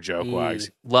classic waiter joke.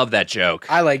 Wags. Love that joke.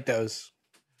 I like those.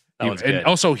 That one's good. And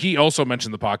also, he also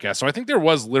mentioned the podcast. So I think there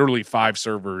was literally 5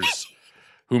 servers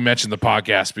who mentioned the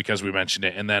podcast because we mentioned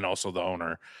it, and then also the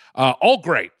owner. All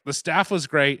great. The staff was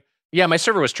great. Yeah, my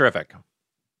server was terrific.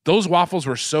 Those waffles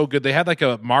were so good. They had like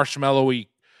a marshmallowy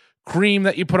cream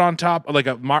that you put on top,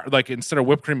 like instead of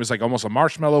whipped cream, it was like almost a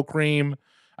marshmallow cream.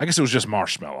 I guess it was just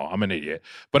marshmallow. I'm an idiot.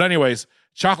 But anyways,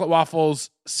 chocolate waffles,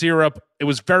 syrup. It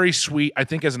was very sweet. I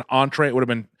think as an entree, it would have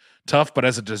been tough, but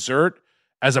as a dessert,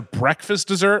 as a breakfast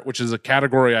dessert, which is a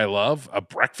category I love, a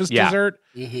breakfast dessert,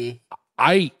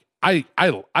 I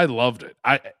loved it.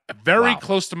 Very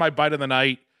close to my bite of the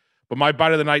night, but my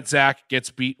bite of the night, Zach, gets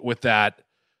beat with that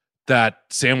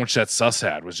sandwich that Sus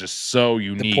had was just so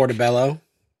unique. The Portobello?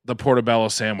 the portobello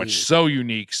sandwich. So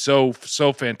unique, so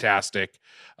fantastic.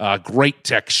 Great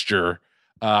texture.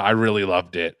 I really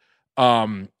loved it.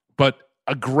 But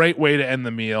a great way to end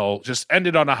the meal. Just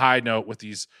ended on a high note with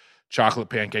these chocolate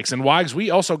pancakes. And Wags,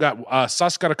 we also got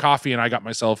Sus got a coffee, and I got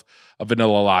myself a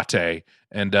vanilla latte,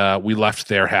 and we left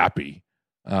there happy.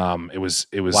 It was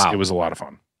Wow. It was a lot of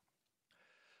fun.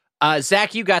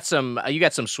 Zach, you got some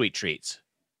sweet treats.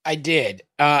 I did.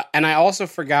 And I also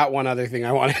forgot one other thing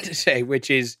I wanted to say, which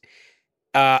is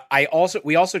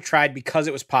we also tried, because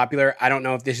it was popular. I don't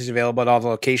know if this is available at all the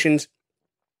locations.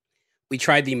 We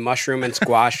tried the mushroom and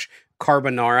squash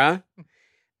carbonara.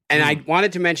 And I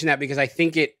wanted to mention that because I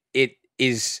think it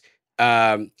is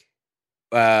what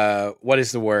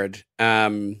is the word?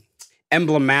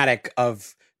 Emblematic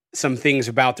of some things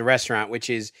about the restaurant, which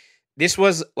is this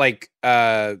was like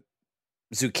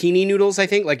zucchini noodles, I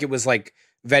think. Like it was like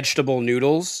vegetable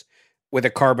noodles with a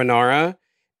carbonara.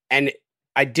 And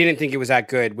I didn't think it was that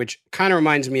good, which kind of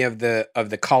reminds me of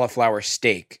the cauliflower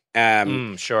steak.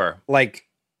 Sure. Like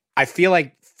I feel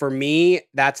like for me,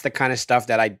 that's the kind of stuff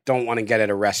that I don't want to get at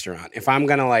a restaurant. If I'm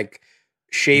gonna like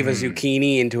shave a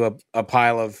zucchini into a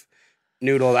pile of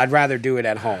noodles, I'd rather do it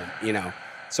at home, you know.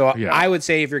 So Yeah. I would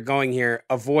say if you're going here,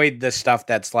 avoid the stuff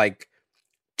that's like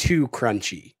too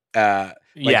crunchy. I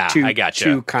gotcha.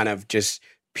 Too kind of just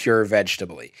pure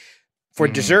vegetable-y. For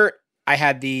dessert, I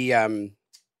had the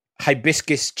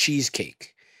hibiscus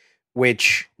cheesecake,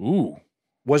 which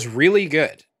was really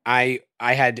good. I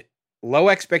had low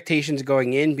expectations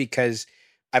going in because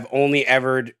I've only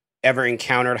ever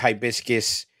encountered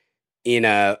hibiscus in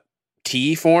a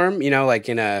tea form, you know, like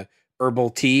in a herbal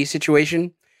tea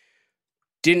situation.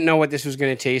 Didn't know what this was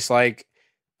going to taste like,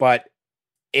 but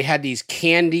it had these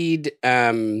candied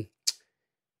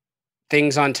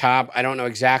things on top. I don't know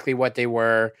exactly what they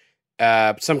were.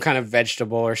 Some kind of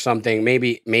vegetable or something.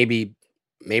 Maybe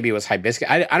it was hibiscus.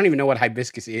 I don't even know what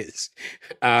hibiscus is.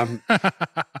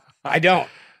 I don't.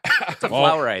 It's a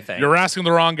flower, I think. You're asking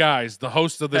the wrong guys. The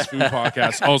hosts of this food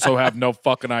podcast also have no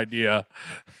fucking idea.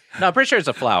 No, I'm pretty sure it's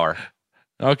a flower.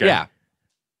 Okay. Yeah.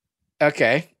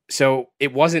 Okay. So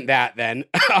it wasn't that then.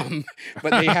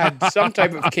 But they had some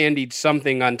type of candied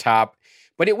something on top.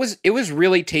 But it was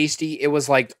really tasty. It was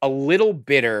like a little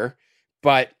bitter,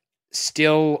 but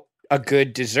still a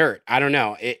good dessert. I don't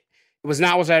know. It was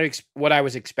not what I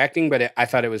was expecting, but I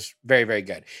thought it was very, very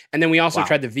good. And then we also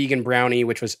tried the vegan brownie,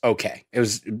 which was okay. It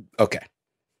was okay.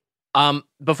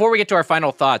 Before we get to our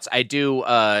final thoughts, I did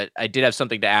have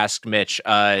something to ask Mitch.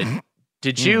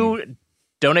 Did you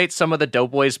donate some of the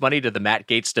Doughboys money to the Matt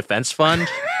Gaetz Defense Fund?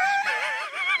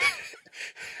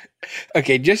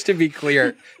 Okay, just to be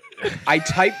clear, I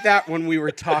typed that when we were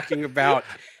talking about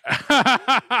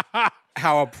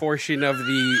how a portion of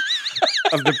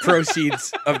the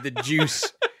proceeds of the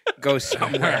juice goes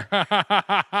somewhere.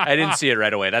 I didn't see it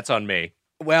right away. That's on me.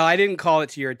 Well, I didn't call it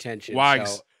to your attention.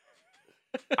 Wags, so.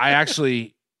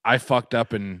 I fucked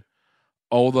up, and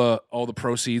all the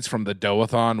proceeds from the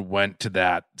Doughathon went to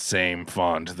that same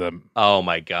fund. Oh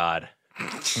my God.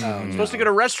 It's supposed to go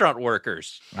to restaurant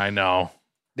workers. I know.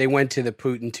 They went to the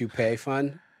Putin toupee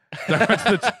fund.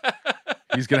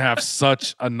 He's gonna have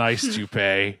such a nice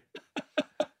toupee.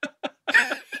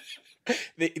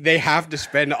 They have to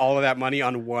spend all of that money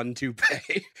on one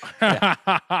toupee.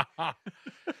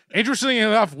 Interestingly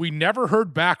enough, we never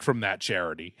heard back from that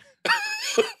charity.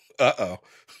 Uh-oh.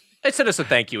 They sent us a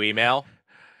thank you email.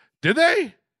 Did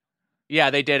they?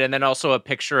 Yeah, they did. And then also a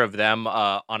picture of them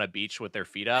on a beach with their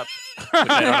feet up, which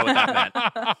I don't know what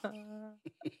that meant.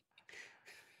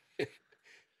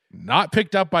 Not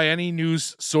picked up by any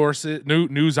news sources,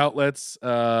 news outlets.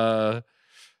 But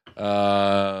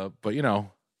you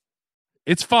know,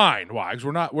 it's fine, Wags.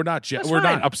 We're not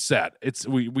upset.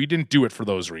 We didn't do it for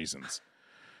those reasons.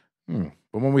 But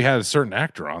when we had a certain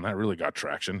actor on, that really got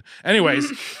traction. Anyways,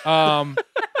 my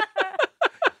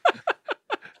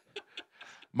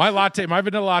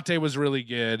vanilla latte was really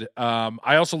good.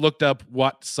 I also looked up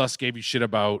what Sus gave you shit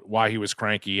about, why he was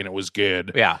cranky, and it was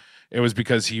good. Yeah. It was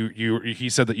because he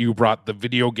said that you brought the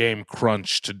video game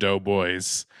crunch to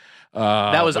Doughboys.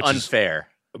 That was unfair.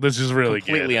 This is really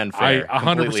completely good. Unfair. I 100%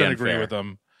 Completely agree unfair. with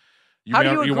him. How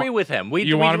do you agree with him?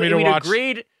 You wanted me to watch.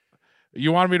 Agreed.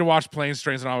 You wanted me to watch Planes,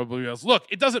 Trains, and Automobiles. Look,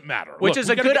 it doesn't matter. Which Look, is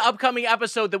a good upcoming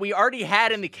episode that we already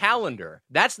had in the calendar.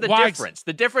 That's the difference.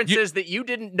 The difference is that you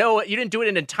didn't know it. You didn't do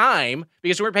it in time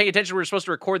because we weren't paying attention. We were supposed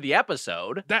to record the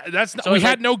episode. That's not. So we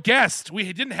had no guest.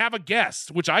 We didn't have a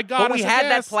guest, which I got. But we had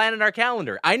that plan in our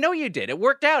calendar. I know you did. It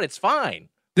worked out. It's fine.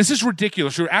 This is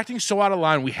ridiculous. You're acting so out of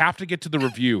line. We have to get to the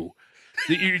review.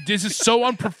 This is so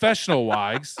unprofessional,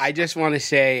 Wags. I just want to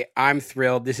say I'm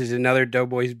thrilled. This is another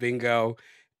Doughboys bingo.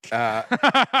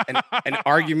 an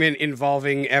argument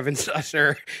involving Evan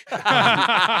Susser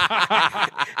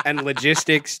and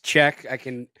logistics check. I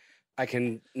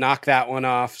can knock that one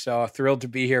off. So thrilled to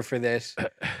be here for this.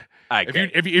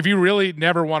 If you really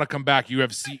never want to come back,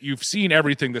 you've seen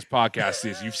everything this podcast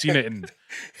is. You've seen it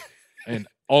in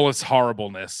all its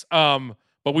horribleness.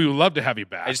 But we would love to have you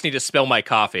back. I just need to spill my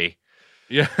coffee.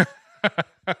 Yeah.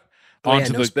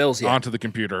 No spills yet. Onto the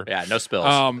computer. Yeah, no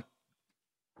spills.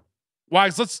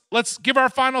 Wags, let's give our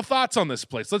final thoughts on this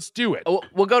place. Let's do it.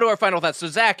 We'll go to our final thoughts. So,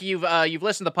 Zach, you've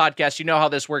listened to the podcast. You know how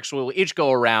this works. We'll each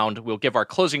go around. We'll give our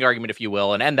closing argument, if you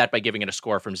will, and end that by giving it a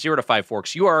score from 0 to 5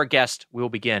 forks. You are our guest. We will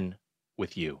begin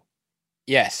with you.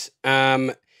 Yes.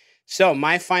 So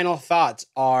my final thoughts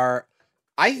are,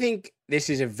 I think this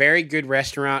is a very good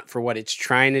restaurant for what it's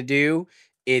trying to do.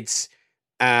 It's,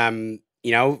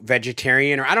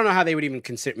 vegetarian, or I don't know how they would even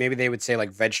consider, maybe they would say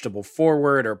like vegetable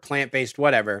forward or plant-based,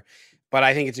 whatever. But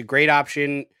I think it's a great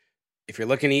option if you're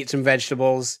looking to eat some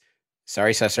vegetables.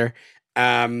 Sorry, Susser.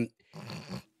 And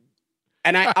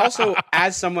I also,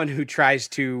 as someone who tries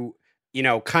to,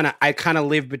 I kind of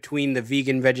live between the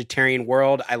vegan vegetarian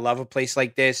world. I love a place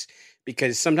like this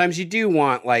because sometimes you do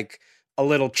want like a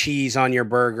little cheese on your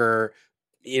burger,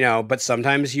 but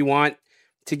sometimes you want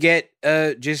to get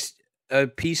just a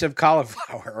piece of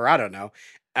cauliflower, or I don't know.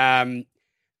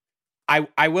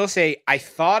 I will say I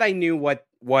thought I knew what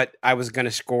I was going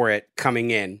to score it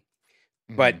coming in,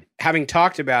 but having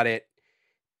talked about it,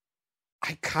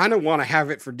 I kind of want to have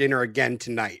it for dinner again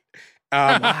tonight.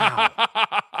 Wow.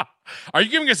 Are you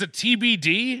giving us a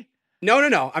TBD?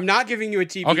 No. I'm not giving you a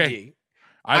TBD. Okay.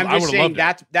 I'm just saying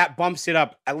that bumps it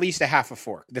up at least a half a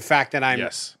fork. The fact that I'm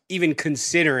even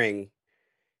considering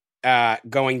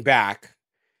going back.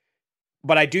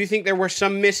 But I do think there were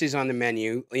some misses on the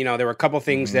menu. There were a couple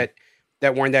things that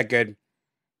weren't that good.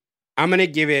 I'm going to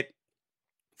give it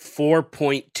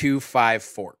 4.25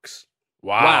 forks.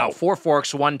 Wow. 4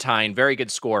 forks, 1 tine. Very good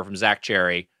score from Zach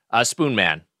Cherry. Spoon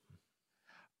Man.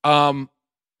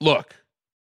 Look,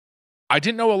 I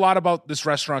didn't know a lot about this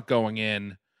restaurant going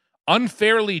in.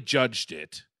 Unfairly judged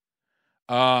it.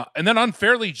 And then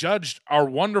unfairly judged our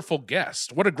wonderful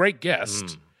guest. What a great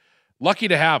guest. Lucky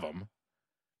to have him.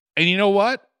 And you know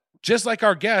what? Just like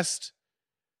our guest,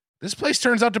 this place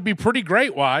turns out to be pretty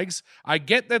great, Wags. I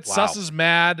get that Sus is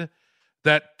mad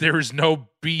that there is no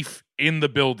beef in the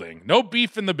building. No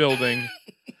beef in the building.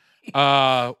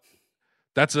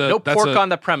 That's pork on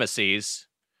the premises.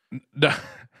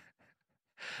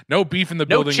 No beef in the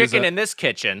building. No chicken in this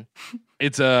kitchen.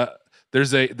 There's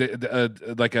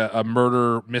a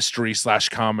murder mystery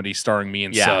 / comedy starring me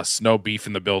and Sus. No beef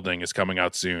in the building is coming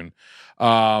out soon.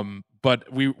 But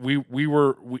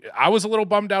I was a little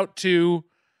bummed out too.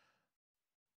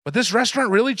 But this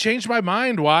restaurant really changed my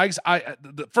mind, Wags.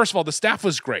 First of all, the staff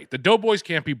was great. The Doughboys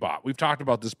can't be bought. We've talked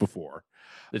about this before.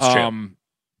 It's true.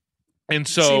 And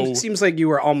so seems like you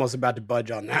were almost about to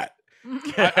budge on that.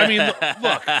 I mean,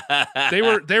 look, they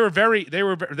were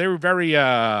very.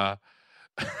 I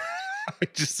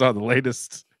just saw the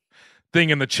latest thing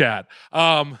in the chat.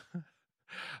 But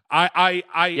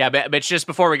just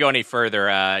before we go any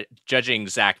further, judging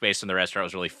Zach based on the restaurant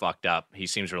was really fucked up. He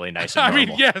seems really nice and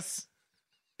normal. Yes.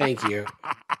 Thank you.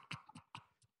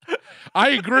 I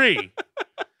agree.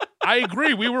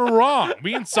 We were wrong.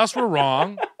 Me and Sus were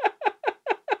wrong.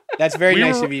 That's very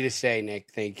nice of you to say, Nick.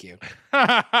 Thank you.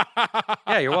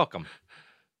 Yeah, you're welcome.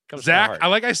 Zach,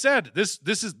 like I said, this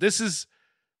is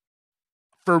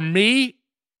for me.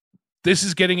 This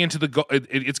is getting into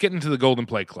it's getting into the Golden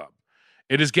Plate Club.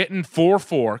 It is getting 4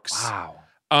 forks.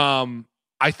 Wow.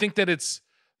 I think that it's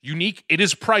unique. It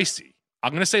is pricey. I'm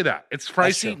going to say that. It's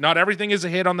pricey. Not everything is a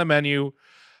hit on the menu.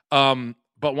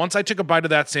 But once I took a bite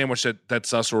of that sandwich that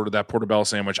Sus ordered, that portobello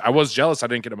sandwich, I was jealous I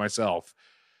didn't get it myself.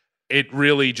 It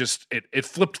really just it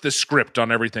flipped the script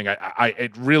on everything.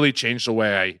 It really changed the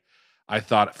way I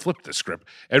thought. It flipped the script.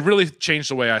 It really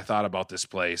changed the way I thought about this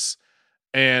place.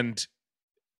 And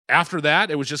after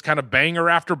that, it was just kind of banger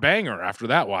after banger. After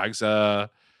that, Wags, the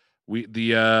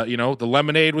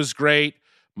lemonade was great.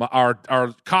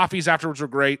 Our coffees afterwards were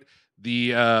great.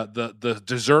 The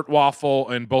dessert waffle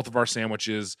and both of our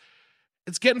sandwiches.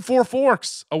 It's getting 4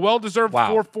 forks. A well-deserved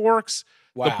 4 forks.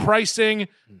 Wow. The pricing,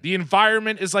 the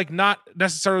environment is like not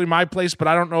necessarily my place, but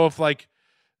I don't know if like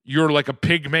you're like a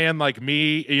pig man like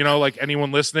me, like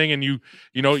anyone listening, and you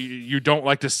don't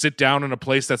like to sit down in a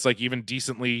place that's like even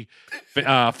decently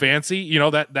fancy,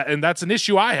 and that's an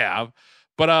issue I have.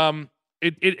 But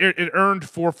it earned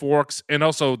 4 forks, and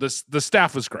also the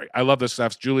staff was great. I love the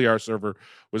staff. Julie, our server,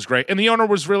 was great, and the owner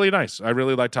was really nice. I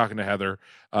really liked talking to Heather.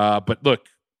 But look,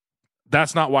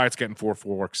 That's not why it's getting 4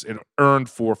 forks. It earned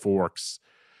 4 forks.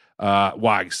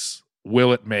 Wags,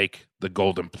 will it make the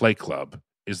Golden Plate Club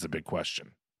is the big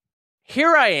question.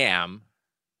 Here I am,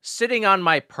 sitting on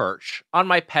my perch, on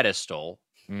my pedestal,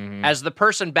 as the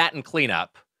person batting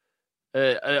cleanup,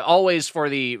 always or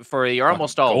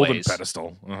almost always. Golden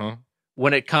pedestal.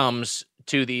 When it comes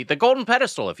to the golden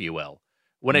pedestal, if you will,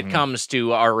 when it comes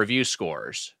to our review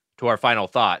scores, to our final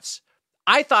thoughts.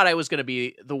 I thought I was going to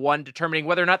be the one determining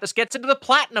whether or not this gets into the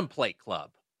Platinum Plate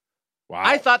Club. Wow.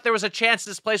 I thought there was a chance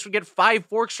this place would get 5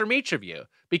 forks from each of you.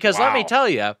 Because let me tell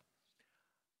you,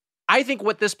 I think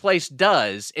what this place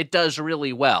does, it does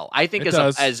really well. I think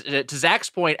as to Zach's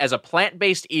point, as a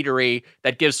plant-based eatery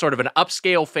that gives sort of an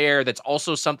upscale fare that's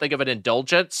also something of an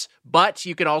indulgence, but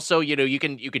you can also, you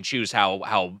can choose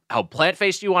how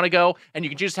plant-based you want to go, and you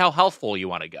can choose how healthful you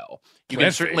want to go. You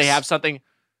can certainly have something.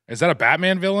 Is that a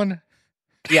Batman villain?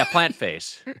 Yeah, plant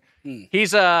face.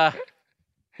 He's also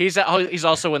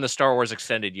in the Star Wars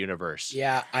extended universe.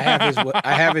 Yeah, I have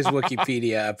his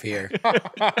Wikipedia up here.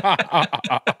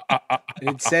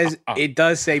 It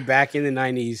does say back in the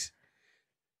 90s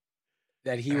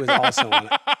that he was also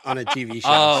on a TV show.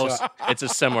 Oh, so, it's a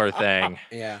similar thing.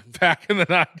 Yeah, back in the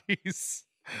 90s.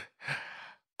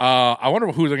 I wonder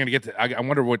who they're going to get to. I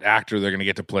wonder what actor they're going to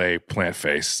get to play Plant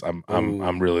Face.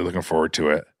 I'm really looking forward to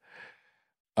it.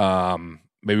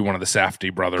 Maybe one of the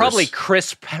Safdie brothers. Probably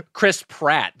Chris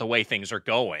Pratt. The way things are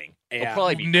going, it'll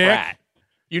probably be Nick, Pratt.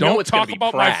 Don't talk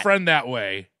about Pratt. My friend that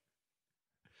way.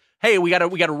 Hey, we got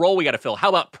a role we got to fill. How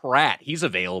about Pratt? He's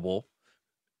available.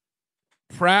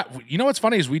 Pratt. You know what's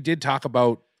funny is we talked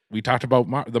about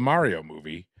the Mario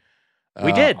movie.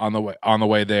 We did on the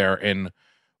way there, and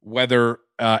whether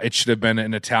it should have been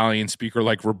an Italian speaker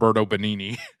like Roberto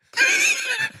Benigni.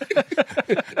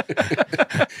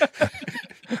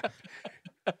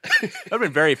 That would have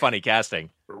been very funny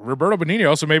casting. Roberto Benigni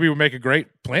also maybe would make a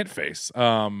great Plant Face.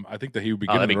 I think that he would be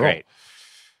good. That'd be great.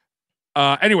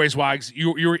 Anyways, Wags,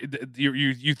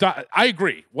 you thought I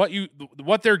agree.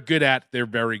 What they're good at, they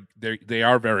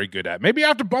are very good at. Maybe I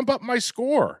have to bump up my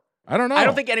score. I don't know. I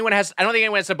don't think anyone has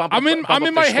to bump. I'm in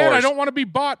my head. Scores. I don't want to be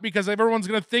bought because everyone's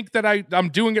going to think that I'm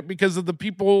doing it because of the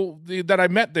people that I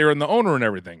met there and the owner and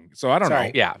everything. So I don't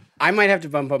know. Yeah, I might have to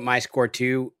bump up my score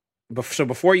too. So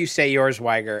before you say yours,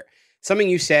 Weiger, something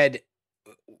you said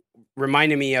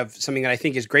reminded me of something that I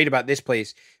think is great about this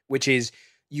place, which is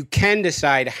you can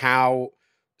decide how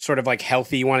sort of like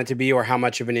healthy you want it to be or how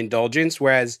much of an indulgence.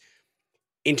 Whereas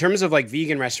in terms of like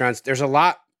vegan restaurants, there's a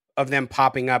lot of them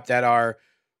popping up that are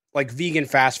like vegan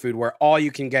fast food where all you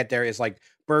can get there is like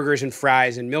burgers and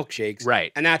fries and milkshakes.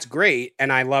 Right. And that's great.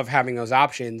 And I love having those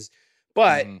options.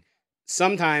 But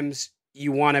sometimes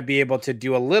you want to be able to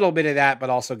do a little bit of that, but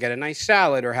also get a nice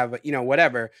salad or have,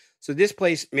 whatever. So this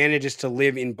place manages to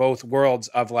live in both worlds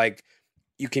of like,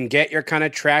 you can get your kind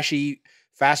of trashy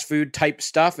fast food type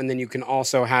stuff. And then you can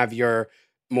also have your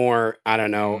more, I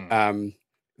don't know,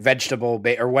 vegetable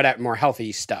or whatever, more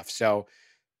healthy stuff. So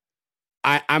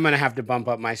I'm going to have to bump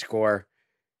up my score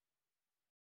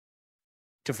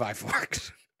to 5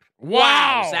 forks.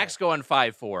 Wow. Zach's going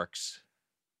 5 forks.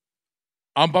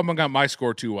 I'm bumping up my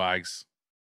score 2 Wags.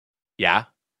 Yeah.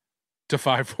 To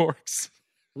 5 forks.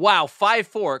 Wow, 5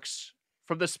 forks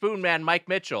from the Spoon Man, Mike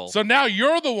Mitchell. So now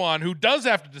you're the one who does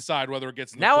have to decide whether it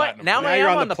gets in the platinum. Now I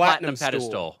am on the platinum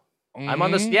pedestal. I'm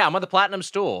on the platinum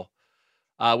stool,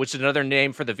 which is another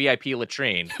name for the VIP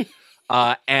latrine.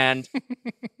 And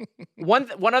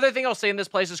one other thing I'll say in this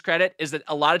place's credit is that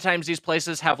a lot of times these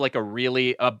places have like a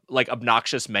really like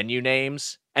obnoxious menu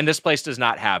names, and this place does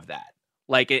not have that.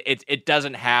 Like it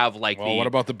doesn't have like. Well, what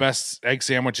about the best egg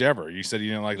sandwich ever? You said you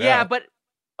didn't like that. Yeah, but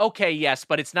okay, yes,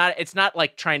 but it's not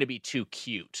like trying to be too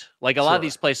cute. Like a lot of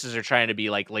these places are trying to be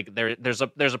like there's a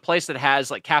place that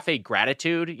has like Cafe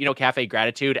Gratitude, Cafe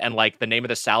Gratitude, and like the name of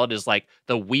the salad is like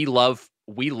the We Love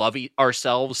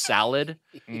Ourselves salad.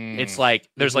 It's like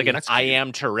there's like an I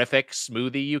Am Terrific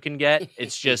smoothie you can get.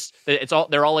 It's just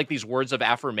they're all like these words of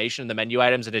affirmation in the menu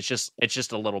items, and it's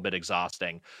just a little bit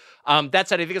exhausting. That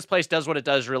said, I think this place does what it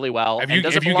does really well. If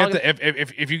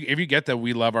you get the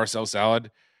We Love Ourselves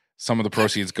salad, some of the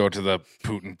proceeds go to the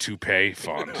Putin Toupee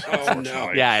Fund. Oh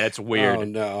no! Yeah, that's weird. Oh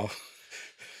no!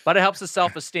 But it helps the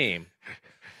self-esteem.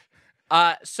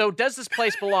 So does this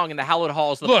place belong in the hallowed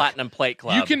halls of the Platinum Plate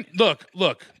Club? You can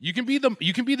look. You can be the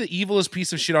evilest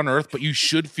piece of shit on earth, but you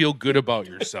should feel good about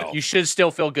yourself. You should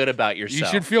still feel good about yourself. You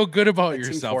should feel good about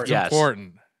yourself. It's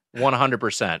important.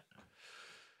 100%.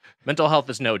 Mental health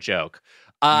is no joke.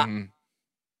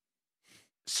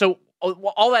 So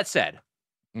all that said,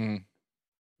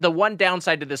 the one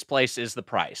downside to this place is the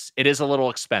price. It is a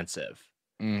little expensive.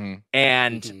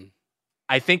 And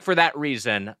I think for that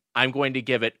reason, I'm going to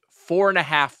give it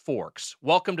 4.5 forks.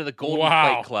 Welcome to the Golden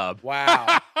Plate Club.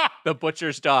 Wow. The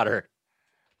Butcher's Daughter.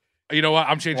 You know what?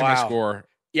 I'm changing my score.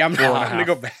 Yeah, I'm going to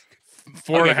go back.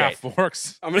 4.5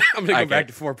 forks. I'm going to go back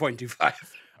to 4.25. All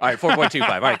right, 4.25.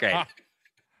 All right, great.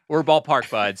 We're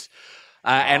ballpark buds.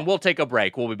 And we'll take a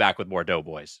break. We'll be back with more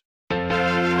Doughboys.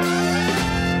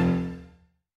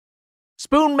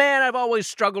 Spoon Man, I've always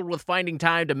struggled with finding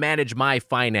time to manage my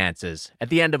finances. At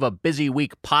the end of a busy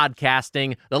week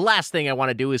podcasting, the last thing I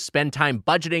want to do is spend time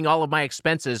budgeting all of my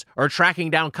expenses or tracking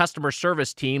down customer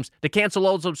service teams to cancel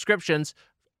old subscriptions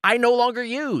I no longer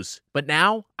use. But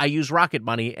now I use Rocket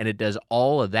Money, and it does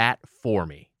all of that for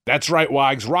me. That's right,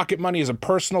 Wags. Rocket Money is a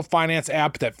personal finance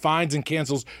app that finds and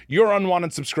cancels your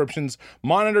unwanted subscriptions,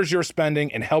 monitors your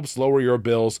spending, and helps lower your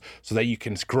bills so that you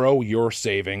can grow your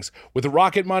savings. With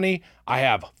Rocket Money, I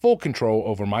have full control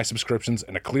over my subscriptions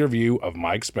and a clear view of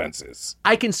my expenses.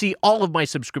 I can see all of my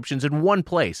subscriptions in one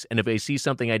place, and if I see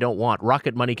something I don't want,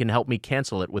 Rocket Money can help me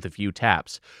cancel it with a few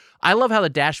taps. I love how the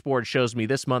dashboard shows me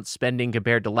this month's spending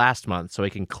compared to last month, so I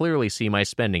can clearly see my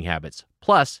spending habits.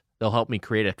 Plus, they'll help me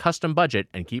create a custom budget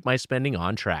and keep my spending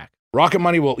on track. Rocket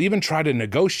Money will even try to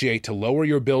negotiate to lower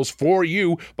your bills for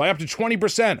you by up to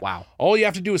 20%. Wow. All you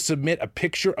have to do is submit a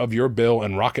picture of your bill,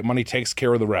 and Rocket Money takes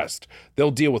care of the rest. They'll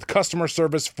deal with customer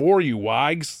service for you,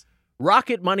 Wags.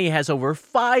 Rocket Money has over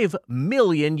 5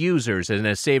 million users and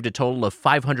has saved a total of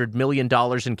 $500 million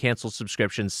in canceled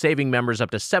subscriptions, saving members up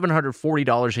to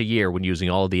 $740 a year when using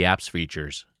all of the app's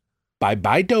features.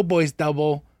 Bye-bye, Doughboys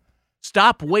Double.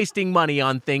 Stop wasting money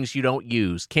on things you don't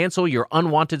use. Cancel your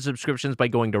unwanted subscriptions by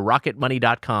going to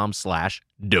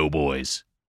rocketmoney.com/doughboys.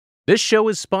 This show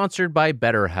is sponsored by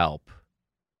BetterHelp.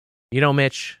 You know,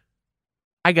 Mitch,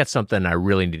 I got something I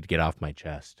really need to get off my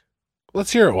chest.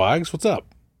 Let's hear it, Wags. What's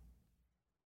up?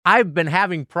 I've been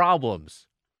having problems.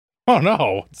 Oh,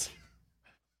 no.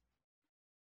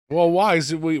 Well,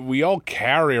 Wags, we all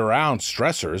carry around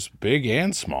stressors, big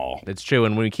and small. It's true,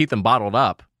 and when we keep them bottled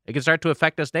up, it can start to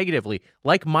affect us negatively,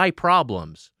 like my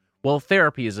problems. Well,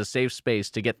 therapy is a safe space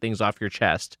to get things off your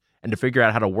chest and to figure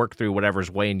out how to work through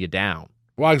whatever's weighing you down.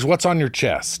 Wags, what's on your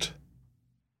chest?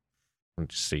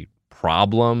 Let's see.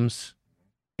 Problems,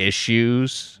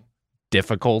 issues,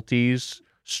 difficulties,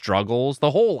 struggles,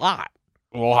 the whole lot.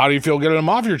 Well, how do you feel getting them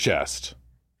off your chest?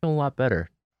 I feel a lot better.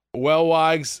 Well,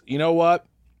 Wags, you know what?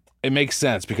 It makes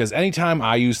sense because anytime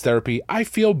I use therapy, I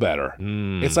feel better.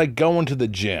 It's like going to the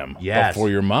gym before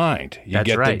your mind. You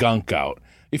get the gunk out.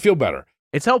 You feel better.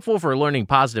 It's helpful for learning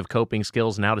positive coping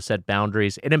skills and how to set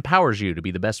boundaries. It empowers you to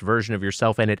be the best version of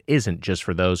yourself, and it isn't just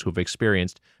for those who've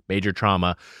experienced major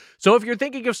trauma. So if you're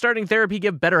thinking of starting therapy,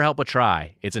 give BetterHelp a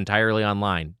try. It's entirely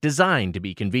online, designed to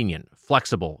be convenient,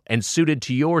 flexible, and suited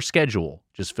to your schedule.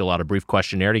 Just fill out a brief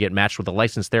questionnaire to get matched with a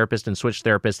licensed therapist and switch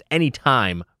therapists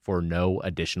anytime for no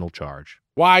additional charge.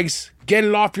 Wags, get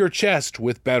it off your chest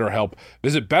with BetterHelp.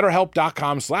 Visit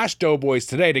BetterHelp.com/Doughboys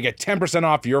today to get 10%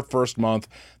 off your first month.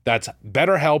 That's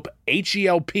BetterHelp,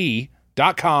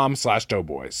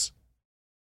 HELP.com/Doughboys.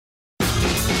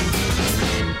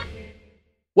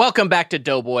 Welcome back to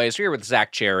Doughboys. We're here with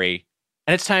Zach Cherry,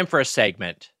 and it's time for a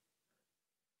segment.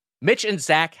 Mitch and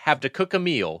Zach have to cook a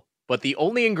meal, but the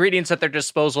only ingredients at their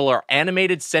disposal are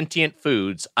animated sentient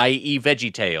foods, i.e.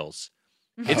 VeggieTales.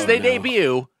 It's the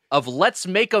debut of Let's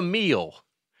Make a Meal.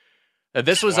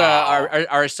 This was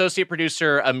our associate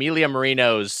producer, Amelia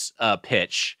Marino's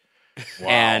pitch. Wow.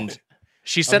 And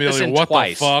she sent Amelia, this in what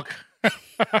twice. The fuck?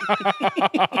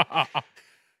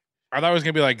 I thought it was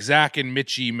gonna be like Zach and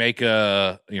Mitchie make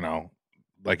a,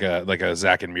 like a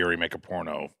Zach and Miri make a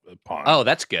porno pun. Oh,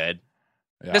 that's good.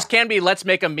 Yeah. This can be Let's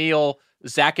Make a Meal,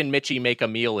 Zach and Mitchie Make a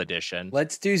Meal edition.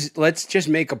 Let's just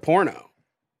make a porno.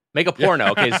 Make a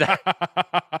porno, okay?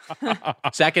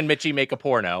 Zach and Mitchie make a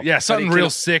porno. Yeah, something real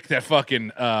sick that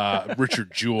fucking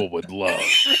Richard Jewell would love.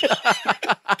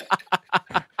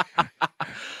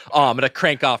 Oh, I'm gonna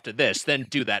crank off to this, then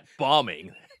do that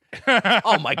bombing.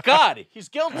 Oh my God, he's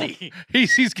guilty.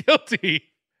 He's guilty.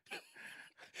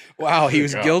 Wow, he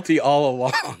was guilty all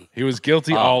along. He was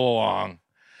guilty all along.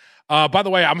 By the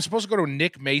way, I'm supposed to go to a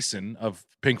Nick Mason of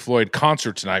Pink Floyd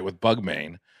concert tonight with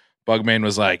Bugmain. Bugmain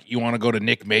was like, "You want to go to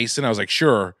Nick Mason?" I was like,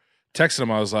 "Sure." Texted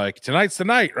him, I was like, "Tonight's the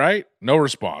night, right?" No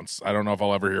response. I don't know if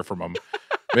I'll ever hear from him.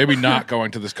 Maybe not going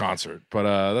to this concert,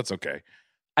 but that's okay.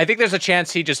 I think there's a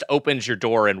chance he just opens your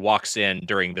door and walks in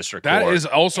during this record. That is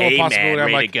also a possibility. Man, I'm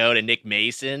ready like, to go to Nick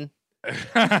Mason?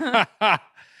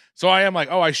 So I am like,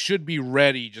 oh, I should be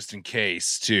ready just in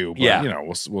case too. But,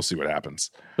 we'll see what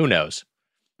happens. Who knows?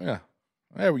 Yeah.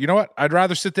 Hey, you know what? I'd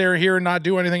rather sit there here and not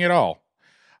do anything at all.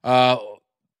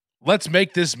 Let's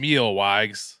make this meal,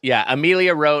 Wags. Yeah,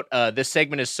 Amelia wrote, this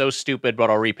segment is so stupid, but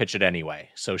I'll repitch it anyway.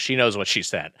 So she knows what she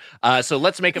said. So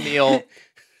let's make a meal.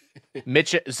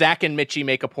 Zach and Mitchie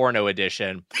make a porno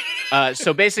edition.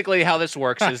 So basically how this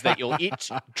works is that you'll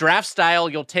each draft style,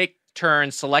 you'll take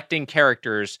turns selecting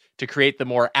characters to create the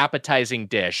more appetizing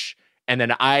dish. And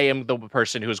then I am the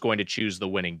person who's going to choose the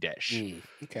winning dish.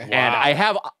 Okay. And I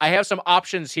have some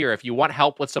options here. If you want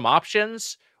help with some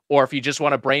options, or if you just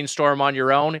want to brainstorm on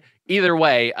your own, either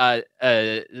way,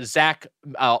 Zach,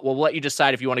 we'll let you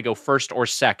decide if you want to go first or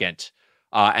second.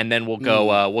 And then we'll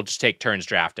go, we'll just take turns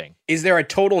drafting. Is there a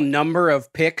total number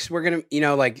of picks we're going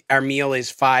to, like our meal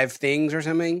is 5 things or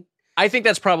something? I think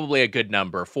that's probably a good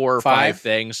number. 4 or 5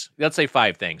 things. Let's say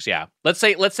 5 things. Yeah. Let's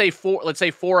say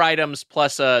 4 items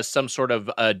plus some sort of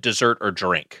dessert or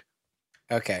drink.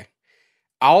 Okay.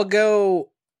 I'll go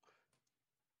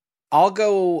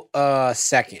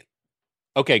second.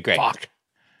 Okay, great. Fuck.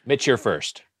 Mitch, you're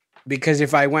first. Because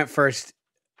if I went first,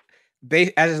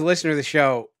 as a listener of the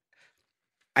show,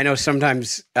 I know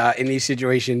sometimes in these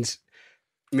situations,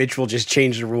 Mitch will just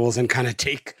change the rules and kind of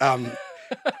take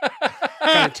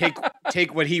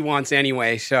take what he wants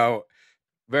anyway. So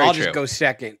I'll just go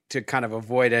second to kind of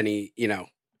avoid any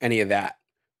of that.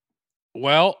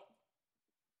 Well,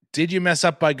 did you mess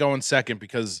up by going second?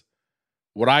 Because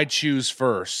what I choose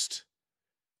first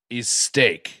is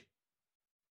steak.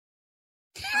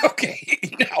 Okay.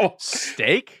 No.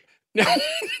 Steak? No.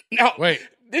 Wait.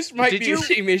 This might be the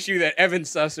same issue that Evan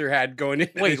Susser had going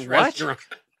into this restaurant.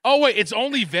 Oh, wait. It's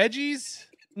only veggies?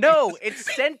 No,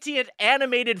 it's sentient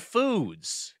animated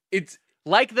foods. It's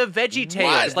like the Veggie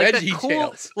Tales,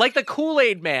 like the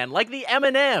Kool-Aid Man, like the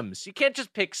M&Ms. You can't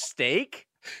just pick steak.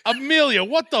 Amelia,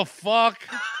 what the fuck?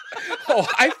 Oh,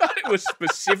 I thought it was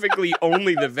specifically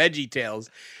only the Veggie Tales.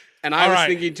 And I was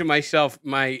thinking to myself,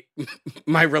 my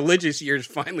religious years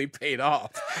finally paid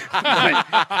off.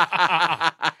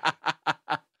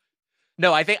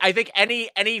 No, I think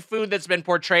any food that's been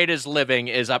portrayed as living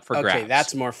is up for grabs. Okay,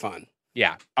 that's more fun.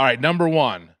 Yeah. All right, number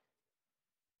 1,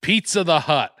 Pizza the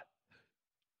Hut.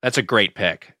 That's a great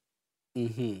pick.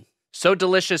 Mm-hmm. So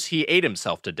delicious, he ate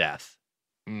himself to death.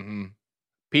 Mm-hmm.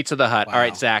 Pizza the Hut. Wow. All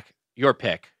right, Zach, your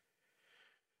pick.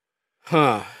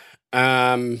 Huh.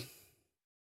 A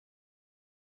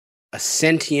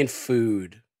sentient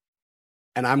food.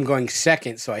 And I'm going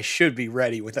second, so I should be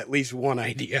ready with at least one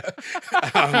idea.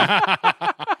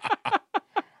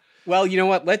 Well, you know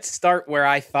what? Let's start where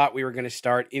I thought we were going to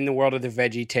start in the world of the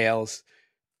Veggie Tales.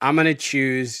 I'm going to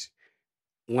choose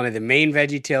one of the main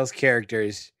Veggie Tales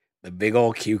characters, the big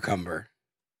old cucumber.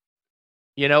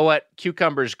 You know what?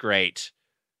 Cucumber's great.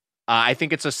 I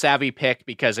think it's a savvy pick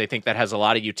because I think that has a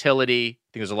lot of utility. I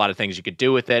think there's a lot of things you could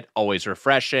do with it. Always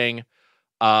refreshing.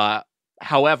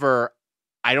 However,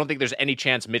 I don't think there's any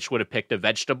chance Mitch would have picked a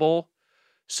vegetable.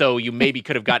 So you maybe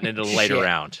could have gotten into the later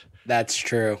round. That's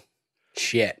true.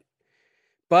 Shit.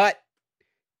 But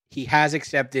he has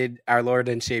accepted our Lord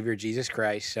and Savior Jesus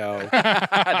Christ. So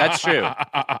that's true.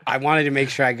 I wanted to make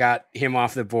sure I got him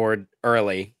off the board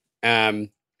early. And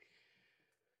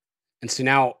so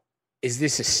now, is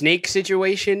this a snake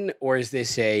situation or is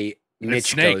this a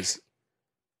Mitch goes?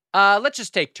 Let's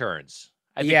just take turns.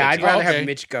 I'd rather have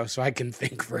Mitch go so I can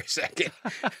think for a second.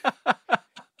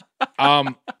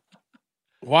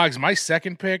 Wags, my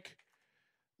second pick.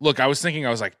 Look, I was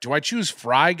like, do I choose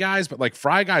Fry Guys? But like,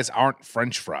 Fry Guys aren't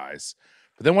French fries.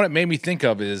 But then what it made me think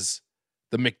of is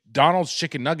the McDonald's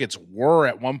chicken nuggets were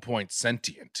at one point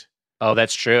sentient. Oh,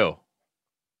 that's true.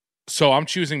 So I'm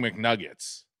choosing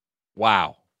McNuggets.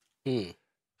 Wow.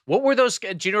 What were those?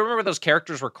 Do you remember what those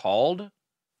characters were called?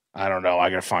 I don't know. I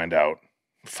gotta find out.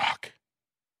 Fuck.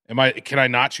 Can I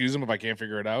not choose them if I can't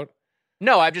figure it out?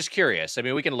 No, I'm just curious. I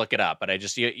mean, we can look it up, but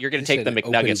you're going to take the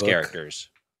McNuggets characters.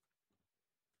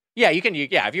 Yeah, you can.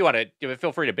 Yeah, if you want to,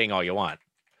 feel free to Bing all you want.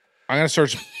 I'm gonna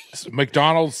search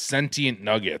McDonald's sentient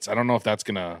nuggets. I don't know if that's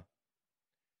gonna.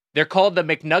 They're called the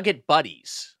McNugget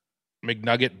Buddies.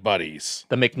 McNugget Buddies.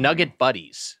 The McNugget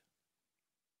Buddies.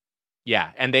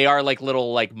 Yeah, and they are like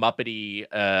little like Muppety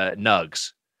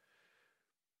nugs.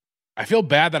 I feel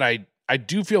bad that I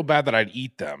do feel bad that I'd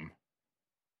eat them.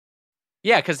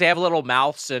 Yeah, because they have little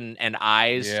mouths and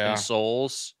eyes and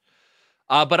souls.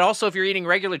 But also, if you're eating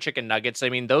regular chicken nuggets, I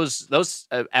mean, those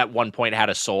at one point had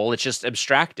a soul. It's just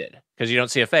abstracted because you don't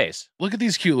see a face. Look at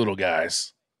these cute little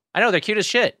guys. I know, they're cute as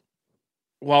shit.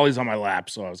 Wally's on my lap,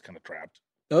 so I was kind of trapped.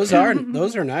 Those are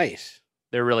nice.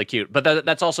 They're really cute, but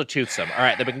that's also toothsome. All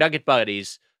right, the McNugget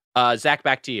Buddies. Zach,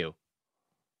 back to you.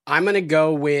 I'm going to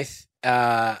go with...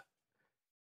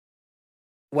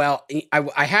 Well,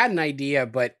 I had an idea,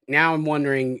 but now I'm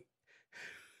wondering,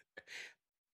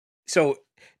 So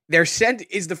they're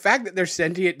is the fact that they're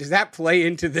sentient, does that play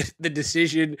into the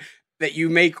decision that you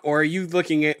make, or are you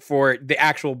looking at for the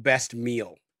actual best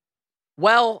meal?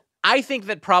 Well, I think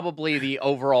that probably the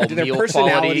overall Do their meal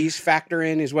personalities quality factor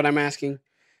in, is what I'm asking?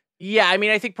 Yeah, I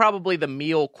mean, I think probably the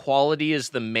meal quality is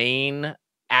the main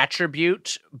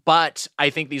attribute, but I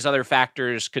think these other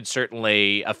factors could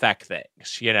certainly affect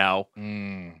things,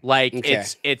 Like Okay.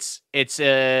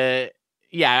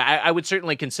 I would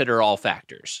certainly consider all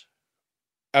factors.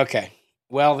 Okay.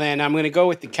 Well, then I'm going to go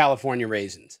with the California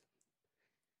raisins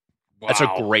That's a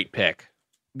Wow. great pick.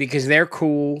 because they're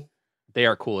cool. They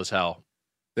are cool as hell.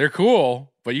 They're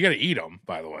cool, but you got to eat them,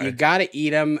 by the way. You got to eat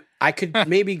them. I could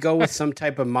maybe go with some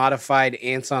type of modified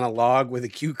ants on a log with a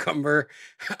cucumber.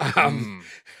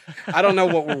 I don't know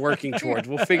what we're working towards.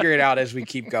 We'll figure it out as we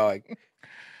keep going.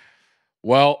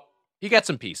 Well, You got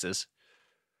some pieces.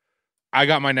 I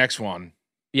got my next one.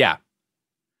 Yeah.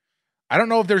 I don't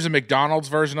know if there's a McDonald's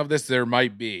version of this. There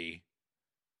might be.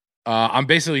 I'm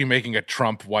basically making a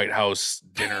Trump White House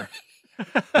dinner,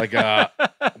 like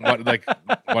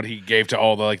what he gave to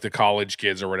all the college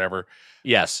kids or whatever.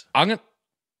 Yes. I'm gonna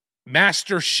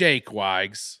Master Shake,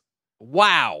 Wags.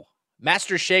 Wow.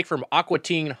 Master Shake from Aqua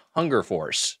Teen Hunger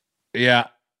Force. Yeah,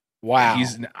 Wow.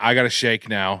 I got a shake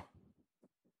now.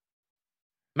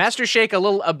 Master Shake, a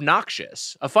little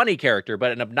obnoxious, a funny character,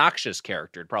 but an obnoxious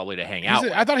character probably to hang out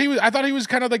with. I thought he was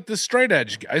kind of like the straight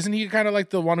edge guy. Isn't he kind of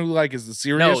like the one who is the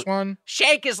serious one?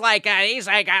 Shake is like he's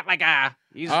like kind of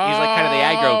the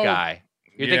aggro guy.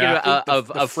 You're Yeah. thinking of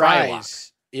Frylock.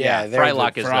 fries. Yeah, they're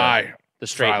Frylock is Fry. the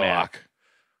straight man. Frylock.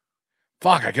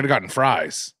 Fuck, I could have gotten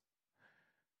fries.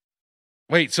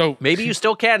 Wait, so Maybe you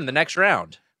still can in the next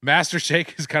round. Master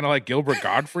Shake is kind of like Gilbert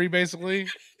Godfrey, basically.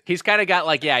 He's kind of got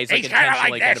he's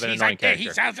intentionally kind of an annoying character. He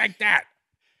sounds like that.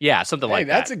 Yeah, something Hey, like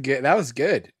that's that. that was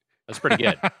good. That's pretty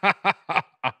good.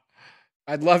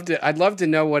 I'd love to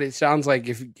know what it sounds like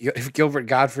if Gilbert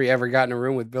Godfrey ever got in a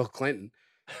room with Bill Clinton.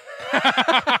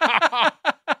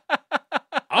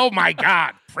 Oh my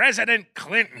God, President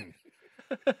Clinton.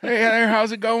 Hey there,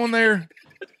 how's it going there?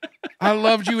 I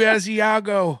loved you as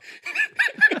Iago.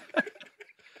 All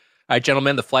right,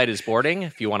 gentlemen, the flight is boarding.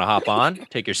 If you want to hop on,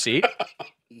 take your seat.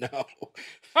 No.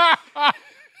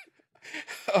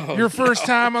 Oh, Your first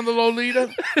time on the Lolita?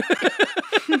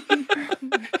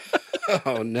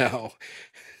 Oh no.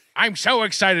 I'm so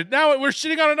excited. Now we're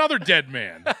sitting on another dead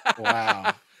man.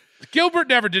 Wow. Gilbert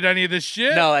never did any of this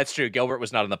shit. No, that's true. Gilbert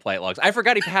was not on the flight logs. I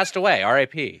forgot he passed away.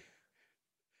 R.I.P.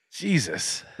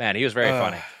 Jesus. Man, he was very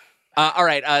funny. All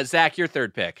right, Zach, your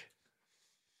third pick.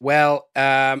 Well,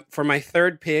 for my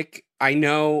third pick, I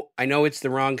know it's the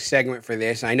wrong segment for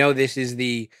this. I know this is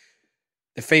the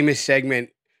famous segment,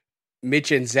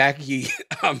 Mitch and Zachy.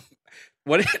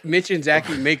 Mitch and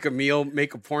Zachy make a meal,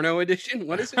 make a porno edition?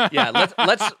 What is it? Yeah,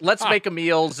 let's make a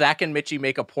meal. Zach and Mitchie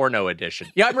make a porno edition.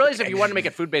 Yeah, I'm realizing if you want to make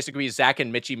it food based, it could be Zach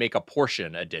and Mitchie make a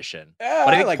portion edition. But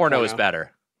I think like porno is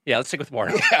better. Yeah, let's stick with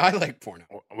porno. Yeah, I like porno.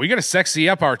 We got to sexy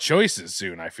up our choices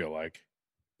soon, I feel like.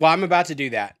 Well, I'm about to do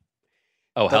that.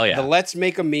 Oh, hell yeah. The Let's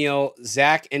Make a Meal,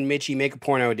 Zach and Mitchie make a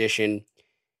porno edition.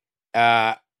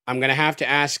 I'm going to have to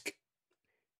ask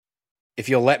if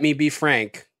you'll let me be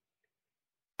frank.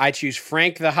 I choose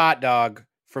Frank the hot dog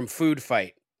from Food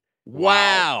Fight.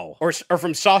 Wow. Or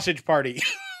from Sausage Party.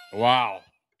 Wow.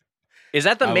 Is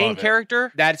that the I main love it.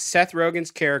 character? That's Seth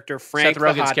Rogen's character, Frank Seth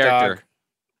Rogen's the hot character. dog.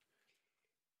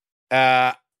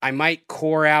 I might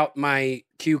core out my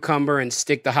cucumber and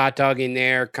stick the hot dog in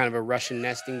there, kind of a Russian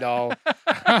nesting doll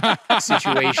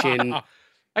situation.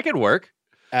 That could work.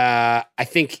 I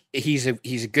think he's a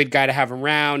good guy to have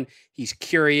around. He's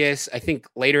curious. I think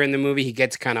later in the movie he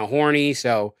gets kind of horny.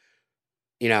 So,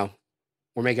 we're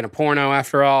making a porno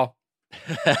after all.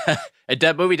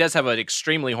 That movie does have an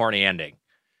extremely horny ending.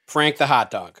 Frank the hot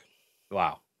dog.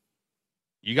 Wow.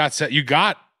 You got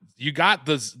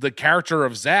the character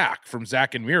of Zach from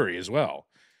Zach and Miri as well.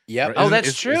 Yep. Oh,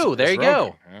 that's true. There you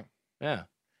go. Yeah. Yeah.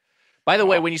 By the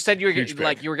way, when you said you were Huge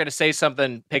pick. you were going to say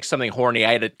something, pick something horny,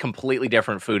 I had a completely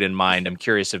different food in mind. I'm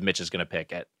curious if Mitch is going to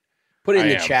pick it. Put it in I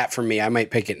the am. chat for me. I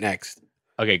might pick it next.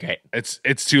 Okay, great.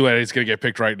 It's too late. It's gonna get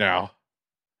picked right now.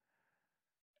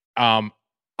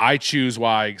 I choose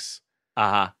Wags.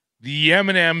 Uh-huh. The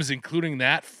M&Ms, including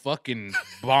that fucking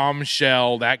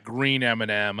bombshell, that green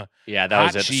M&M, Yeah, that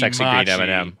was it. The sexy green Hachi-machi.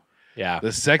 M&M. Yeah.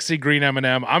 the sexy green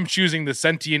M&M. I'm choosing the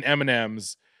sentient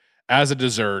M&Ms as a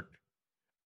dessert.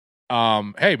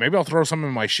 Hey, maybe I'll throw some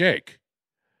in my shake.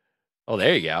 Oh,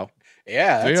 there you go.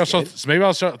 Yeah, Maybe that's I'll, good. maybe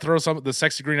I'll throw some of the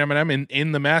sexy green M&M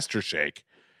in the master shake.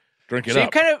 Drink it So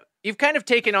up. you've kind of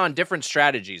taken on different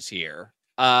strategies here.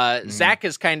 Zach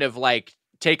has kind of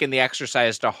taken the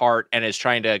exercise to heart and is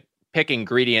trying to pick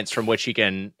ingredients from which he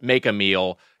can make a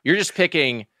meal. You're just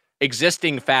picking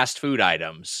existing fast food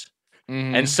items.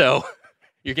 And so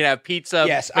you can have pizza.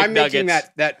 Yes, McNuggets. I'm making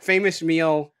that famous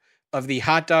meal of the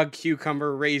hot dog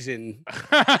cucumber raisin.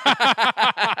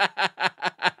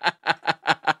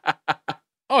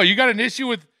 Oh, you got an issue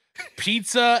with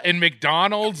pizza and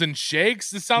McDonald's and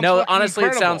shakes? This sounds No, fucking honestly,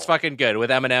 incredible. it sounds fucking good. With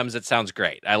M&Ms, it sounds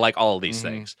great. I like all of these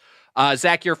things.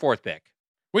 Zach, your fourth pick.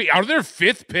 Wait, are there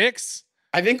fifth picks?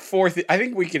 I think fourth. I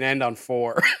think we can end on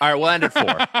 4. All right, we'll end at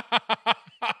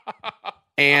 4.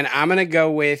 And I'm going to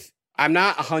go with, I'm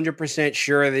not 100%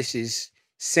 sure this is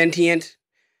sentient,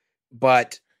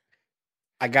 but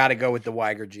I got to go with the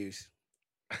Weiger juice.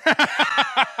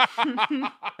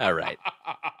 All right.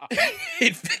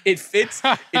 It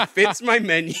fits my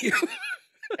menu.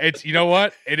 It's, you know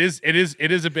what? It is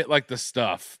a bit like The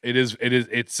Stuff.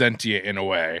 It's sentient in a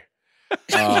way.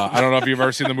 I don't know if you've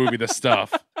ever seen the movie The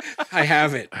Stuff. I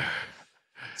haven't.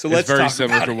 So It's let's very talk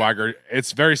similar about to it. Weiger.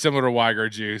 It's very similar to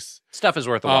Weiger juice. Stuff is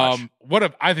worth a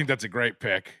watch. I think that's a great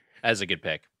pick. That's a good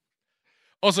pick.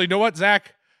 Also, you know what,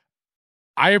 Zach?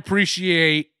 I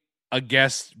appreciate a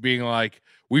guest being like,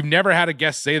 we've never had a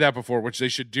guest say that before, which they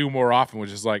should do more often,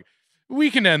 which is like,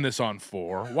 we can end this on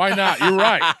 4. Why not? You're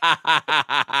right.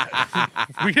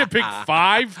 We can pick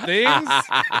 5 things.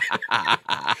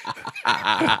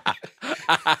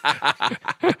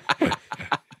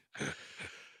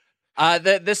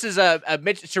 This is a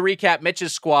Mitch, to recap,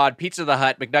 Mitch's squad: Pizza the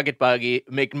Hut, McNugget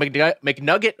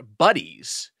McNugget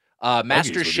Buddies, Master Buggies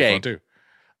would be fun, Shake, too.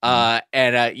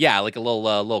 and like a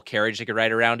little carriage they could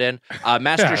ride around in.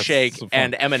 Master Yeah, Shake it's so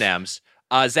fun. and M&Ms.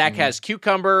 Zach has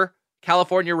cucumber,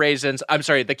 California raisins. I'm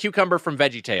sorry, the cucumber from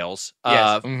VeggieTales.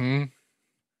 Yes.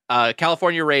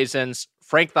 California raisins,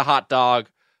 Frank the hot dog,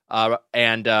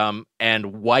 and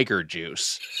Weiger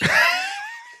juice.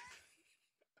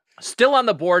 Still on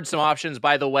the board, some options,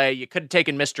 by the way. You could have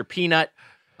taken Mr. Peanut.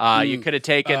 You could have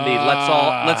taken the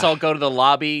let's all go to the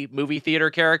lobby movie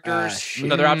theater characters.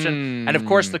 Another option, and of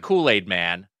course the Kool-Aid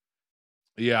Man.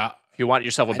 Yeah. If you want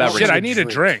yourself a I beverage, Shit, I need a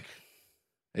drink.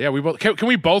 Yeah, we both can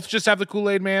we both just have the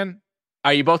Kool-Aid Man?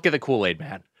 You both get the Kool-Aid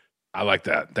Man. I like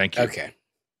that. Thank you. Okay.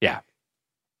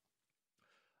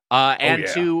 And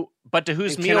yeah. to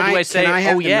whose And meal do I say? Can I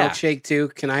have the yeah. milkshake too?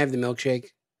 Can I have the milkshake?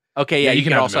 Okay, Yeah, you you can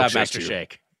can have also the have milkshake, Master too.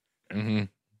 Shake.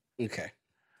 Mm-hmm. Okay.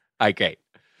 Okay.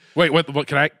 Wait, what?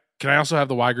 Can I also have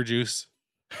the Weiger juice?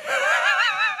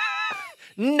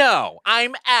 No,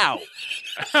 I'm out.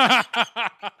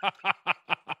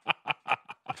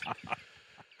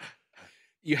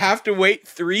 You have to wait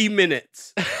 3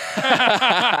 minutes.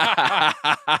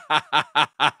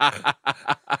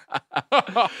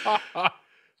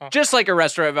 Just like a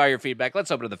restaurant value feedback, let's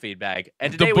open to the feedback.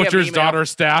 And The today we have an butcher's email. daughter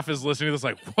staff is listening to this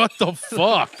like, what the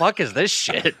fuck? Fuck is this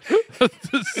shit?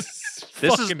 This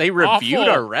This is they reviewed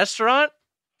our restaurant.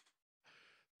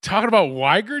 Talking about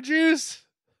Weiger juice.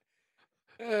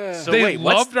 So They wait,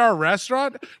 what's loved our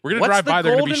restaurant. We're gonna what's drive the by.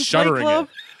 They're gonna be Golden Play shuttering Club?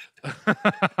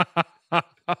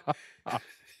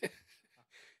 it.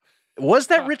 Was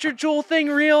that Richard Jewell thing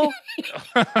real?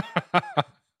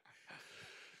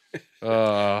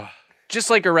 Just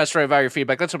like a restaurant value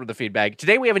feedback, let's open to the feedback.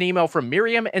 Today we have an email from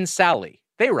Miriam and Sally.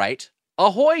 They write,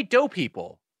 "Ahoy, dough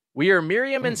people. We are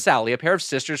Miriam and Sally, a pair of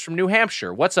sisters from New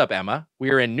Hampshire. What's up, Emma? We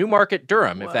are in Newmarket,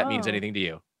 Durham, if that means Whoa. anything to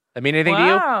you. That mean anything to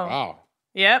you? Wow.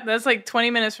 Yep, that's like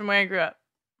 20 minutes from where I grew up.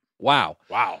 Wow.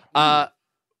 Wow.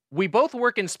 We both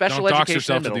work in special Don't dox education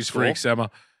yourself in to middle these school. freaks, Emma.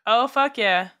 Oh, fuck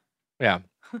yeah. Yeah.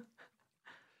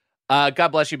 God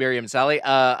bless you, Miriam and Sally.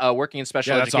 Working in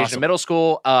special Yeah, that's education awesome. in middle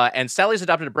school. And Sally's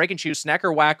adopted a break and choose snack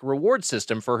or whack reward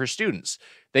system for her students.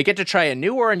 They get to try a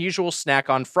new or unusual snack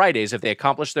on Fridays if they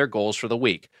accomplish their goals for the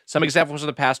week. Some examples of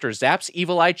the past are Zapp's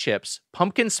Evil Eye Chips,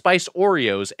 Pumpkin Spice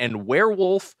Oreos, and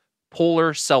Werewolf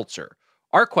Polar Seltzer.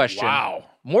 Our question, Wow.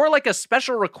 more like a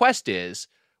special request, is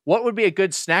what would be a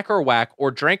good snack or whack or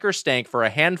drink or stank for a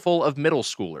handful of middle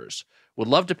schoolers? Would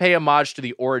love to pay homage to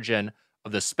the origin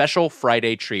of the special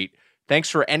Friday treat. Thanks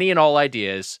for any and all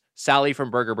ideas, Sally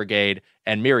from Burger Brigade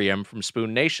and Miriam from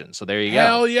Spoon Nation. So there you go.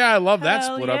 Hell yeah, I love that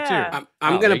Hell split up yeah. too. I'm Oh,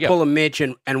 going there you to go. pull a Mitch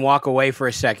and walk away for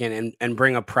a second and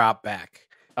bring a prop back.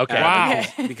 Okay. Wow.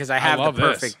 Because I have the love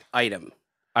this. perfect item.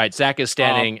 All right. Zach is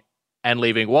standing and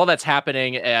leaving. While that's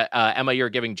happening, Emma, you're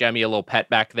giving Jemmy a little pet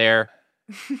back there.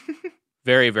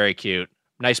 Very, very cute.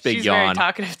 Nice big She's very yawn.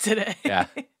 talkative today. Yeah.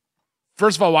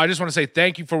 First of all, I just want to say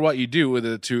thank you for what you do with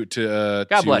it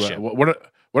God bless you.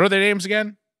 What are their names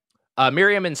again?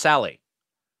 Miriam and Sally.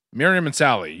 Miriam and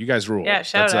Sally. You guys rule. Yeah,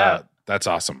 shout that's, out. That's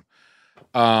awesome.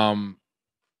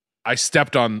 I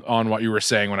stepped on what you were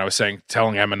saying when I was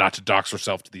telling Emma not to dox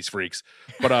herself to these freaks.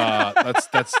 But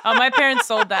that's Oh, my parents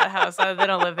sold that house. They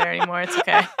don't live there anymore. It's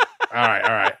okay. all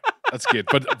right. That's good.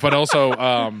 But also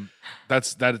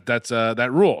that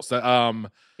rules.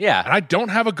 Yeah. And I don't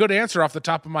have a good answer off the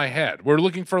top of my head. We're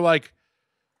looking for like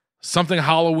something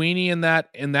Halloweeny in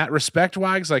that respect,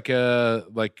 Wags. Like Well, it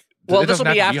this doesn't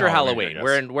will have be to after I Halloween. guess.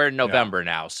 We're in November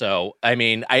now, so I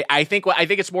mean, I think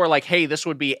it's more like, hey, this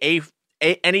would be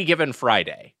any given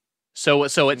Friday. So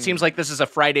it seems like this is a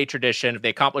Friday tradition. If they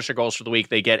accomplish their goals for the week,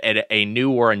 they get a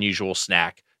new or unusual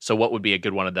snack. So what would be a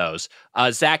good one of those?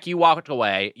 Zach, you walked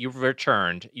away. You've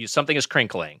returned. Something is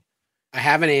crinkling. I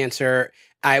have an answer.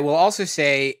 I will also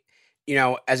say,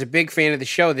 as a big fan of the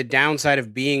show, the downside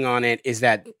of being on it is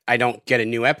that I don't get a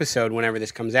new episode whenever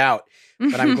this comes out.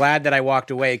 But I'm glad that I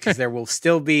walked away because there will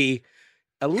still be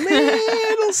a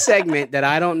little segment that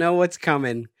I don't know what's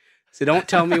coming. So don't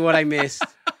tell me what I missed.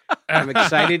 I'm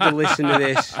excited to listen to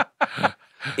this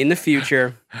in the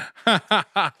future.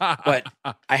 But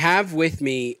I have with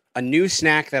me a new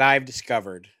snack that I've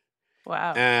discovered.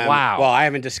 Wow. Wow. Well, I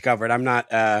haven't discovered. I'm not,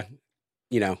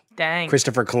 Dang.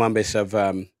 Christopher Columbus of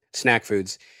snack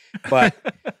foods. But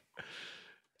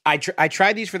I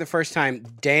tried these for the first time.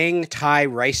 Dang Thai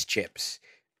rice chips.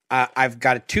 I've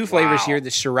got two flavors here: the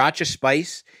sriracha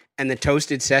spice and the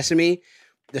toasted sesame.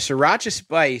 The sriracha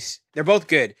spice, they're both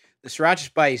good. The sriracha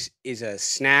spice is a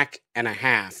snack and a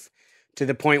half, to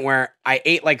the point where I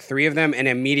ate like 3 of them and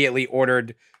immediately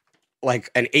ordered like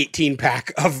an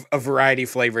 18-pack of variety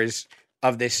flavors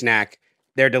of this snack.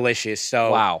 They're delicious.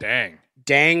 So Wow.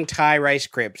 Dang Thai rice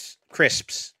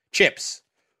chips.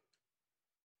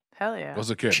 Hell yeah. Those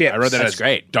look good. Chips. I read that That's as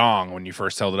great. dong when you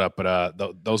first held it up, but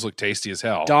those look tasty as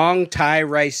hell. Dong Thai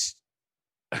rice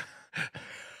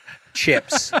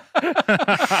chips.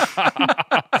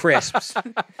 Crisps.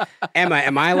 Emma,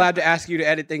 am I allowed to ask you to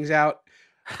edit things out?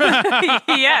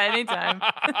 Yeah, anytime.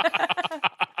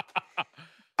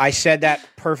 I said that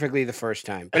perfectly the first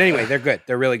time. But anyway, they're good.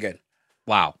 They're really good.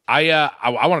 Wow. I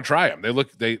want to try them.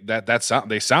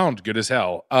 They sound good as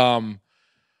hell. I'm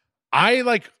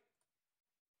like,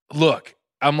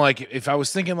 if I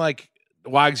was thinking like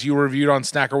Wags, you reviewed on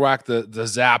Snacker Whack the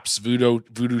Zaps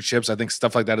voodoo chips. I think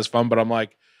stuff like that is fun. But I'm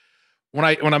like, when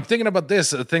I'm thinking about this,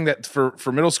 the thing that for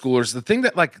middle schoolers, the thing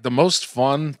that like the most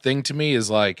fun thing to me is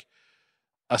like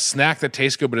a snack that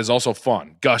tastes good but is also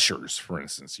fun. Gushers, for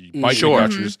instance. You bite your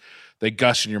Gushers, they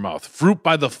gush in your mouth. Fruit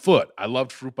by the foot. I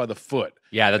loved Fruit by the foot.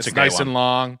 Yeah, that's It's a great nice one. and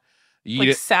long. You Like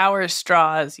eat it. sour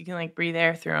straws. You can like breathe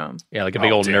air through them. Yeah, like a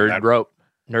big Oh, old damn, nerd's that-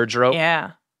 rope.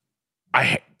 Yeah.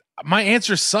 My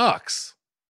answer sucks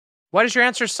Why does your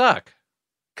answer suck?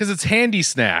 because it's handy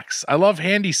snacks. I love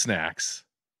handy snacks.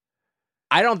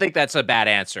 I don't think that's a bad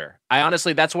answer.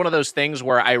 That's one of those things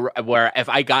where if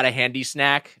I got a handy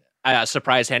snack, a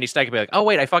surprise handy snack, I'd be like, oh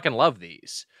wait, I fucking love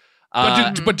these.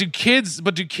 But do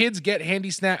kids get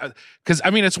handy snack? Because I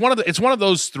mean, it's one of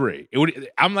those 3.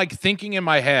 I'm like thinking in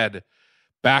my head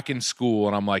back in school,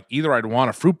 and I'm like, either I'd want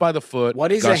a Fruit by the foot,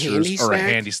 What is a Gushers, handy or a snack?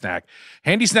 handy snack.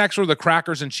 Handy snacks were the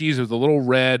crackers and cheese with the little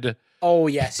red Oh,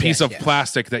 yes. piece of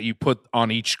plastic that you put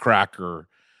on each cracker.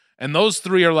 And those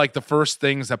 3 are like the first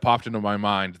things that popped into my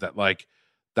mind that like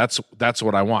that's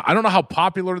what I want. I don't know how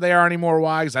popular they are anymore,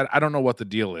 Wags. I don't know what the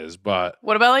deal is, but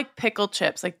What about like pickle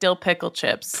chips, like dill pickle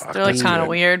chips? Fuck, They're like that's kind of good.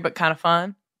 weird, but kind of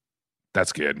fun.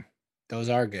 that's good. Those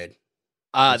are good.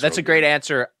 That's a great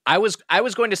answer. I was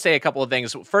going to say a couple of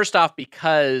things. First off,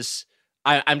 because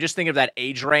I'm just thinking of that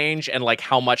age range and like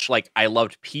how much like I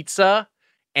loved pizza,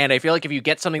 and I feel like if you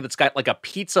get something that's got like a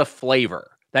pizza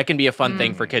flavor, that can be a fun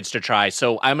thing for kids to try.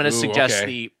 So I'm going to suggest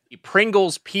the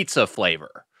Pringles pizza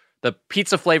flavor, the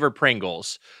pizza flavor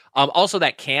Pringles. Also,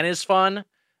 that can is fun,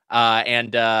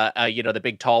 and the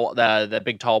big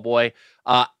tall boy.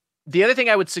 The other thing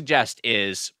I would suggest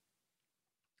is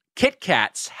Kit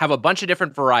Kats have a bunch of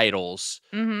different varietals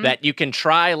that you can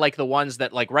try, like the ones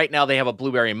that, like right now, they have a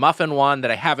blueberry muffin one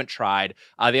that I haven't tried.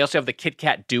 They also have the Kit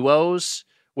Kat Duos,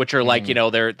 which are like,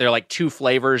 they're like 2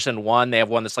 flavors in one. They have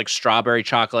one that's like strawberry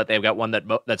chocolate. They've got one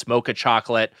that's mocha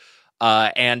chocolate.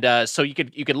 So you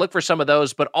could look for some of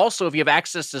those, but also if you have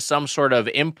access to some sort of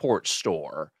import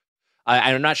store,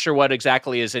 I'm not sure what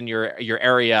exactly is in your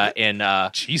area in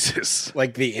Jesus.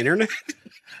 Like the internet?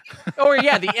 or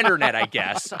the internet, I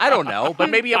guess. I don't know, but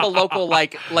maybe you have a local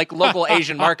like local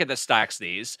Asian market that stocks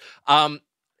these.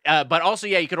 But also,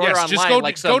 you could order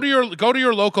online. Just go to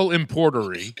your local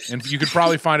importery, and you could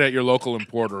probably find it at your local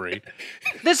importery.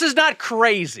 This is not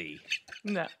crazy.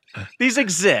 No. These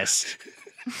exist.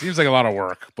 Seems like a lot of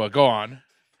work, but go on.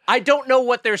 I don't know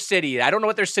what their city, I don't know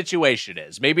what their situation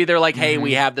is. Maybe they're like, hey,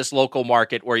 we have this local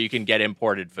market where you can get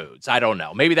imported foods. I don't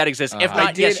know. Maybe that exists. If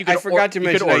not, yes, you could. I forgot to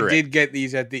mention I order did it. get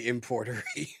these at the importery.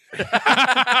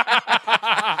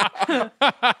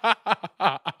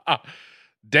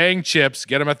 Dang chips,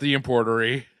 get them at the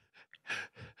importery.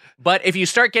 But if you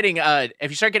start getting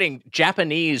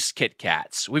Japanese Kit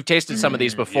Kats, we've tasted some of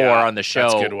these before on the show.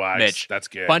 That's good, Wags. Mitch. That's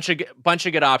good. Bunch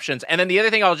of good options. And then the other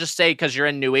thing I'll just say, because you're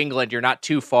in New England, you're not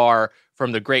too far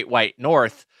from the Great White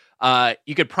North.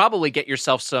 You could probably get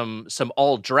yourself some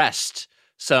all dressed,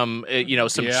 some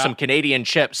Canadian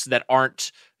chips that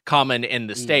aren't common in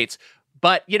the States.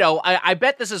 But, I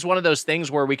bet this is one of those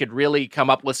things where we could really come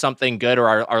up with something good,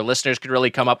 or our listeners could really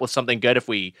come up with something good if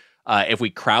we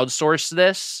crowdsource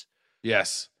this.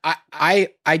 Yes.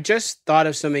 I just thought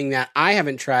of something that I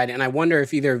haven't tried, and I wonder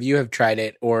if either of you have tried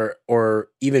it or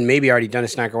even maybe already done a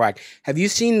snack or whack. Have you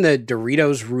seen the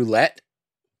Doritos Roulette?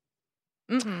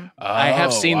 Mm-mm. I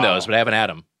have seen those, but I haven't had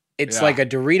them. It's like a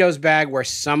Doritos bag where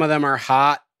some of them are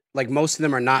hot, like most of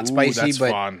them are not spicy, that's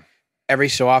but fun. every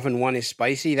so often one is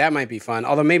spicy. That might be fun,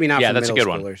 although maybe not for that's a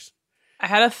middle good schoolers. I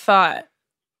had a thought.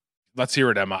 Let's hear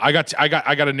it, Emma. I got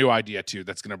a new idea too.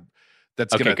 That's gonna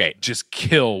great. just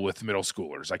kill with middle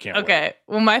schoolers. I can't. Wait. Okay.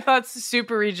 Well, my thought's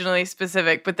super regionally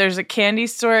specific, but there's a candy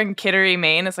store in Kittery,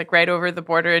 Maine. It's like right over the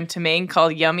border into Maine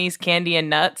called Yummy's Candy and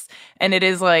Nuts. And it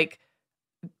is like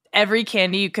every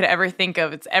candy you could ever think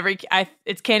of.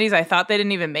 It's candies I thought they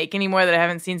didn't even make anymore that I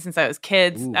haven't seen since I was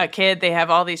a kid. They have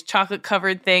all these chocolate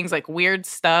covered things, like weird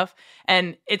stuff.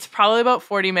 And it's probably about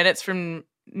 40 minutes from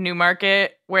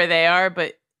Newmarket where they are,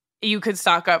 but you could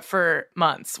stock up for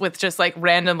months with just like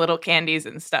random little candies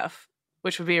and stuff,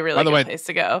 which would be a really good place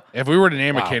to go. If we were to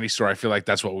name a candy store, I feel like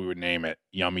that's what we would name it.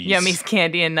 Yummy's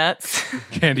Candy and Nuts.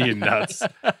 Candy and Nuts.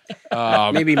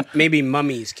 Maybe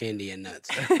Mummy's Candy and Nuts.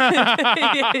 Yeah,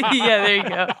 there you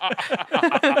go.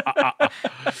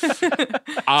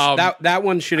 That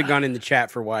one should have gone in the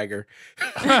chat for Weiger.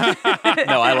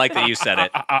 No, I like that you said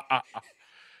it.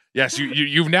 Yes,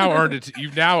 you've now earned it.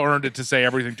 You've now earned it to say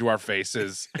everything to our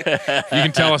faces. You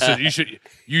can tell us that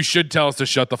you should tell us to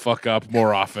shut the fuck up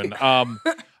more often.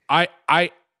 My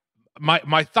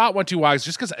thought went to Wags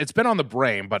just because it's been on the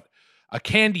brain, but a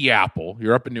candy apple.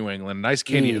 You're up in New England, a nice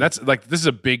candy. That's like this is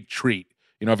a big treat.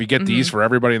 If you get these for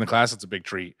everybody in the class, it's a big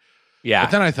treat. Yeah.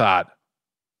 But then I thought,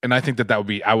 and I think that would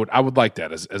be I would like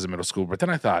that as a middle schooler. But then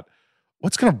I thought,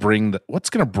 what's gonna bring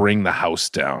the house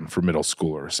down for middle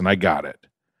schoolers? And I got it.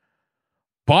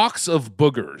 Box of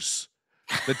boogers,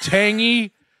 the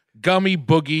tangy, gummy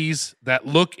boogies that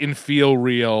look and feel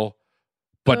real,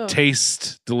 but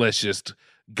taste delicious.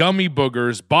 Gummy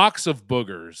boogers, box of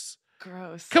boogers.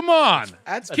 Gross. Come on,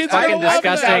 That's kids fucking are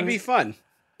disgusting. That'd be fun.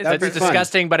 That's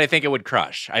disgusting, but I think it would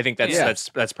crush. I think that's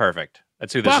perfect.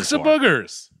 That's who this Box is of for.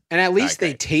 boogers. And at least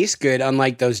they taste good,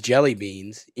 unlike those jelly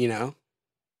beans. Yeah.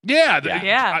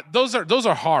 Those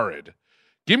are horrid.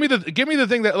 Give me the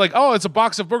thing that like, oh, it's a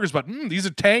box of burgers, but these are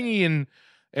tangy and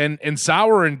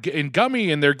sour and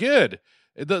gummy, and they're good.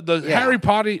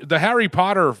 The Harry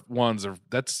Potter ones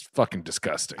that's fucking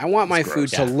disgusting. I want my food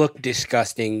to look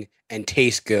disgusting and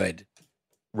taste good.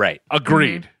 Right.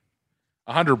 Agreed.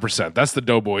 100%. That's the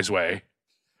Doughboys way.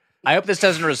 I hope this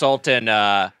doesn't result in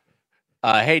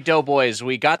hey Doughboys,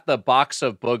 we got the box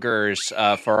of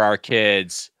boogers for our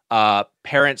kids.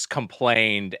 Parents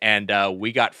complained and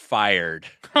we got fired.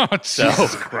 Oh,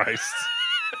 Jesus Christ.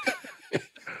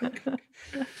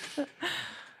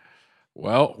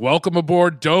 Well, welcome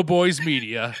aboard Doughboys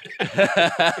Media. Hey,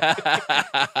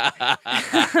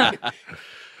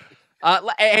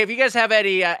 if you guys have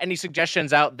any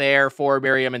suggestions out there for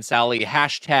Miriam and Sally,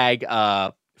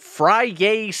 hashtag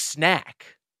Fry-yay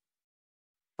snack.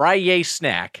 Fry-yay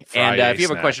snack. And if you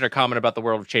have a question or comment about the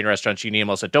world of chain restaurants, you can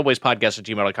email us at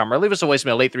doughboyspodcast@gmail.com or leave us a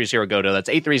voicemail 830-GO-DOUGH. That's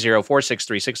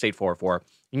 830-463-6844.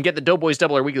 You can get the Doughboys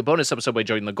Double or Weekly Bonus episode by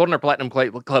joining the Golden or Platinum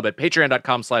Club at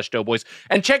patreon.com/doughboys.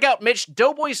 And check out Mitch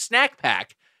Doughboys Snack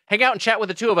Pack. Hang out and chat with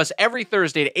the two of us every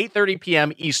Thursday at 8:30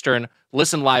 p.m. Eastern.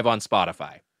 Listen live on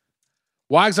Spotify.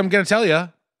 Wags, I'm going to tell you,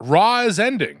 Raw is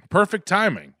ending. Perfect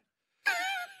timing.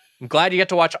 I'm glad you get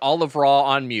to watch all of Raw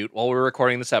on mute while we're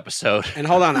recording this episode. And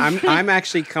hold on, I'm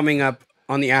actually coming up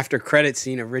on the after credit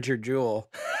scene of Richard Jewell.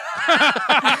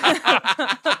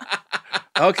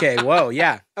 Okay, whoa,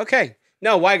 yeah. Okay.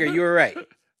 No, Weiger, you were right.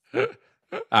 All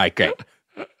right, great.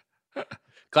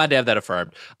 Glad to have that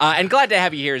affirmed. And glad to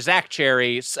have you here, Zach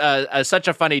Cherry. Such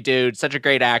a funny dude, such a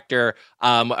great actor.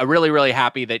 I'm really, really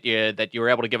happy that you were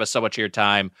able to give us so much of your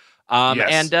time.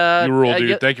 Yes, and you rule,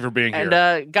 dude. Thank you for being here.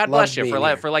 And God bless you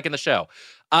being for liking the show.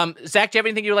 Zach, do you have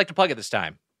anything you would like to plug at this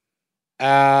time?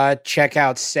 Check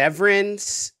out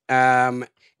Severance.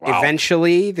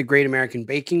 Eventually, The Great American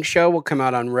Baking Show will come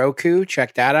out on Roku.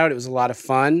 Check that out. It was a lot of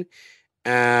fun.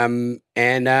 And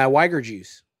Weiger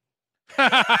Juice.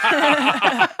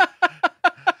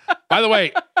 By the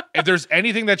way, if there's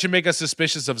anything that should make us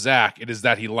suspicious of Zach, it is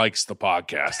that he likes the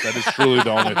podcast. That is truly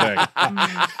the only thing.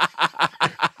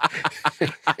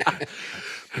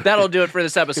 That'll do it for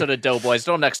this episode of Doughboys.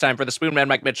 Until next time, for the Spoon Man,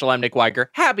 Mike Mitchell, I'm Nick Weiger.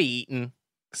 Happy eating.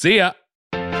 See ya.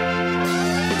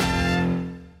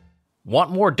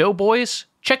 Want more Doughboys?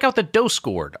 Check out the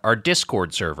Doughscored, our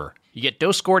Discord server. You get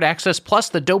Doughscored access plus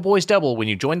the Doughboys Double when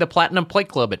you join the Platinum Plate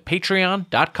Club at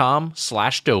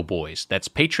patreon.com/doughboys. That's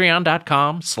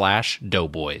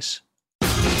patreon.com/doughboys.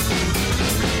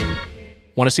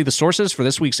 Want to see the sources for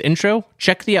this week's intro?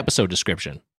 Check the episode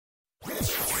description.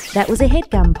 That was a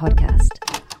HeadGum podcast.